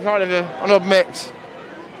 So it's kind of an odd mix.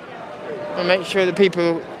 And make sure the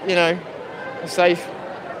people, you know, are safe.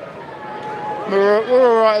 We're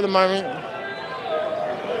all right at the moment.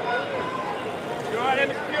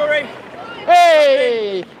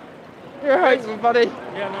 Hey! You're right, buddy.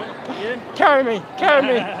 Yeah, man. Yeah. Carry me.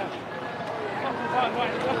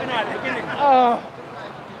 Oh.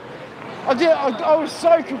 I was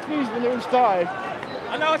so confused when it all started.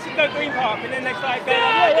 I know I should go Green Park and then they started going.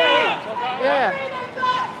 Yeah.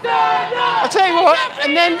 I'll tell you what,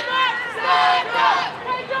 and then. Stand up!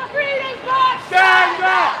 Take your freedom back! Stand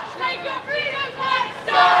up! Take your freedom back!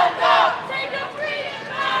 Stand up! Take your freedom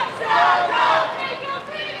back! Stand up! Take your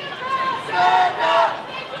freedom back! Stand up!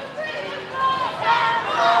 Take your freedom back! Stand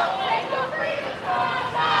up! Take your freedom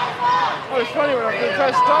back! Oh, it's funny when I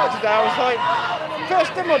first started today, I was like,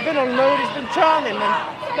 first time I've been on nobody's been chanting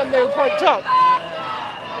and then they were piped up.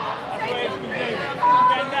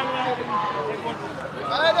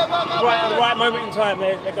 Right, the right moment in time,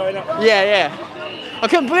 they're going up. Yeah. I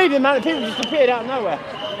couldn't believe the amount of people just appeared out of nowhere.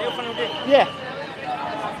 Yeah.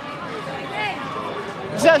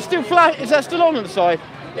 Is that still flat? Is that still on the side?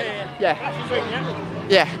 Yeah.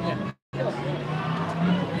 Yeah.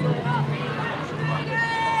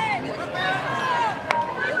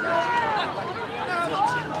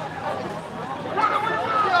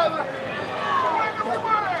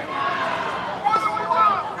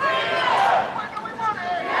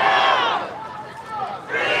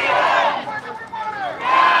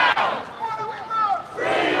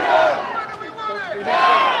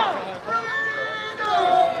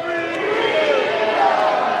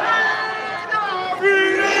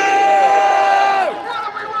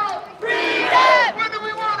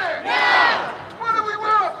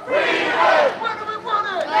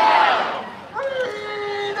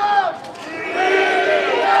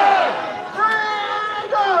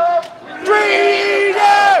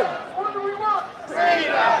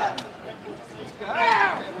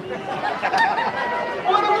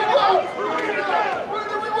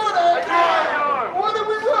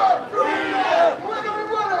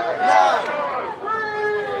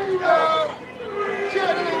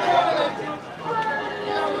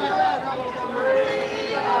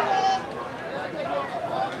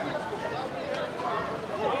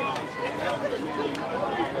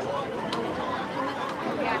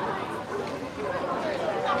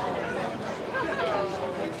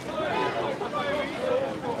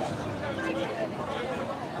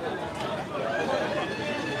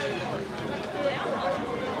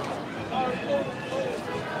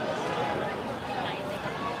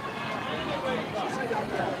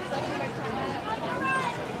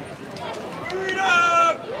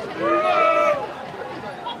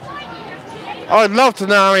 I'd love to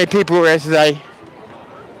know how many people were here today.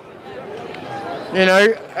 You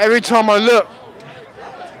know, every time I look,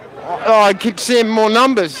 I keep seeing more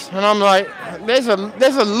numbers, and I'm like, there's a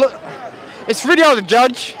look. It's really hard to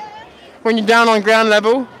judge when you're down on ground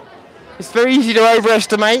level. It's very easy to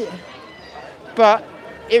overestimate, but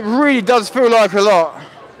it really does feel like a lot.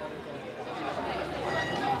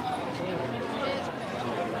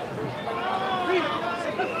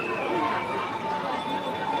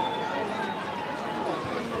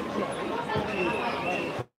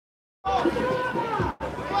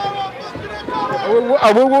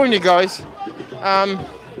 I will warn you guys, I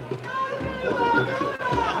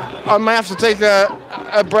may have to take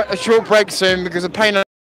a short break soon because the pain I'm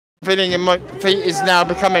feeling in my feet is now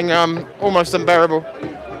becoming almost unbearable.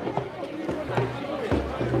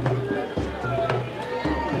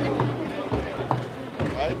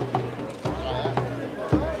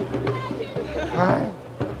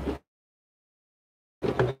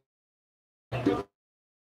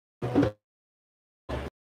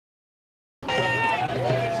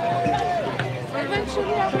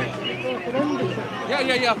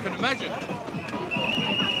 Yeah, I can imagine.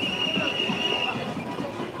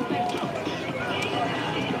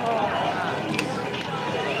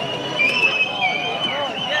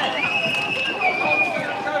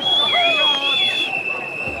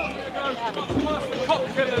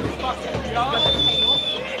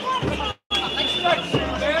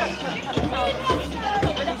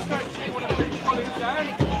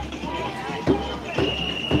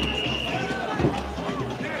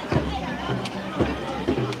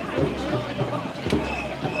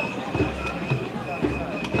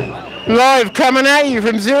 Live coming at you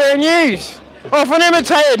from Zero News. Often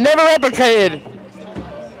imitated, never replicated.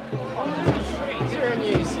 Zero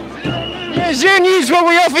News. Yeah, Zero News, where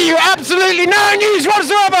we offer you absolutely no news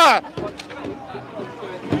whatsoever.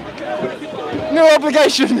 No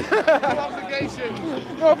obligation.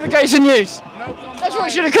 No obligation news. That's what I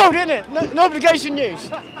should have called, isn't it? No obligation news.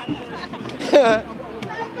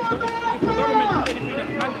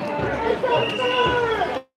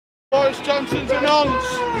 Boris Johnson's a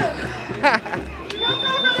nonce. Where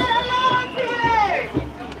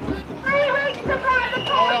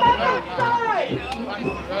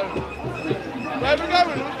are we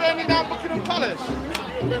going? We're burning down Buckingham Palace.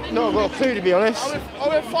 Not got a clue, to be honest. Are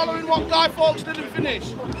we following what Guy Fawkes didn't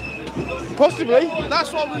finish? Possibly.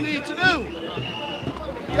 That's what we need to do.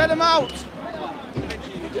 Get them out.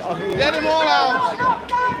 Get them all out.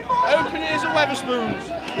 Open ears and Weatherspoons.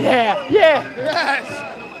 Yeah, yeah. Yes.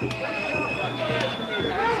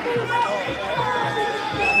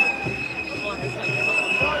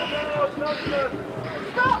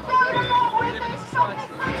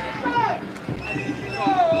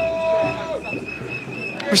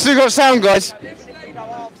 We've still got sound, guys.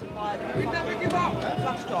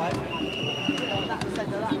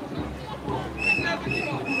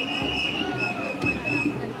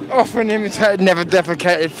 Often imitated, never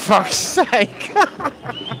defecated. Fuck's sake.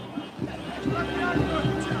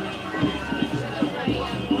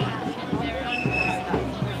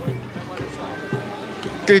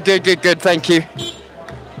 Good, thank you.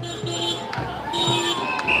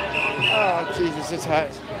 Oh, Jesus, it's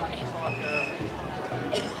hurt.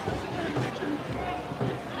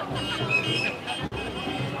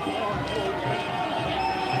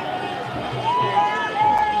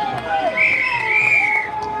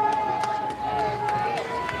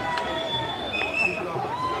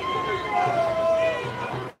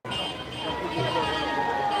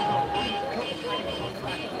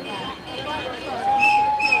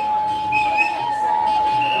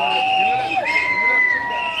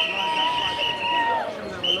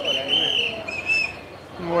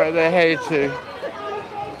 Where they're headed to.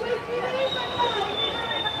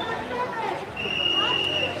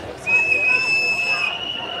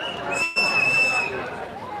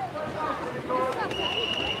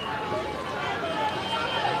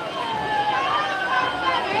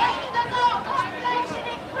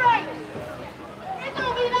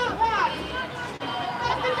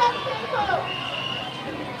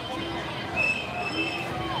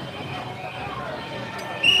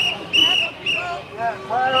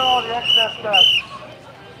 Where are the excess deaths?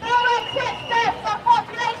 No excess deaths! Our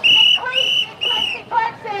population increased in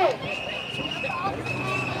 2020!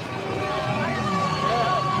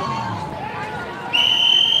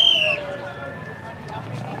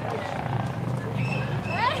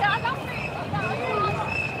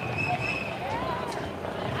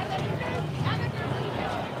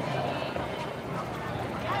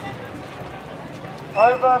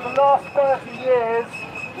 Over the last 30 years,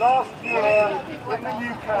 Last year in the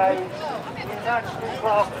UK, we actually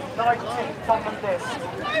crossed 19th on the list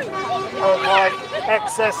of like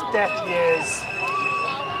excess death years.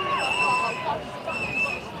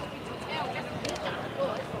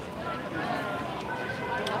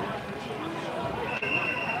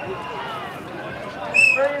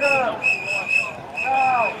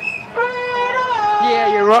 Yeah,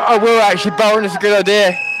 you're right. I will actually, Bolton. It's a good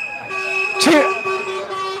idea.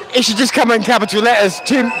 It should just come in capital letters.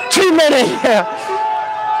 Too many.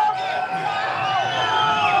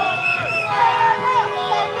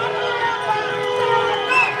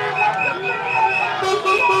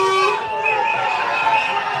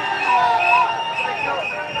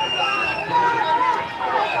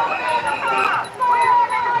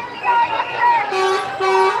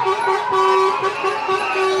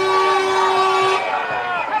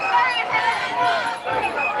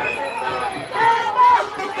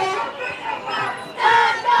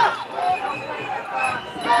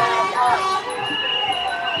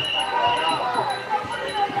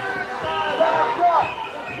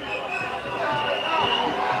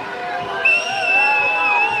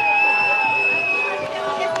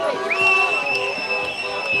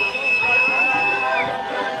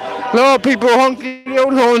 A lot of people honking the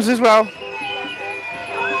old horns as well.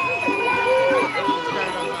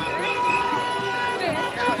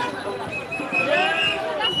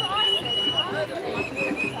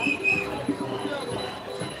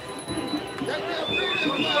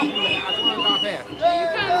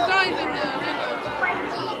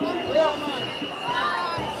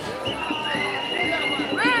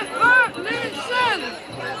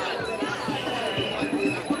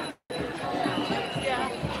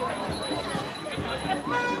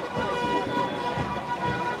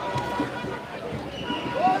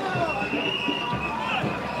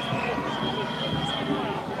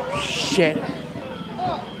 Shit.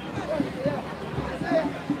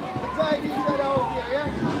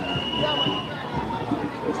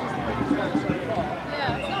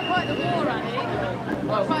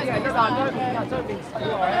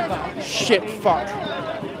 Shit, fuck.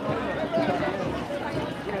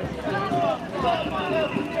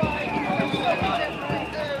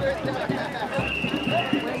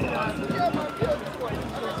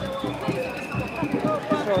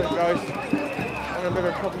 Sorry guys, I'm in a bit of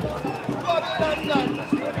a problem.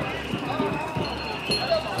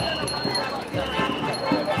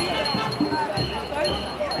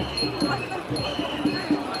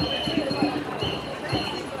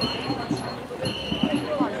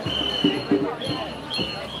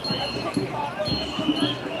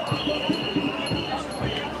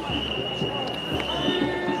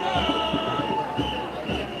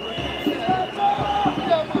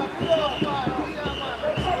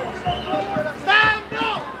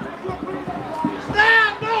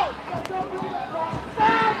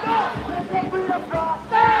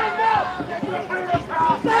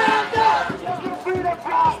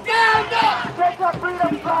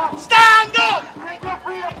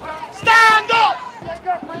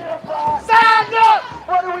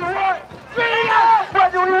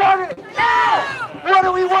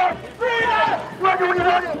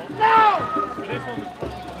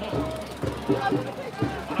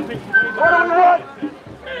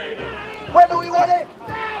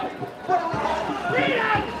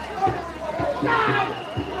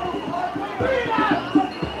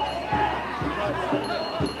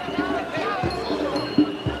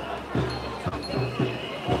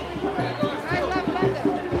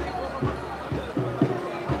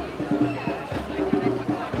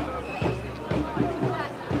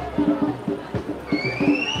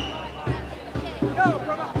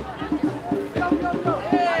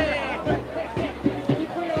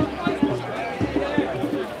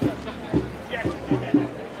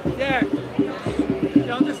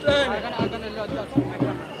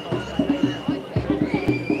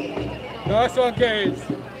 Nice one, kids.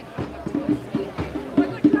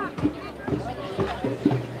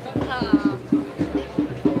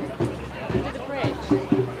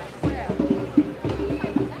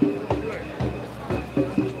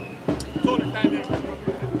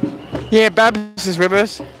 Yeah, Babs is with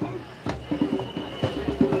us.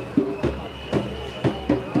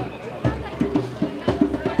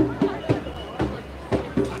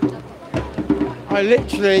 I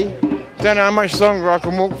literally don't know how much longer I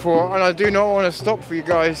can walk for, and I do not want to stop for you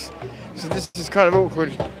guys, so this is kind of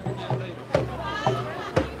awkward.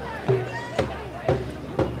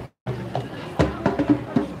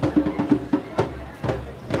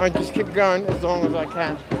 I just keep going as long as I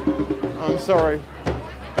can. I'm sorry.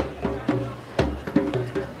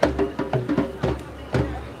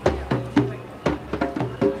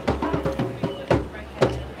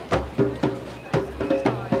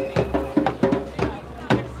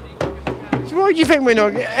 Why do you think we're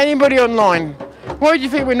not, anybody online, why do you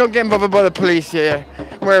think we're not getting bothered by the police here,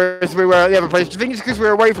 whereas we were at the other place? Do you think it's because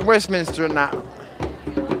we're away from Westminster and that?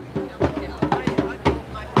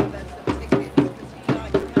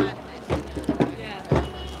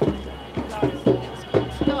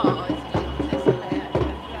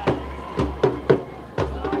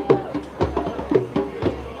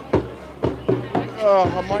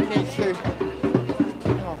 Oh, I might need to.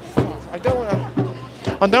 Oh, fuck.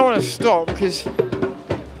 I don't want to stop because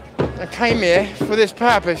I came here for this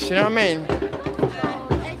purpose, you know what I mean?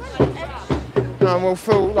 And I will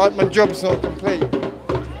feel like my job's not complete.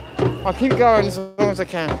 I'll keep going as long as I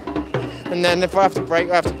can. And then if I have to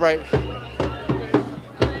break, I have to break.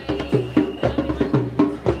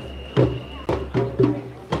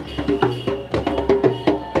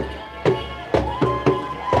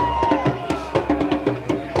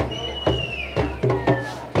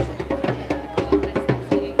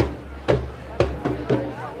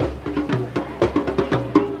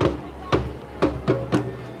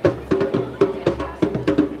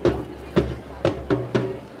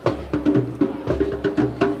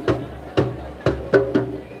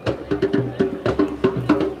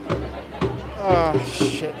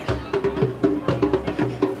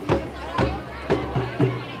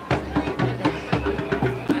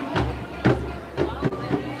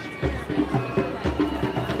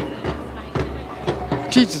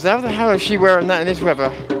 Jesus, how the hell is she wearing that in this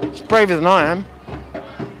weather? She's braver than I am.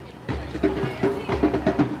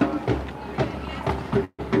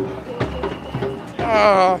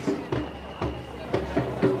 Oh.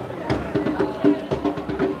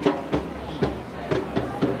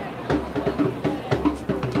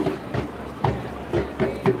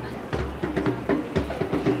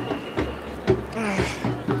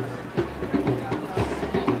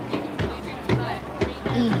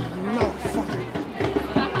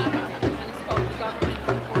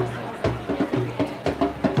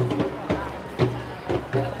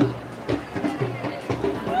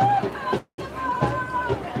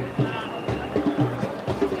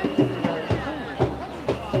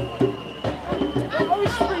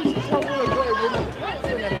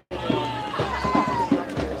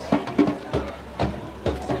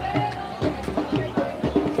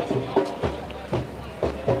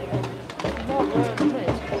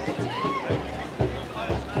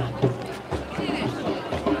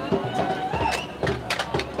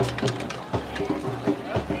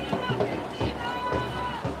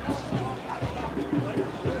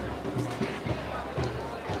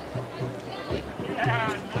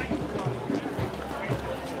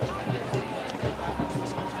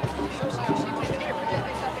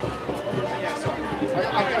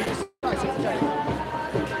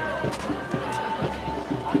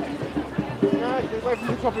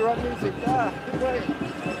 Copyright music. Good way.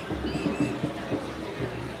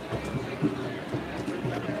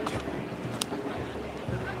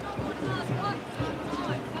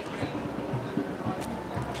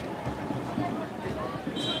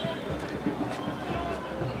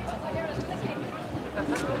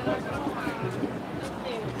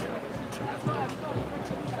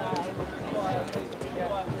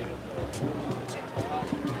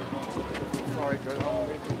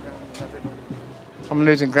 I'm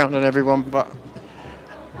losing ground on everyone, but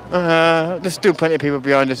there's still plenty of people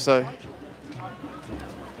behind us, so.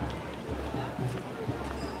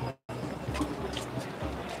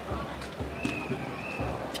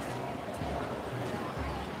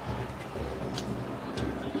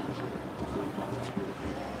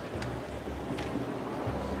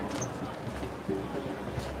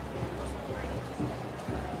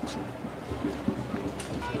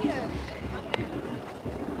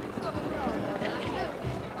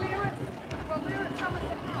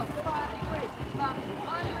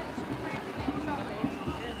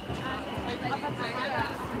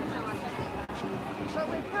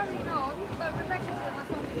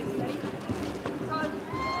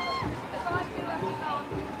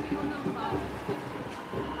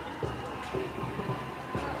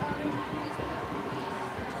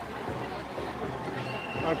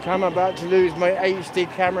 Okay, I'm about to lose my HD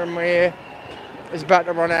camera in my ear. It's about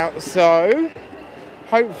to run out, so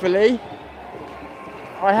hopefully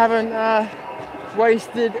I haven't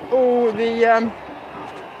wasted all the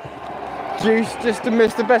juice just to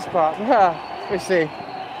miss the best part. We'll see.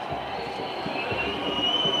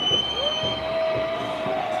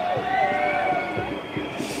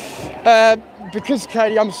 Because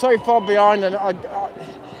Katie, I'm so far behind, and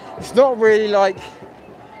it's not really like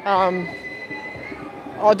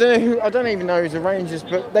I don't even know who's arranged this,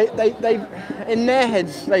 but they in their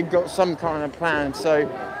heads they've got some kind of plan. So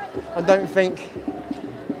I don't think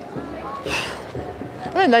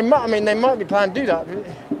they might. I mean, they might be planning to do that.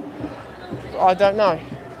 But I don't know.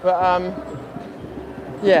 But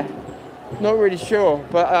yeah, not really sure.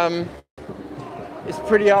 But it's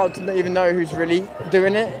pretty hard to even know who's really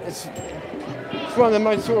doing it. It's one of the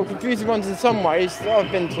most sort of confusing ones in some ways that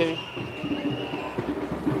I've been to.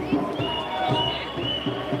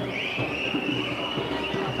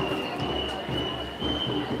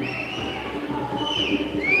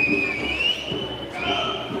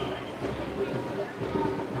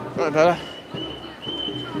 Right, fella.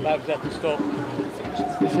 Babs had to stop.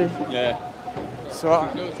 Is she? Yeah. So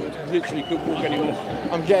I literally couldn't walk anymore.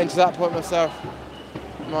 I'm getting to that point myself.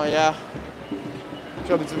 My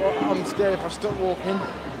job is. I'm scared if I stop walking.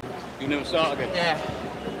 You never start again. Yeah.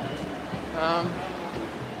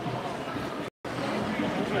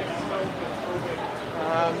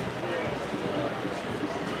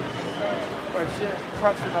 Well, shit.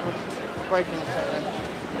 Perhaps we'll have a break in a second.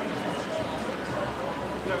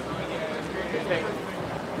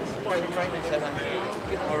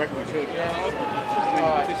 I reckon we should. Yeah.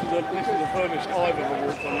 Right. This is the furthest I've ever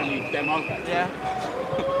walked on any demo. Yeah.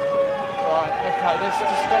 Right, okay, let's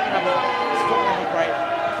just stop and have a break.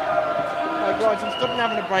 Right, guys, I'm stopping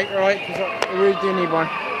having a break, right, because I really do need one.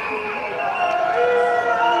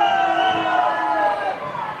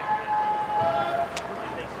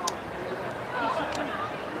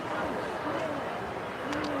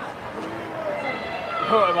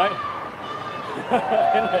 Alright, mate.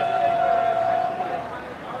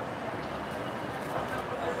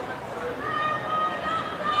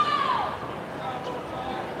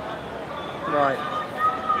 Right.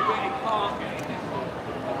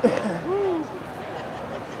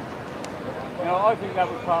 I think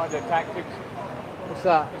that was part of their tactics. What's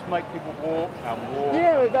that? Just make people walk and walk.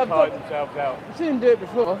 Yeah, and tire themselves out. I've seen them do it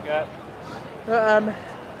before. Yeah.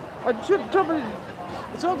 I should probably.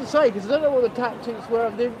 It's hard to say because I don't know what the tactics were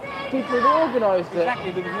of the people who organised it.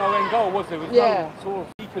 Exactly, there was no end goal, was there? There was Yeah. no sort of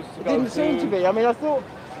seekers to It go didn't seem to be. I mean, I thought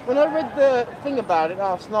when I read the thing about it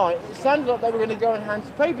last night, it sounded like they were going to go and hand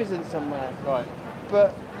some papers in somewhere. Right.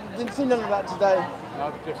 But didn't see none of that today.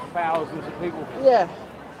 No, just thousands of people. Yeah.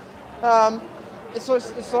 It's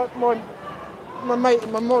like my mate,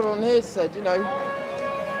 my model on here said, you know,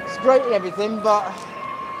 it's great and everything, but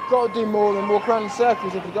got to do more than walk around in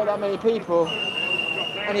circles if you've got that many people.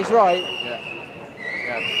 And he's right. Yeah.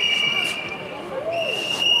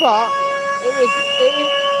 But it is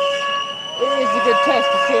a good test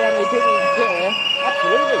to see how many people you can get here.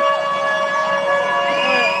 Absolutely.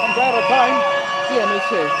 I'm glad I came. Yeah, me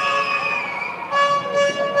too.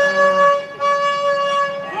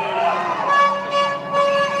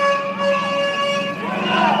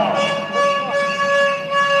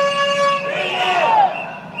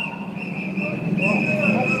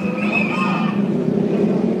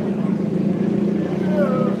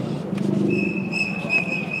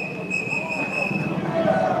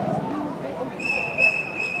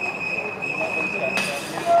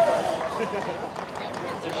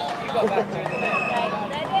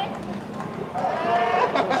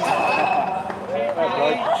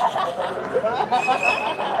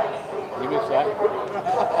 You missed that.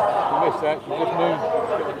 You missed that. She just moved.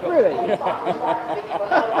 Really?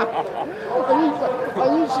 I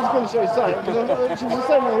knew she was going to show something because she was the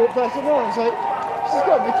same when I walked past the wall. I was like, she's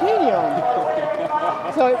got a bikini on.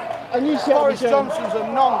 So I knew she had Boris Johnson's a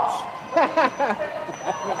nonce.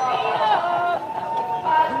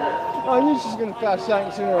 I knew she was going to flash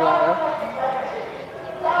something sooner or later.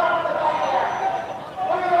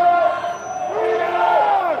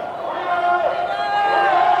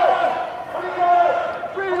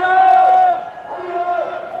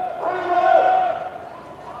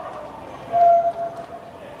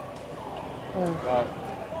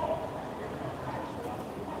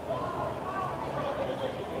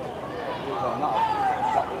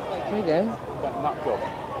 Again? That nut job.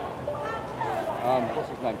 What's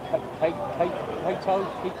his name? Kato,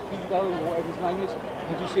 whatever his name is.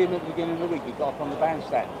 Did you see him at the beginning of the week? He got up on the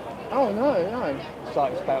bandstand. Oh no.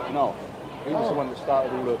 Started spouting off. He was the one that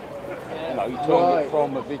started all the, he turned it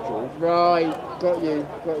from a vigil. Right, got you.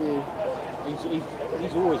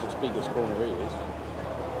 He's always as big as corner he is.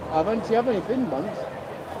 I've only been once.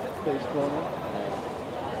 This corner.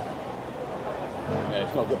 Yeah,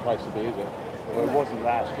 it's not a good place to be, is it? Well, it wasn't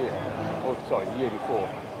last year. Oh, sorry, the year before.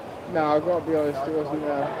 No, I've got to be honest, it wasn't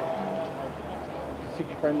a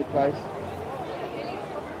super friendly place.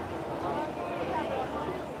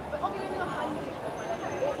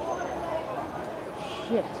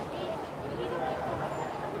 Shit.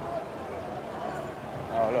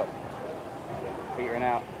 Oh, look. Petering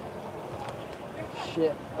out.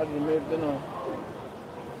 Shit, I didn't move, didn't I?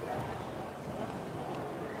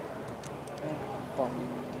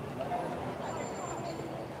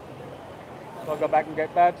 So I'll go back and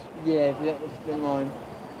get Babs? Yeah, if you don't mind.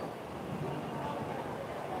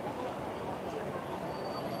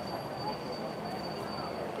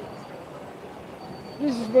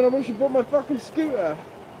 This is when I wish I bought my fucking scooter.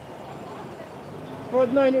 If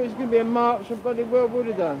I'd known it was going to be a march, I bloody well would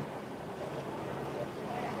have done.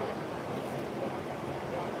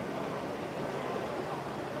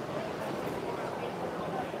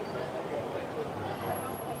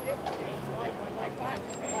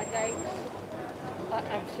 I'm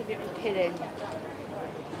absolutely kidding.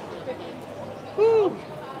 Woo!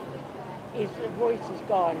 His voice is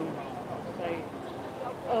gone. So,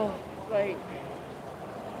 oh, great.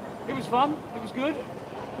 It was fun. It was good.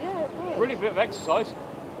 Yeah, it was. Really a bit of exercise.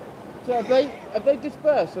 So have they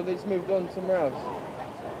dispersed or they just moved on somewhere else?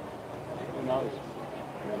 Who knows?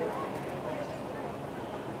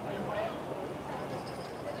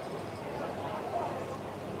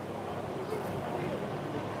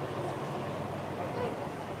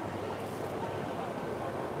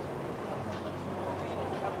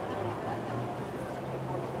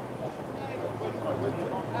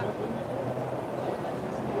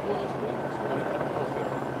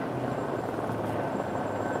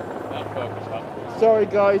 Sorry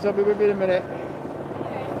guys, I'll be with you in a minute.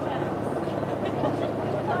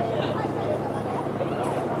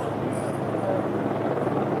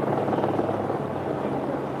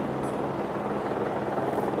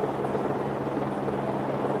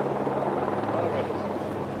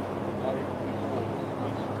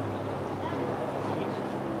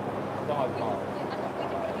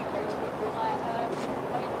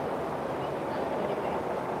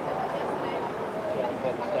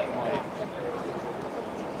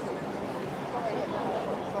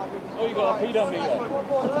 Oh, you got a pedometer.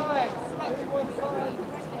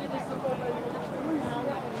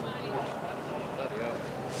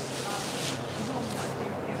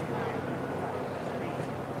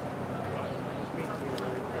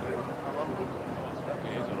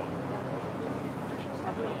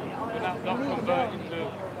 Not convert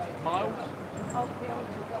into miles?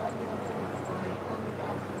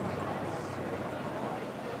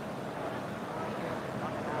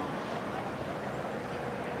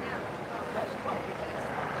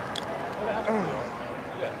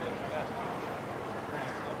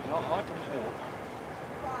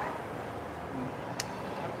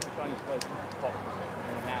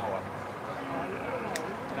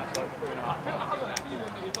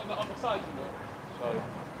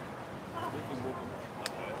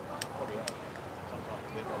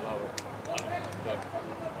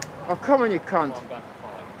 Oh, come on, you cunt.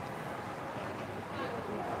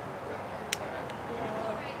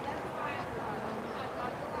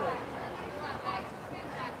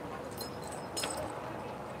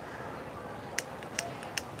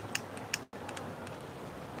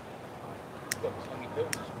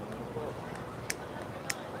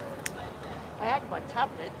 I had my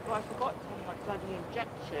tablet, but I forgot to have my bloody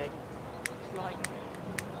injection. It's like,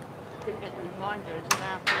 didn't get the reminders, and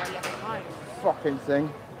after I left home. Fucking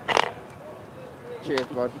thing. Cheers,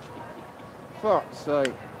 bud. Fuck's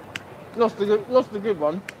sake. Lost the good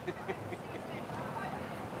one.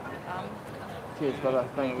 Cheers, brother.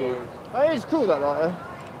 Thank you. Oh, it is cool that lighter.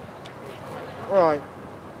 Right.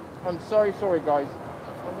 I'm sorry, guys.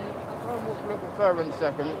 I'll try and walk a little bit further in a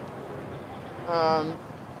second.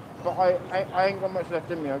 But I ain't got much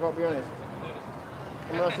left in me, I've got to be honest.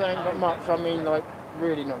 And when I say I ain't got much, I mean like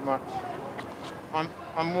really not much.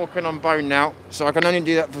 I'm walking on bone now, so I can only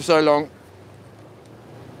do that for so long.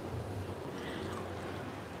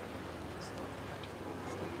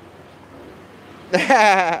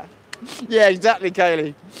 Yeah, exactly,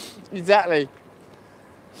 Kaylee. Exactly.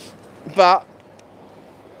 But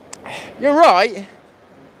you're right.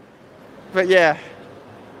 But yeah.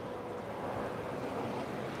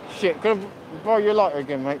 Shit, can I borrow your lighter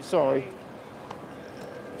again, mate? Sorry.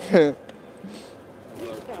 Cheers,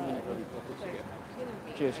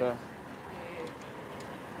 sir.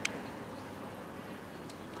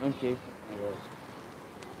 Thank you.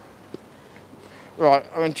 Right,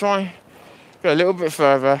 I'm going to try and go a little bit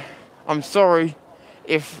further. I'm sorry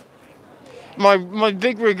if... My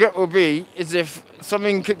big regret will be is if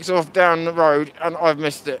something kicks off down the road and I've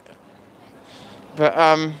missed it. But,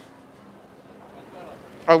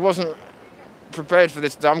 I wasn't prepared for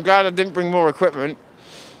this. I'm glad I didn't bring more equipment.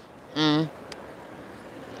 But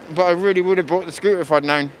I really would have bought the scooter if I'd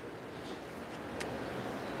known.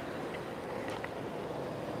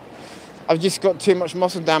 I've just got too much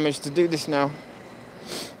muscle damage to do this now.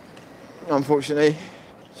 Unfortunately.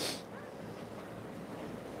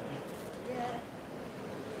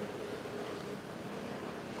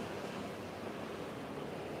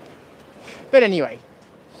 But anyway,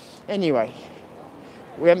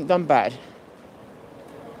 we haven't done bad.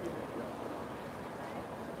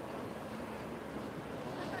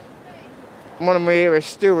 One of my here is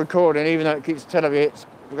still recording, even though it keeps telling me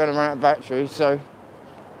we're going to run out of battery, so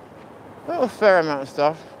a fair amount of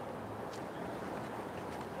stuff.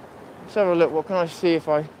 Let's have a look. What can I see if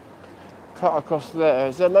I cut across there?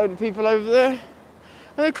 Is there a load of people over there?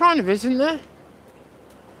 Oh, there kind of is, isn't there?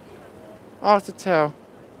 Hard to tell.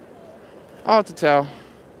 Hard to tell.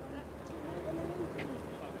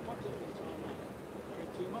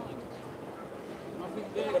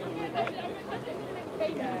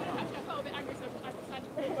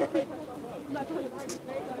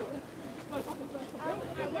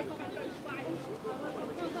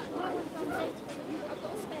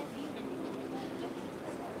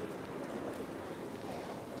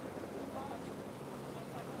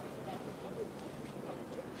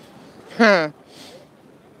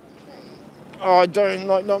 Oh, I don't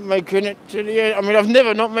like not making it to the end. I mean, I've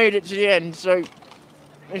never not made it to the end, so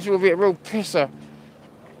this will be a real pisser.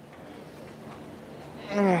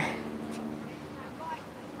 You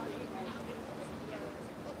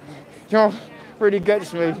know, what really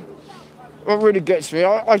gets me. What really gets me,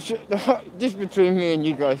 I should, just between me and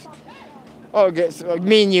you guys, what gets like,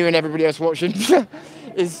 me and you and everybody else watching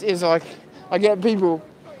is like, I get people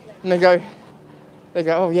and they go,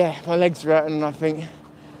 oh yeah, my legs are out, and I think,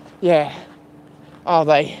 yeah, are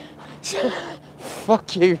they?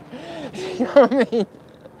 Fuck you. You know what I mean?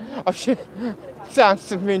 I should sound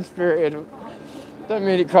some mean-spirited. Don't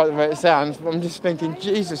mean it quite the way it sounds, but I'm just thinking,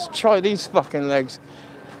 Jesus, try these fucking legs.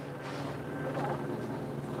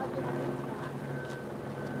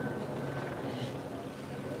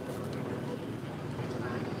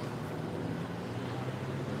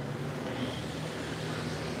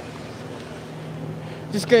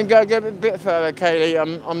 Just going to go get a bit further, Kaylee.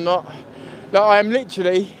 I'm not. Like, I am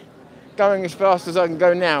literally going as fast as I can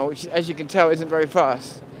go now, which, as you can tell, isn't very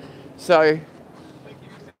fast. So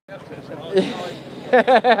I'm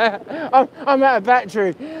out of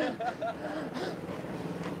battery.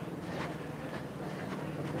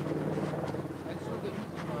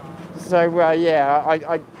 So yeah,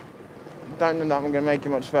 I don't know that I'm going to make it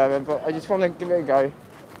much further, but I just want to give it a go.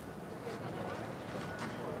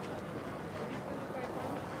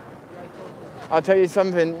 I'll tell you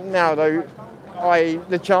something now, though.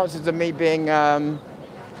 The chances of me being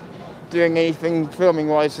doing anything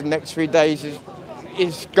filming-wise for the next 3 days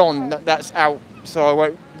is gone. That's out.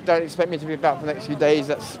 So don't expect me to be back for the next few days.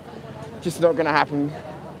 That's just not going to happen.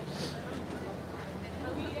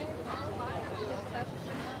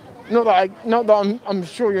 Not that I'm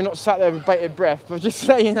sure you're not sat there with bated breath, but just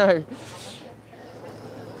so you know.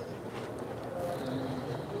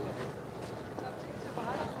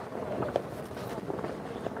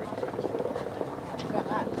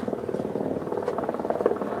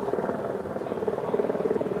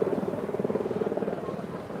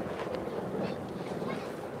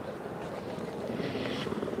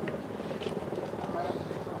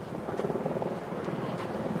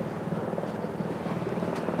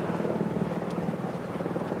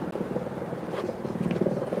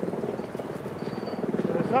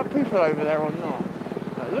 Is that people over there or not?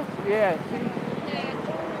 Look, yeah.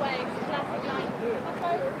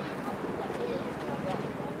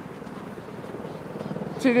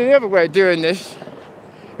 See, the other way of doing this,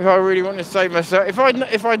 if I really want to save myself,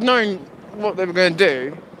 if I'd known what they were going to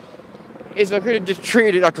do, is I could have just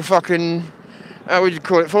treated it like a fucking, what would you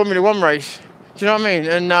call it, Formula 1 race. Do you know what I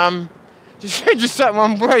mean? And just sat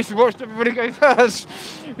one place and watched everybody go first.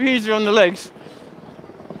 Easier on the legs.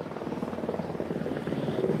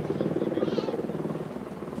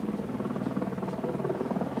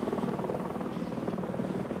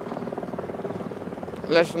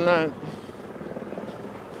 Lesson learned.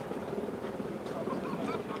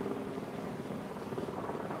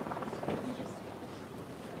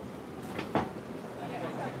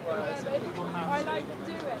 I like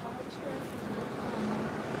to do it.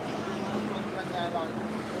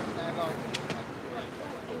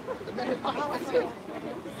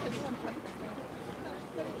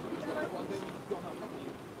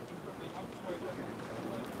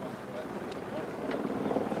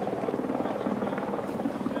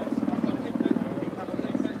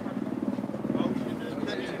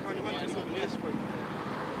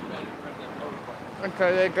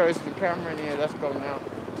 Okay, there goes the camera in here, that's gone now.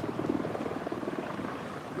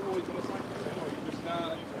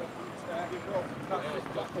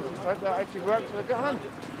 Hope that actually works for the gun.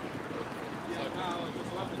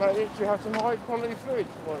 But it should have some high quality fluid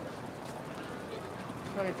for it.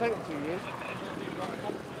 It's only taken 2 years.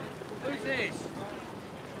 Who's this?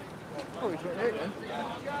 probably 28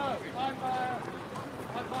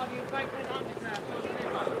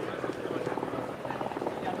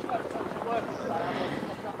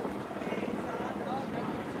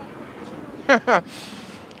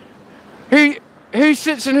 then. Who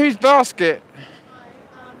sits in whose basket?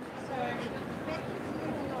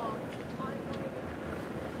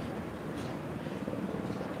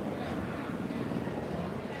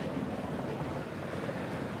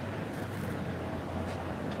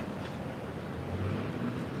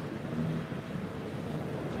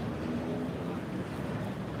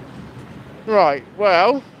 Right,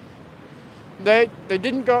 well, they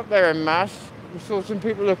didn't go up there en masse. We saw some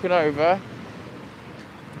people looking over.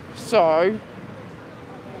 So,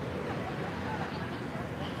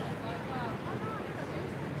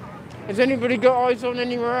 has anybody got eyes on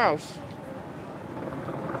anywhere else?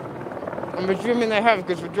 I'm presuming they have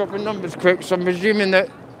because we're dropping numbers quick, so I'm presuming that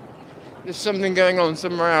there's something going on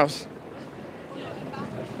somewhere else.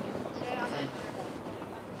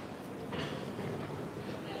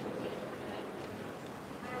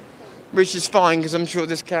 Which is fine because I'm sure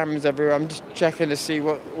there's cameras everywhere. I'm just checking to see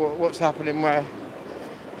what's happening where.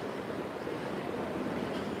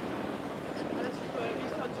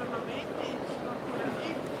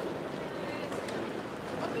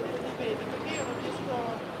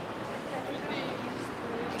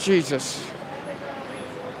 Jesus.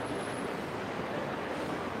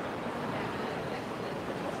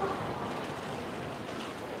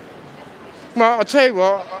 Well, I'll tell you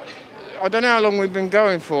what, I don't know how long we've been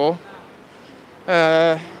going for.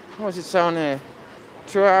 What does it say on here?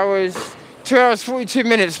 2 hours 42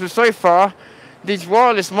 minutes, but so far these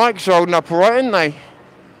wireless mics are holding up alright, aren't they?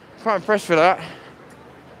 Quite impressed with that.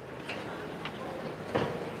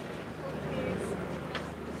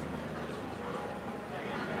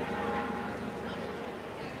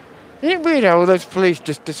 Isn't it weird how all those police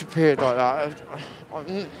just disappeared like that?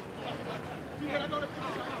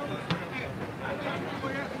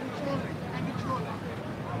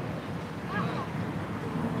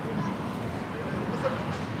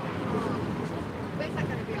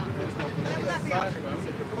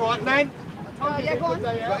 Right, man. Yeah, go on.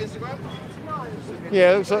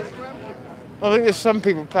 Yeah, it looks like. I think there's some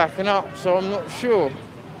people packing up, so I'm not sure.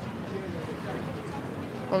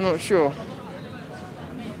 I'm not sure.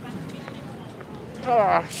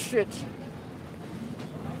 Ah, shit.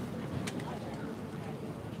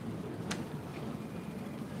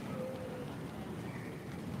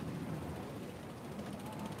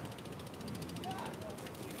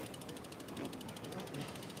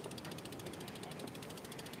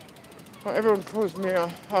 Well, everyone calls me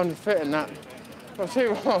unfit and that. I'll tell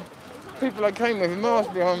you what, people I came with are miles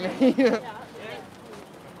behind me.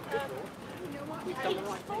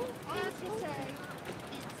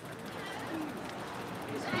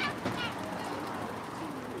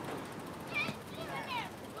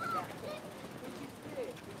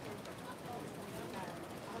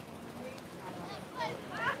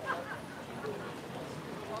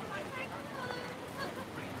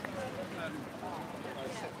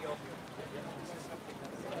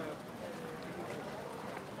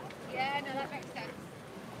 Yeah, no, that makes sense.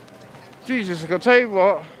 Jesus, I'll tell you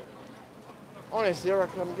what. Honestly, I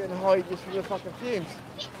reckon I'm getting high just from the fucking fumes.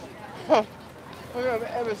 I've never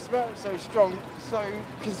ever smelled so strong, so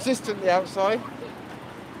consistently outside.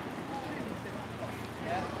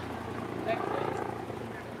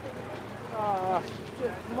 Ah,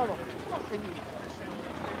 shit, motherfucking.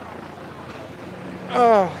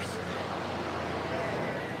 Oh.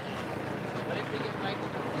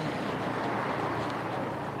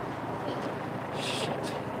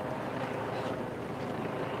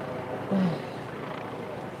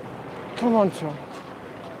 Come on, Tom.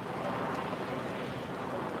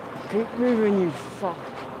 Keep moving, you fuck.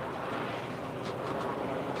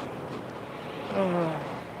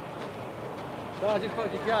 Sergeant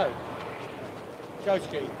Fucking Joe. Joe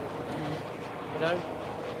Street. You know?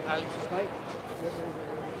 Alex's mate.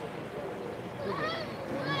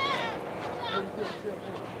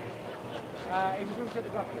 He was also at the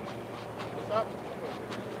bucket. What's up?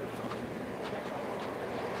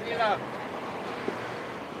 See you later.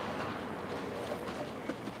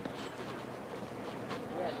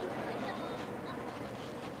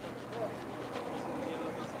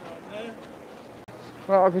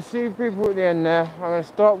 Well, I can see people at the end there. I'm going to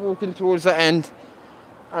start walking towards the end,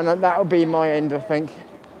 and that'll be my end, I think.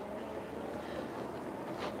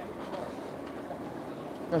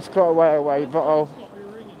 That's quite a way away, but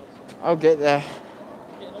I'll get there.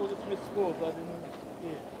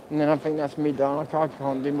 And then I think that's me done. I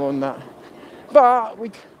can't do more than that. But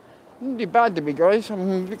we didn't do bad, did we, guys? I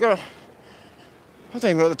mean, I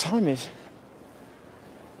don't even know what the time is.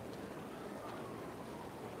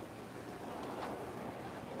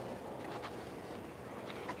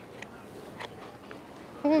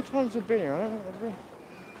 How many times have been here? I don't think I've been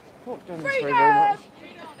walked down this way very much.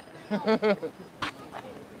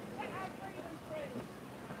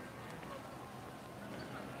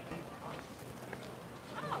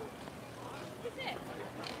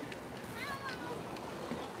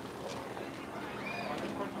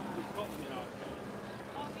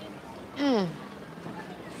 In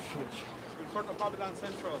front of Babylon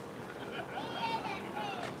Central.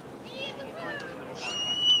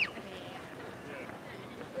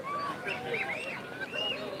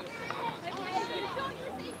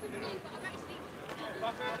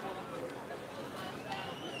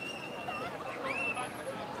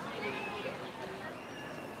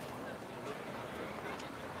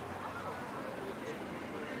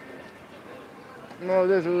 No,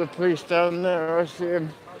 there's all the police down there, I see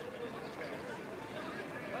him.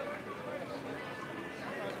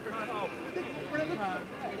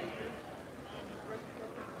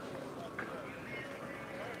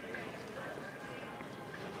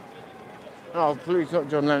 Oh, police, not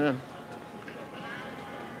John Lennon.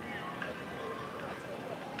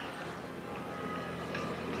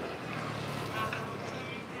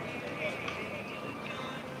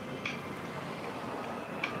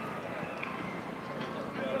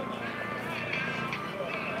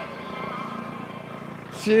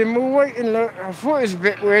 See him all waiting, look. I thought it was a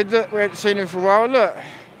bit weird that we hadn't seen him for a while, look.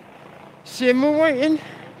 See him all waiting.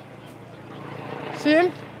 See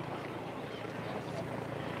him?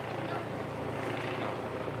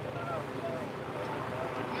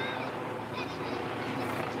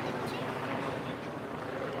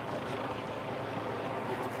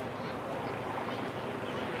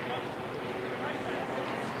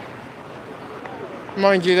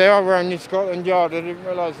 Mind you, they are around this Scotland Yard, I didn't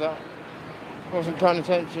realise that. I wasn't paying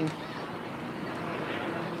attention.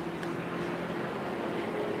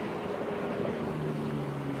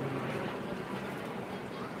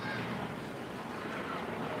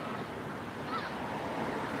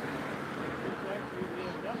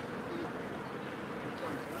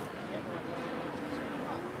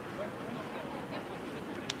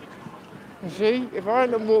 You see, if I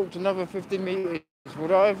hadn't walked another 50 metres,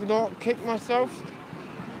 would I have not kicked myself?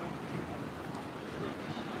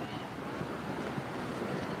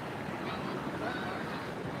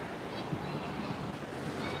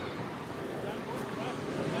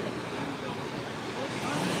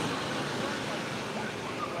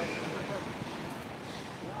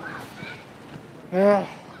 Yeah.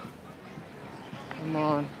 Come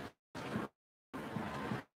on.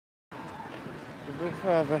 A bit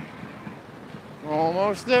further.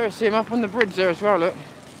 Almost there. See him up on the bridge there as well, look.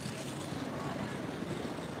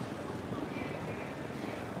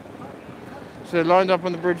 So they're lined up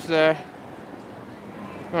on the bridge there.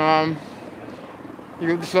 You've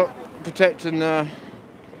got this lot protecting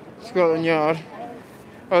Scotland Yard.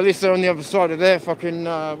 Or at least they're on the other side of their fucking,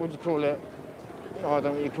 what do you call it? Oh, I don't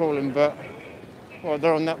know what you call them, but well,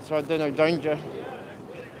 they're on that side, they're no danger.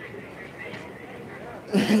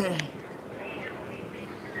 I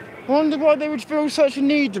wonder why they would feel such a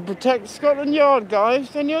need to protect Scotland Yard,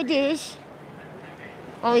 guys. Any ideas?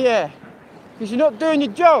 Oh yeah, because you're not doing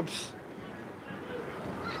your jobs.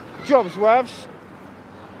 Jobs, wavs.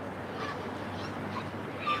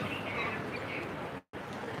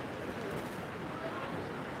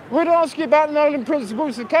 I would ask you about the Nolan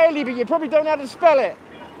principles of Cayley, but you probably don't know how to spell it.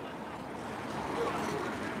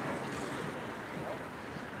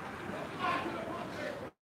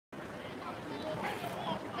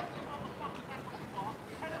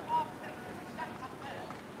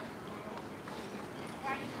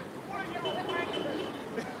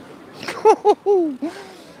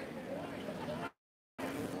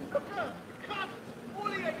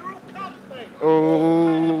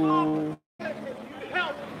 Oh.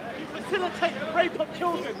 Help! You facilitate the rape of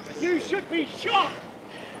children! You should be shot!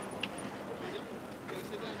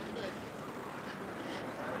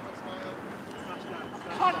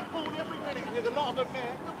 Cunt bully every minute, there's a lot of them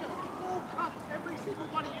there. Look at all cunts, every single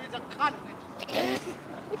one of you is a cunt.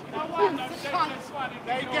 No one is a cunt.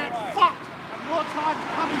 They get fucked. And more time's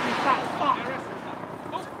coming with that fuck.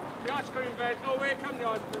 Oh, the ice cream van. Oh, here come the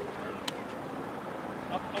ice cream van.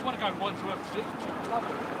 I want to go once worth six.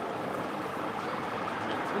 Lovely.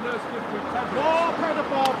 The nurse gives me more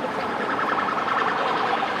pedophile protection.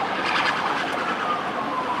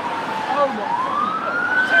 Oh my God.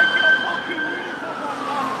 Take your fucking uniform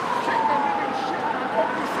on. Check the living shit out of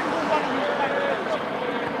every single one of you.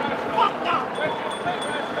 Fuck that.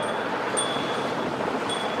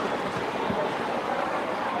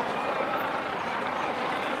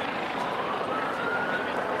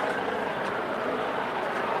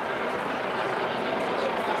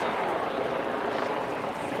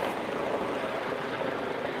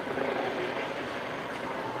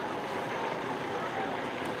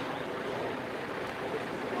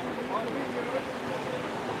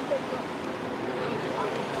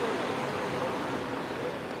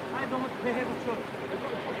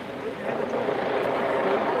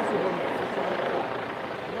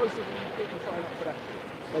 Most of them didn't sign up for that.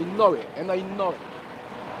 They know it, and they know it.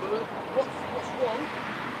 But what's wrong?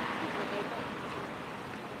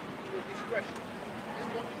 Your discretion.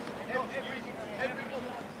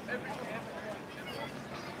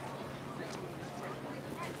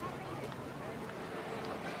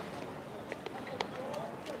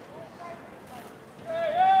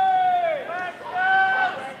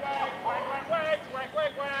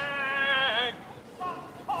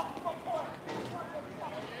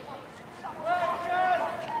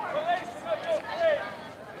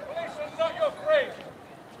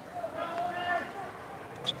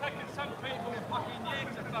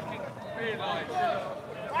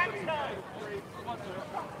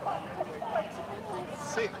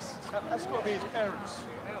 Six. That's got to be his parents.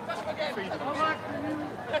 Feeding him.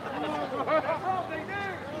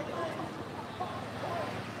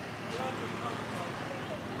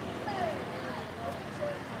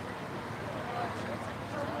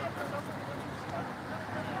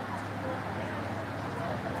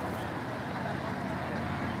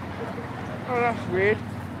 Oh, that's weird.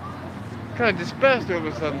 Kind of dispersed all of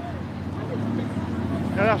a sudden.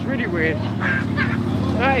 No, that's really weird.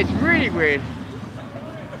 That is really weird.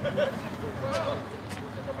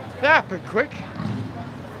 That happened quick.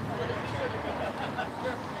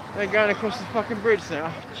 They're going across the fucking bridge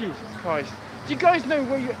now. Oh, Jesus Christ. Do you guys know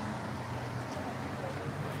where you...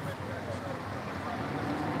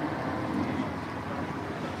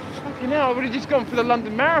 Fucking hell, I would have just gone for the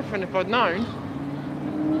London Marathon if I'd known.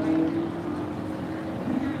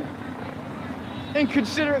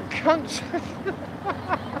 Inconsiderate cunts.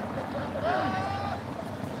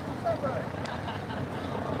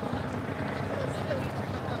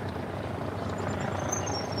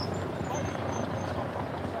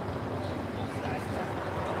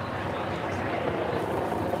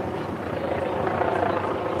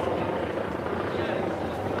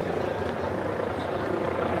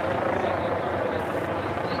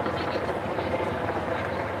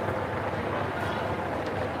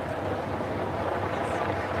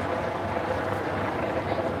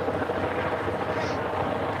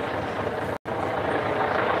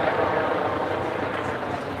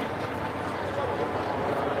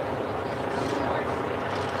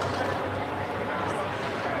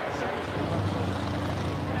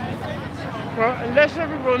 Well, unless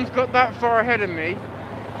everyone's got that far ahead of me,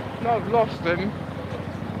 and I've lost them,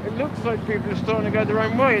 it looks like people are starting to go their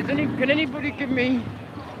own way. Can anybody give me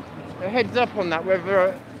a heads up on that,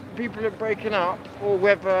 whether people are breaking up or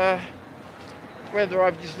whether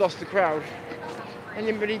I've just lost the crowd?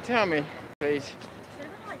 Anybody tell me, please?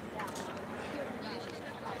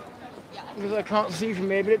 Because I can't see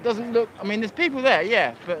from here, but it doesn't look... I mean, there's people there,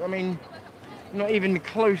 yeah, but I mean, not even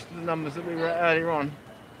close to the numbers that we were at earlier on.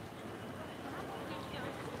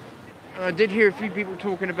 I did hear a few people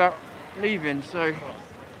talking about leaving, so...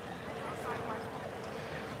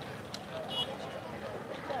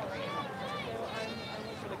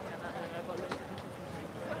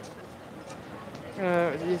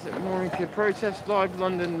 Morning to protest, live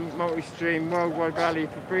London, multi-stream, worldwide rally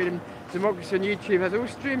for freedom, democracy on YouTube has all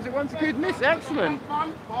streams at once. Good miss, excellent.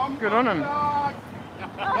 Good on them. That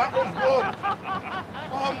was good.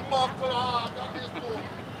 That is good.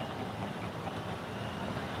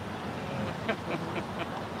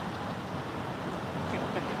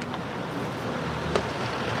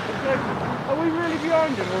 Are we really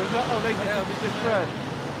behind them, or is that, they just spread?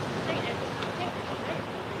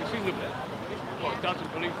 You've seen the dozen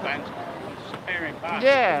police vans disappearing past.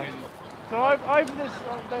 Yeah. So either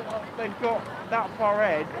they've got that far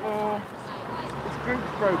ahead, or this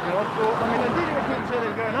group's broken. I didn't say they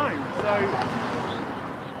were going home, so...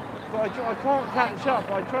 But I can't catch up.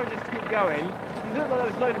 I try just to keep going. It looked like there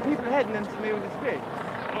was a load of people ahead and then to me all disappeared. I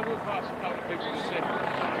walked past a couple of people who said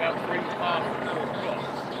about 3 past 4 o'clock.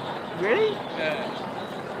 Really? Yeah.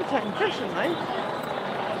 You're taking fish, aren't they?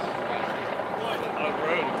 Over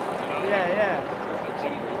early. Yeah.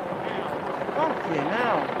 Fucking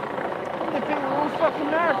hell. They think we're all fucking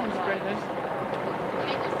marathon sprinters.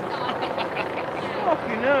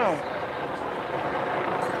 Fucking hell.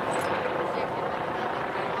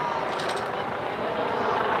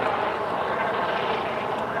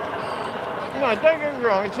 No, don't get me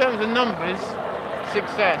wrong, in terms of numbers,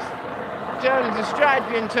 success. In terms of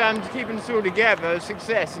strategy, in terms of keeping us all together,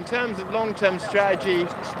 success. In terms of long-term strategy,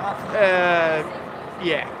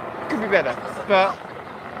 yeah, could be better. But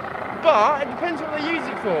But it depends what they use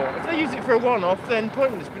it for. If they use it for a one-off, then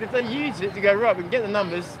pointless. But if they use it to go, right, we can get the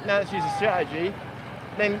numbers, now let's use a strategy,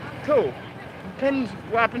 then cool. Depends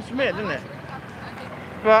what happens from it, doesn't it?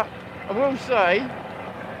 But I will say,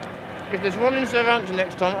 if there's one in Southampton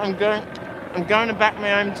next time, I'm going to back my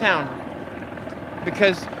hometown.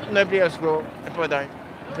 Because nobody else will, if I don't,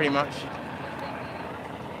 pretty much.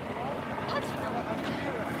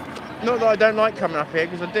 Not that I don't like coming up here,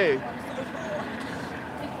 because I do.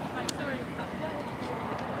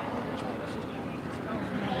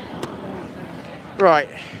 Right.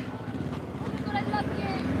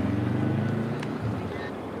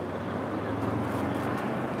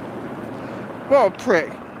 What a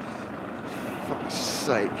prick. For fuck's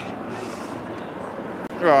sake.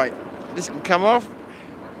 Right. This can come off.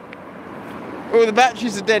 All the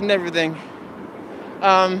batteries are dead and everything.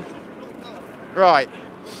 Right.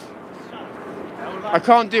 I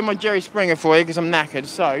can't do my Jerry Springer for you because I'm knackered,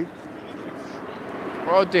 so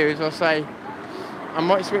what I'll do is I'll say I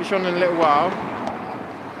might switch on in a little while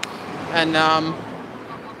and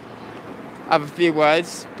have a few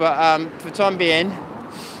words, but for the time being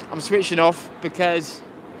I'm switching off because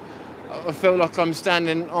I feel like I'm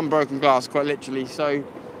standing on broken glass, quite literally. So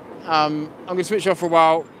I'm going to switch off for a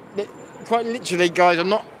while. Quite literally, guys,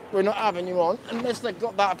 we're not having you on unless they've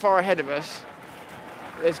got that far ahead of us.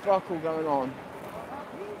 There's fuck all going on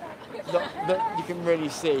that you can really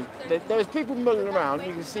see. There's people milling around.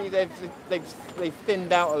 You can see they've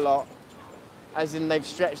thinned out a lot, as in they've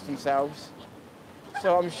stretched themselves.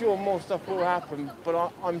 So I'm sure more stuff will happen,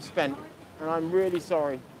 but I'm spent and I'm really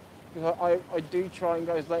sorry because I do try and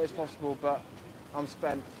go as late as possible, but I'm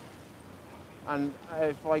spent. And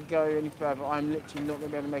if I go any further, I'm literally not going to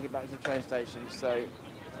be able to make it back to the train station. So,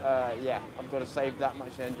 yeah, I've got to save that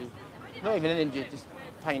much energy. Not even energy, just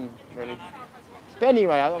pain, really. But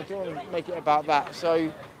anyway, I don't want to make it about that.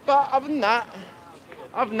 So, but other than that,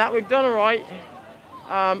 we've done all right.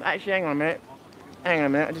 Actually, hang on a minute.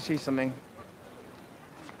 I just see something.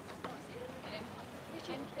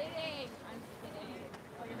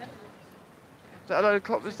 Is that a load of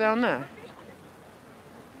coppers down there?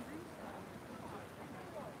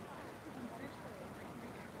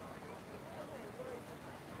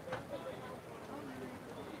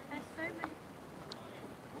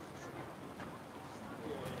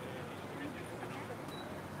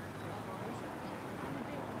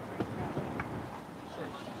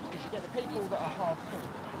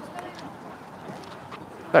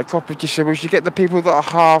 That copper just said we should get the people that are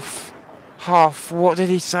half, what did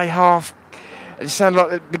he say, half, it sounded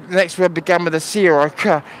like the next word began with a C or a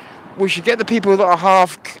K. We should get the people that are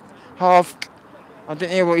half, I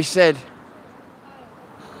didn't hear what he said.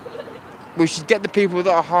 We should get the people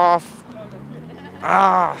that are half,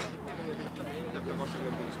 I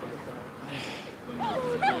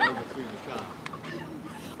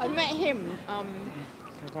met him,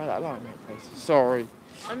 Can I buy that line, please? Sorry.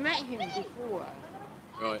 I met him before.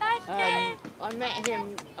 Right. I met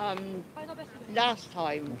him last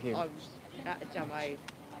time I was at a demo.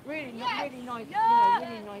 Really nice, really nice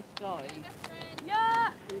guy. We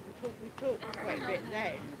talked quite a bit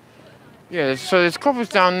then. Yeah, so there's coppers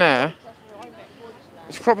down there.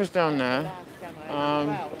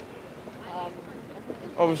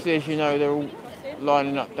 Obviously, as you know, they're all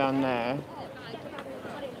lining up down there.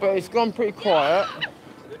 But it's gone pretty quiet.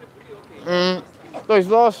 Those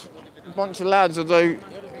last bunch of lads, although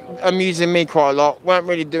amusing me quite a lot, weren't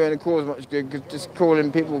really doing the cause much good, because just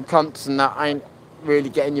calling people cunts and that ain't really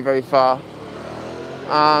getting you very far.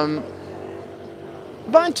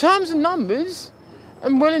 But in terms of numbers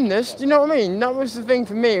and willingness, do you know what I mean? That was the thing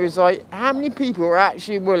for me. It was like, how many people are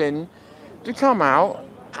actually willing to come out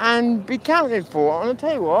and be counted for? And I'll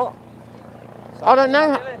tell you what, I don't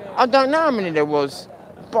know how many there was,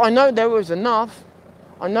 but I know there was enough.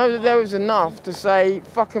 I know that there was enough to say,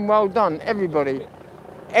 fucking well done, everybody.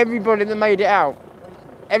 Everybody that made it out.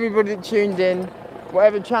 Everybody that tuned in,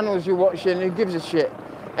 whatever channels you're watching, who gives a shit.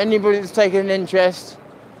 Anybody that's taking an interest,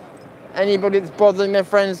 anybody that's bothering their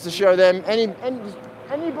friends to show them,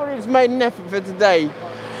 anybody that's made an effort for today,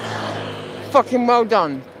 fucking well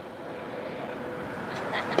done.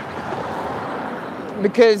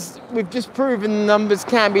 Because we've just proven the numbers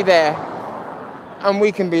can be there, and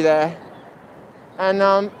we can be there. And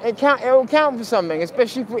it will count for something,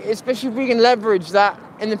 especially if we can leverage that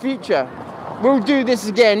in the future. We'll do this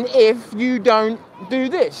again if you don't do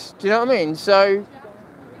this. Do you know what I mean? So,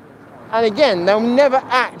 and again, they'll never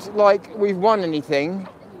act like we've won anything.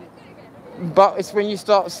 But it's when you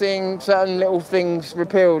start seeing certain little things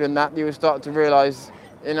repealed and that you will start to realise,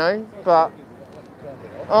 you know. But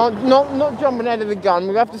Not jumping ahead of the gun.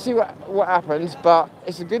 We'll have to see what happens, but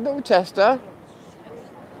it's a good little tester.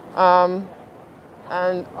 And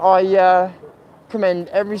I commend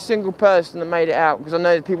every single person that made it out, because I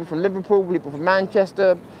know there's people from Liverpool, people from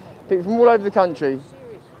Manchester, people from all over the country.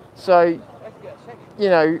 So, you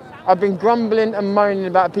know, I've been grumbling and moaning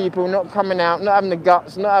about people not coming out, not having the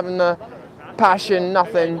guts, not having the passion,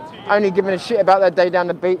 nothing, only giving a shit about their day down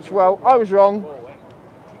the beach. Well, I was wrong,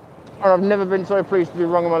 and I've never been so pleased to be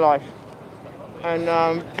wrong in my life. And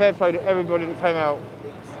fair play to everybody that came out.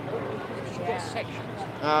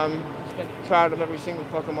 Proud of every single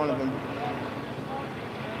fucking one of them.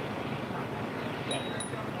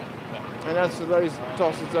 And as for those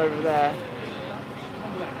tosses over there,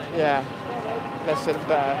 yeah, less said the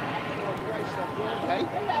better. Okay.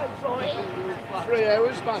 3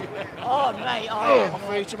 hours, man. Oh, mate, I'm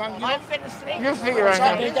free to man. I'm fit to sleep. You'll figure it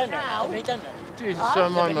out. Jesus, so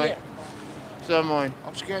am I, mate. So am I.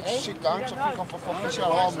 I'm scared to sit down, so I think I'm for fucking show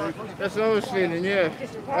arm moving. That's what I was feeling, yeah.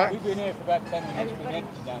 We've been here for about 10 minutes, been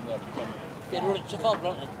empty down there.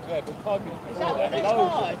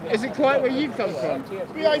 Is it quite where you've come from?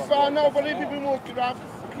 BA far, no, but we've been walking around for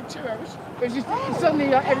fucking 2 hours. It's just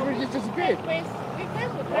suddenly everybody just disappeared. I heard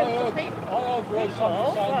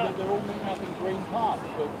somebody saying that they're all meeting up in Green Park.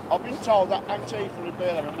 But I've been told that Antifa and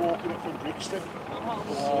Bill are walking up from Brixton.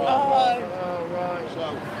 Right. So,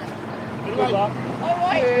 All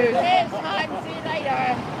right, cheers, time. See you later.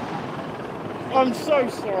 I'm so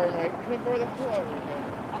sorry, mate. Can I borrow the floor?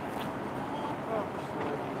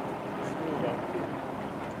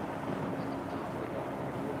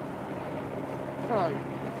 Oh,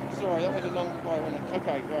 sorry, that was a long cry, wasn't it?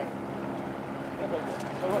 Okay, right.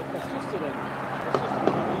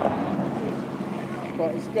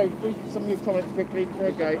 Right, let's go through some of your comments quickly before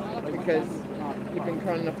I go, because you've been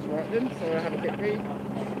kind enough to write them, so I'll have a quick read.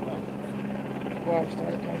 Whilst I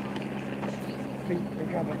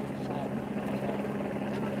recover.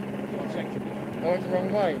 I went the wrong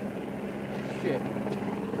way. Shit.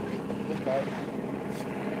 Okay.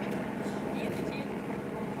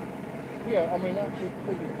 Yeah, I mean, actually,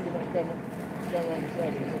 pretty much going on the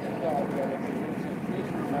service at the start, to be honest. If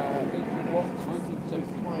you want to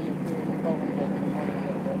kind of do involvement in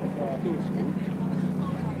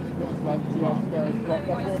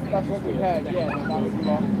that's what we heard, yeah, that was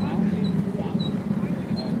wrong.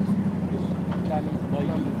 That means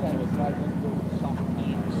number 10 is like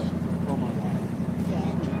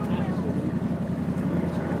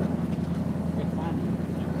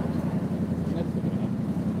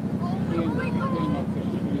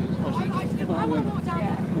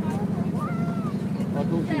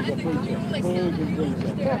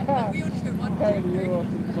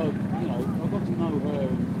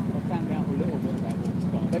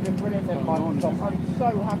they've been brilliant in my I'm so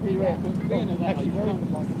happy with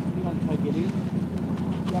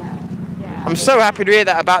I'm so happy to hear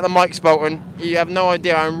that about the mics, Bolton. You have no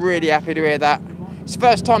idea, I'm really happy to hear that. It's the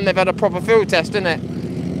first time they've had a proper field test, isn't it?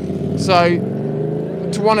 So,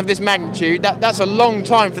 to one of this magnitude, that's a long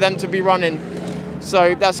time for them to be running.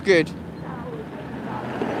 So, that's good.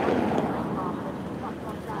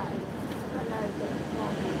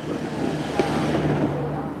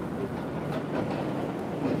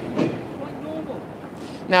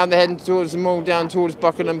 Now they're heading towards the mall, down towards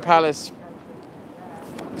Buckingham Palace.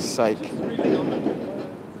 For fuck's sake.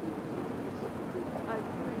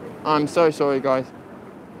 I'm so sorry, guys.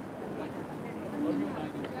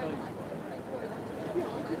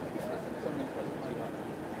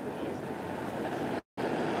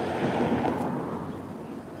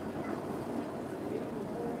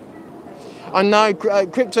 I know,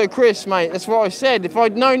 Crypto Chris, mate, that's what I said. If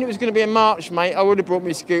I'd known it was going to be in March, mate, I would have brought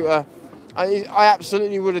me a scooter. I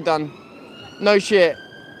absolutely would have done. No shit.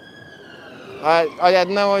 I had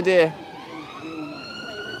no idea.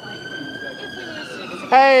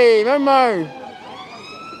 Hey, Momo!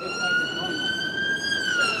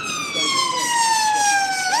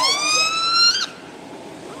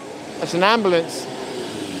 That's an ambulance.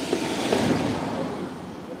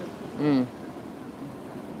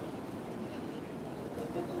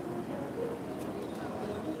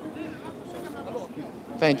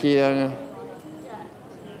 Thank you, Donna.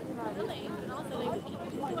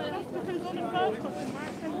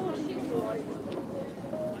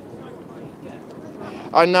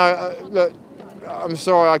 I know, look, I'm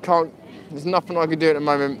sorry, I can't, there's nothing I can do at the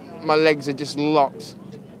moment. My legs are just locked.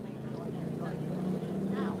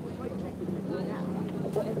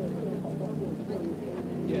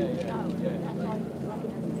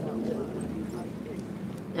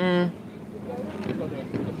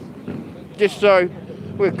 Just so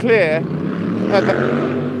we're clear,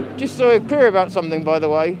 Just so we're clear about something, by the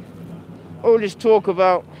way. All this talk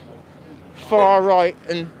about far right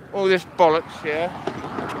and all this bollocks, yeah,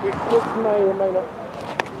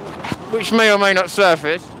 which may or may not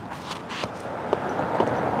surface.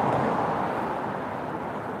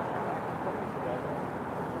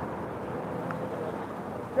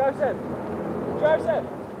 Joseph! Joseph!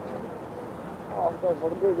 Oh, don't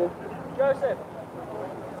want to do this. Joseph!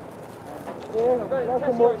 Yeah,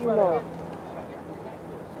 that's what you know.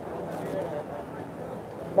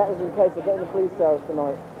 That was in case I get in the police cells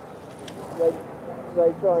tonight. They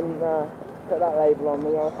try and put that label on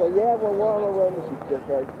me. I say, yeah, well, why am I wearing this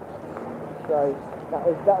t-shirt? So that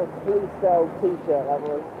was police cell t-shirt. That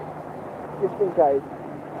was just in case.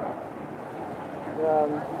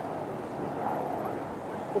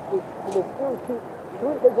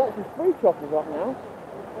 There's actually 3 choppers up now.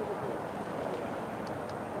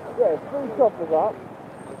 Yeah, 3 choppers up.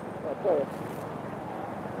 I'll tell you.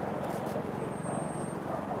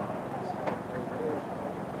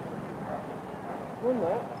 One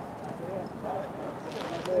there.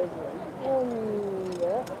 There's one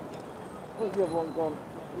there. Where's the other one gone?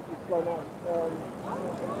 This is gone out.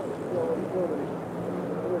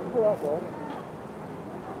 There's 2 up there.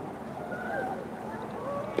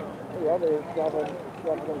 Yeah, there's 7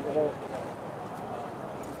 into here.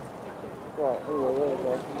 Right, anyway, there we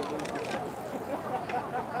go.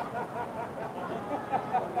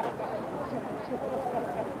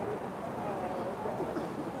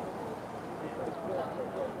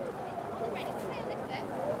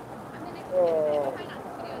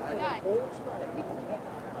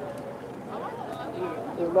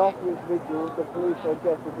 In last week's video, the police, I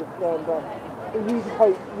guess, were just turned up. You'd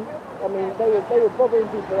hope, I mean, they were bothering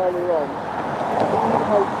people earlier on. But you'd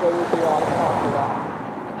hope they would be like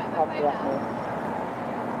after that now.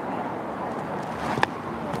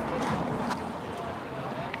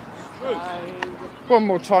 One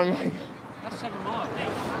more time, mate. That's 7 miles.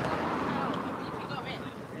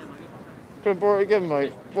 Can I borrow it again,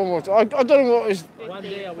 mate? One more time. I don't know what is. One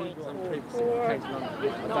day I will go on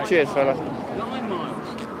trips. Cheers, fella. 9 miles.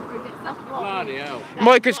 Bloody hell.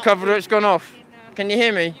 Mike has covered it, it's gone off. Can you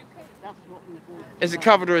hear me? Is it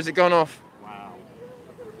covered or has it gone off? Wow.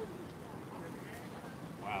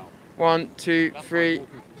 Wow. 1, 2, 3.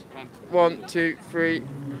 1, 2, 3.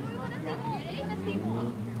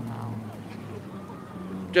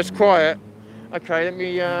 Just quiet. Okay, let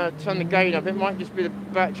me turn the gain up. It might just be the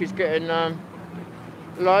battery's getting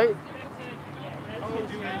low.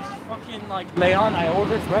 Fucking like Leon, I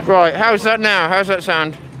ordered. Right, how's that now? How's that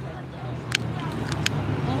sound?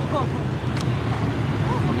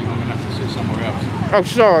 Somewhere else. Oh,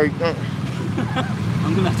 sorry.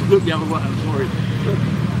 I'm going to have to look the other way, I'm sorry.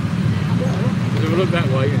 If I look that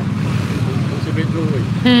way, it's a bit noisy.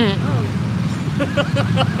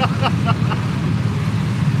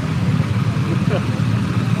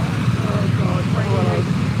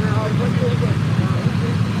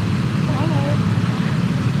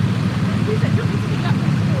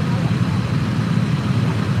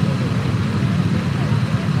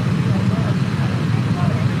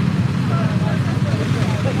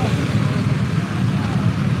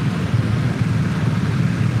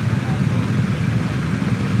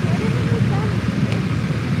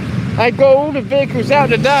 I got all the vehicles out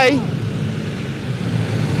today.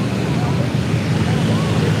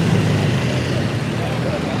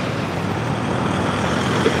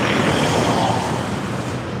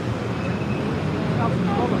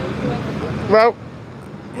 Well,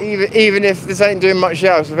 even if this ain't doing much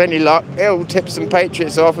else, with any luck, it'll tip some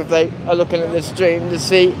patriots off if they are looking at the stream to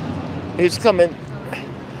see who's coming.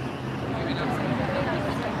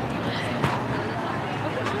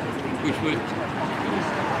 Which way?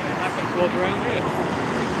 Around here.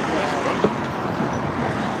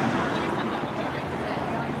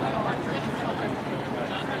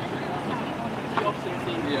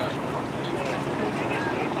 Yeah.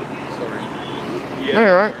 Sorry. Yeah.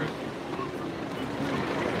 All right.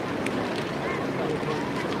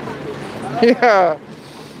 Yeah,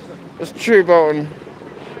 that's true, Bolton.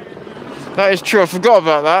 That is true. I forgot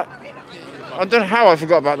about that. I don't know how I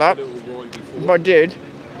forgot about that, but I did.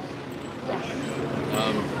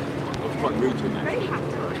 Quite rude to him,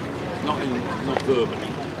 not verbally,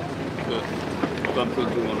 but I bumped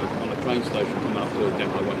into him on a train station coming up to a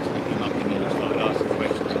demo. I went to pick him up and he started asking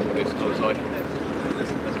questions and all this, and I was like,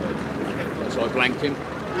 so I blanked him.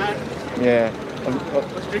 Yeah.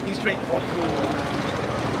 Strictly straightforward.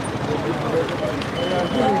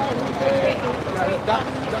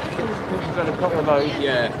 Got a couple of those.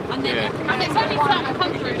 Yeah. And it's only certain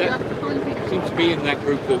countries. That seems to be in that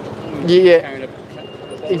group that yeah. carrying a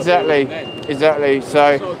Exactly, exactly. So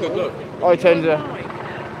I tend to.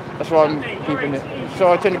 That's why I'm keeping it.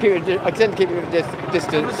 So I tend to keep it. I tend to keep it at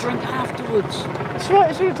distance. Have a drink afterwards. That's right.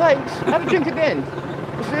 That's what it takes. Have a drink at the end.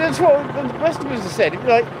 That's what the rest of us have said.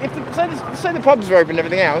 Like, if say the pubs are open and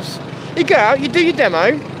everything else, you go out, you do your demo,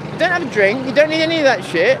 you don't have a drink, you don't need any of that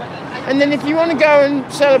shit, and then if you want to go and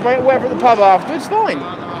celebrate or whatever at the pub afterwards, fine.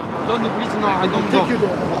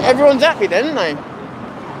 Everyone's happy then, aren't they?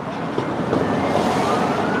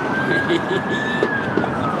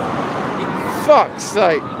 Fuck's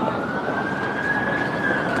sake.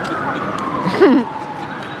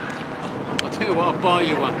 I'll tell you what, I'll buy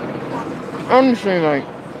you one. Honestly, mate.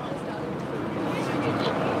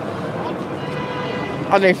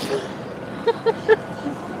 I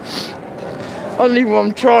don't even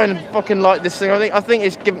want to try and fucking like this thing. I think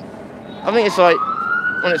it's like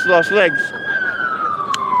on its last legs.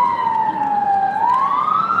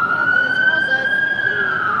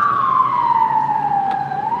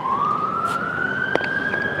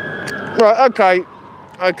 Right,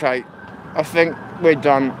 okay. I think we're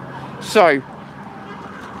done. So,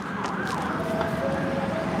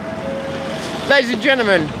 ladies and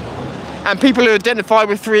gentlemen, and people who identify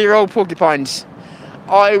with 3-year-old porcupines,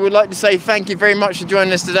 I would like to say thank you very much for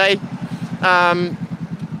joining us today.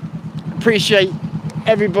 Appreciate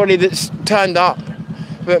everybody that's turned up,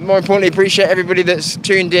 but more importantly, appreciate everybody that's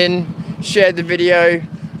tuned in, shared the video,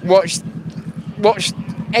 watched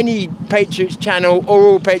any Patriots channel or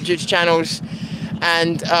all Patriots channels,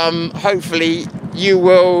 and hopefully you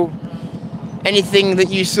will, anything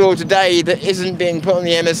that you saw today that isn't being put on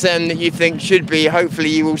the MSN that you think should be, hopefully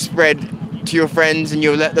you will spread to your friends and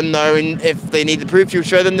you'll let them know, and if they need the proof you'll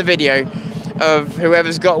show them the video of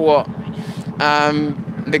whoever's got what,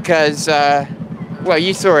 because well,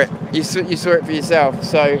 you saw it, you saw it for yourself.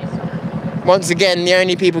 So once again, the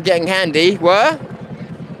only people getting handy were,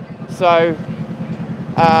 so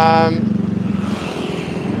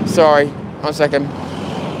sorry, 1 second.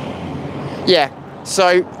 Yeah,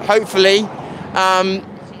 so hopefully,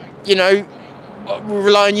 you know, we'll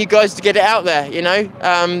rely on you guys to get it out there, you know.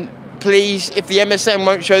 Please, if the MSN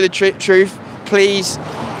won't show the truth, please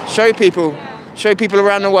show people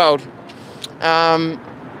around the world.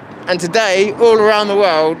 And today, all around the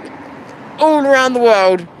world,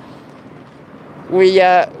 we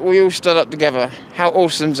all stood up together. How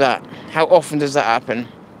awesome's that? How often does that happen?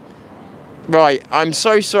 Right, I'm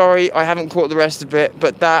so sorry I haven't caught the rest of it,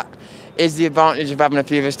 but that is the advantage of having a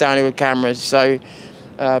few of us down here with cameras. So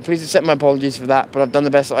please accept my apologies for that, but I've done the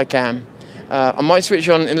best that I can. I might switch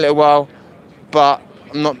on in a little while, but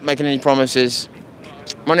I'm not making any promises.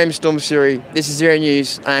 My name is Storm Suri. This is Zero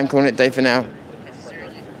News. I am calling it day for now.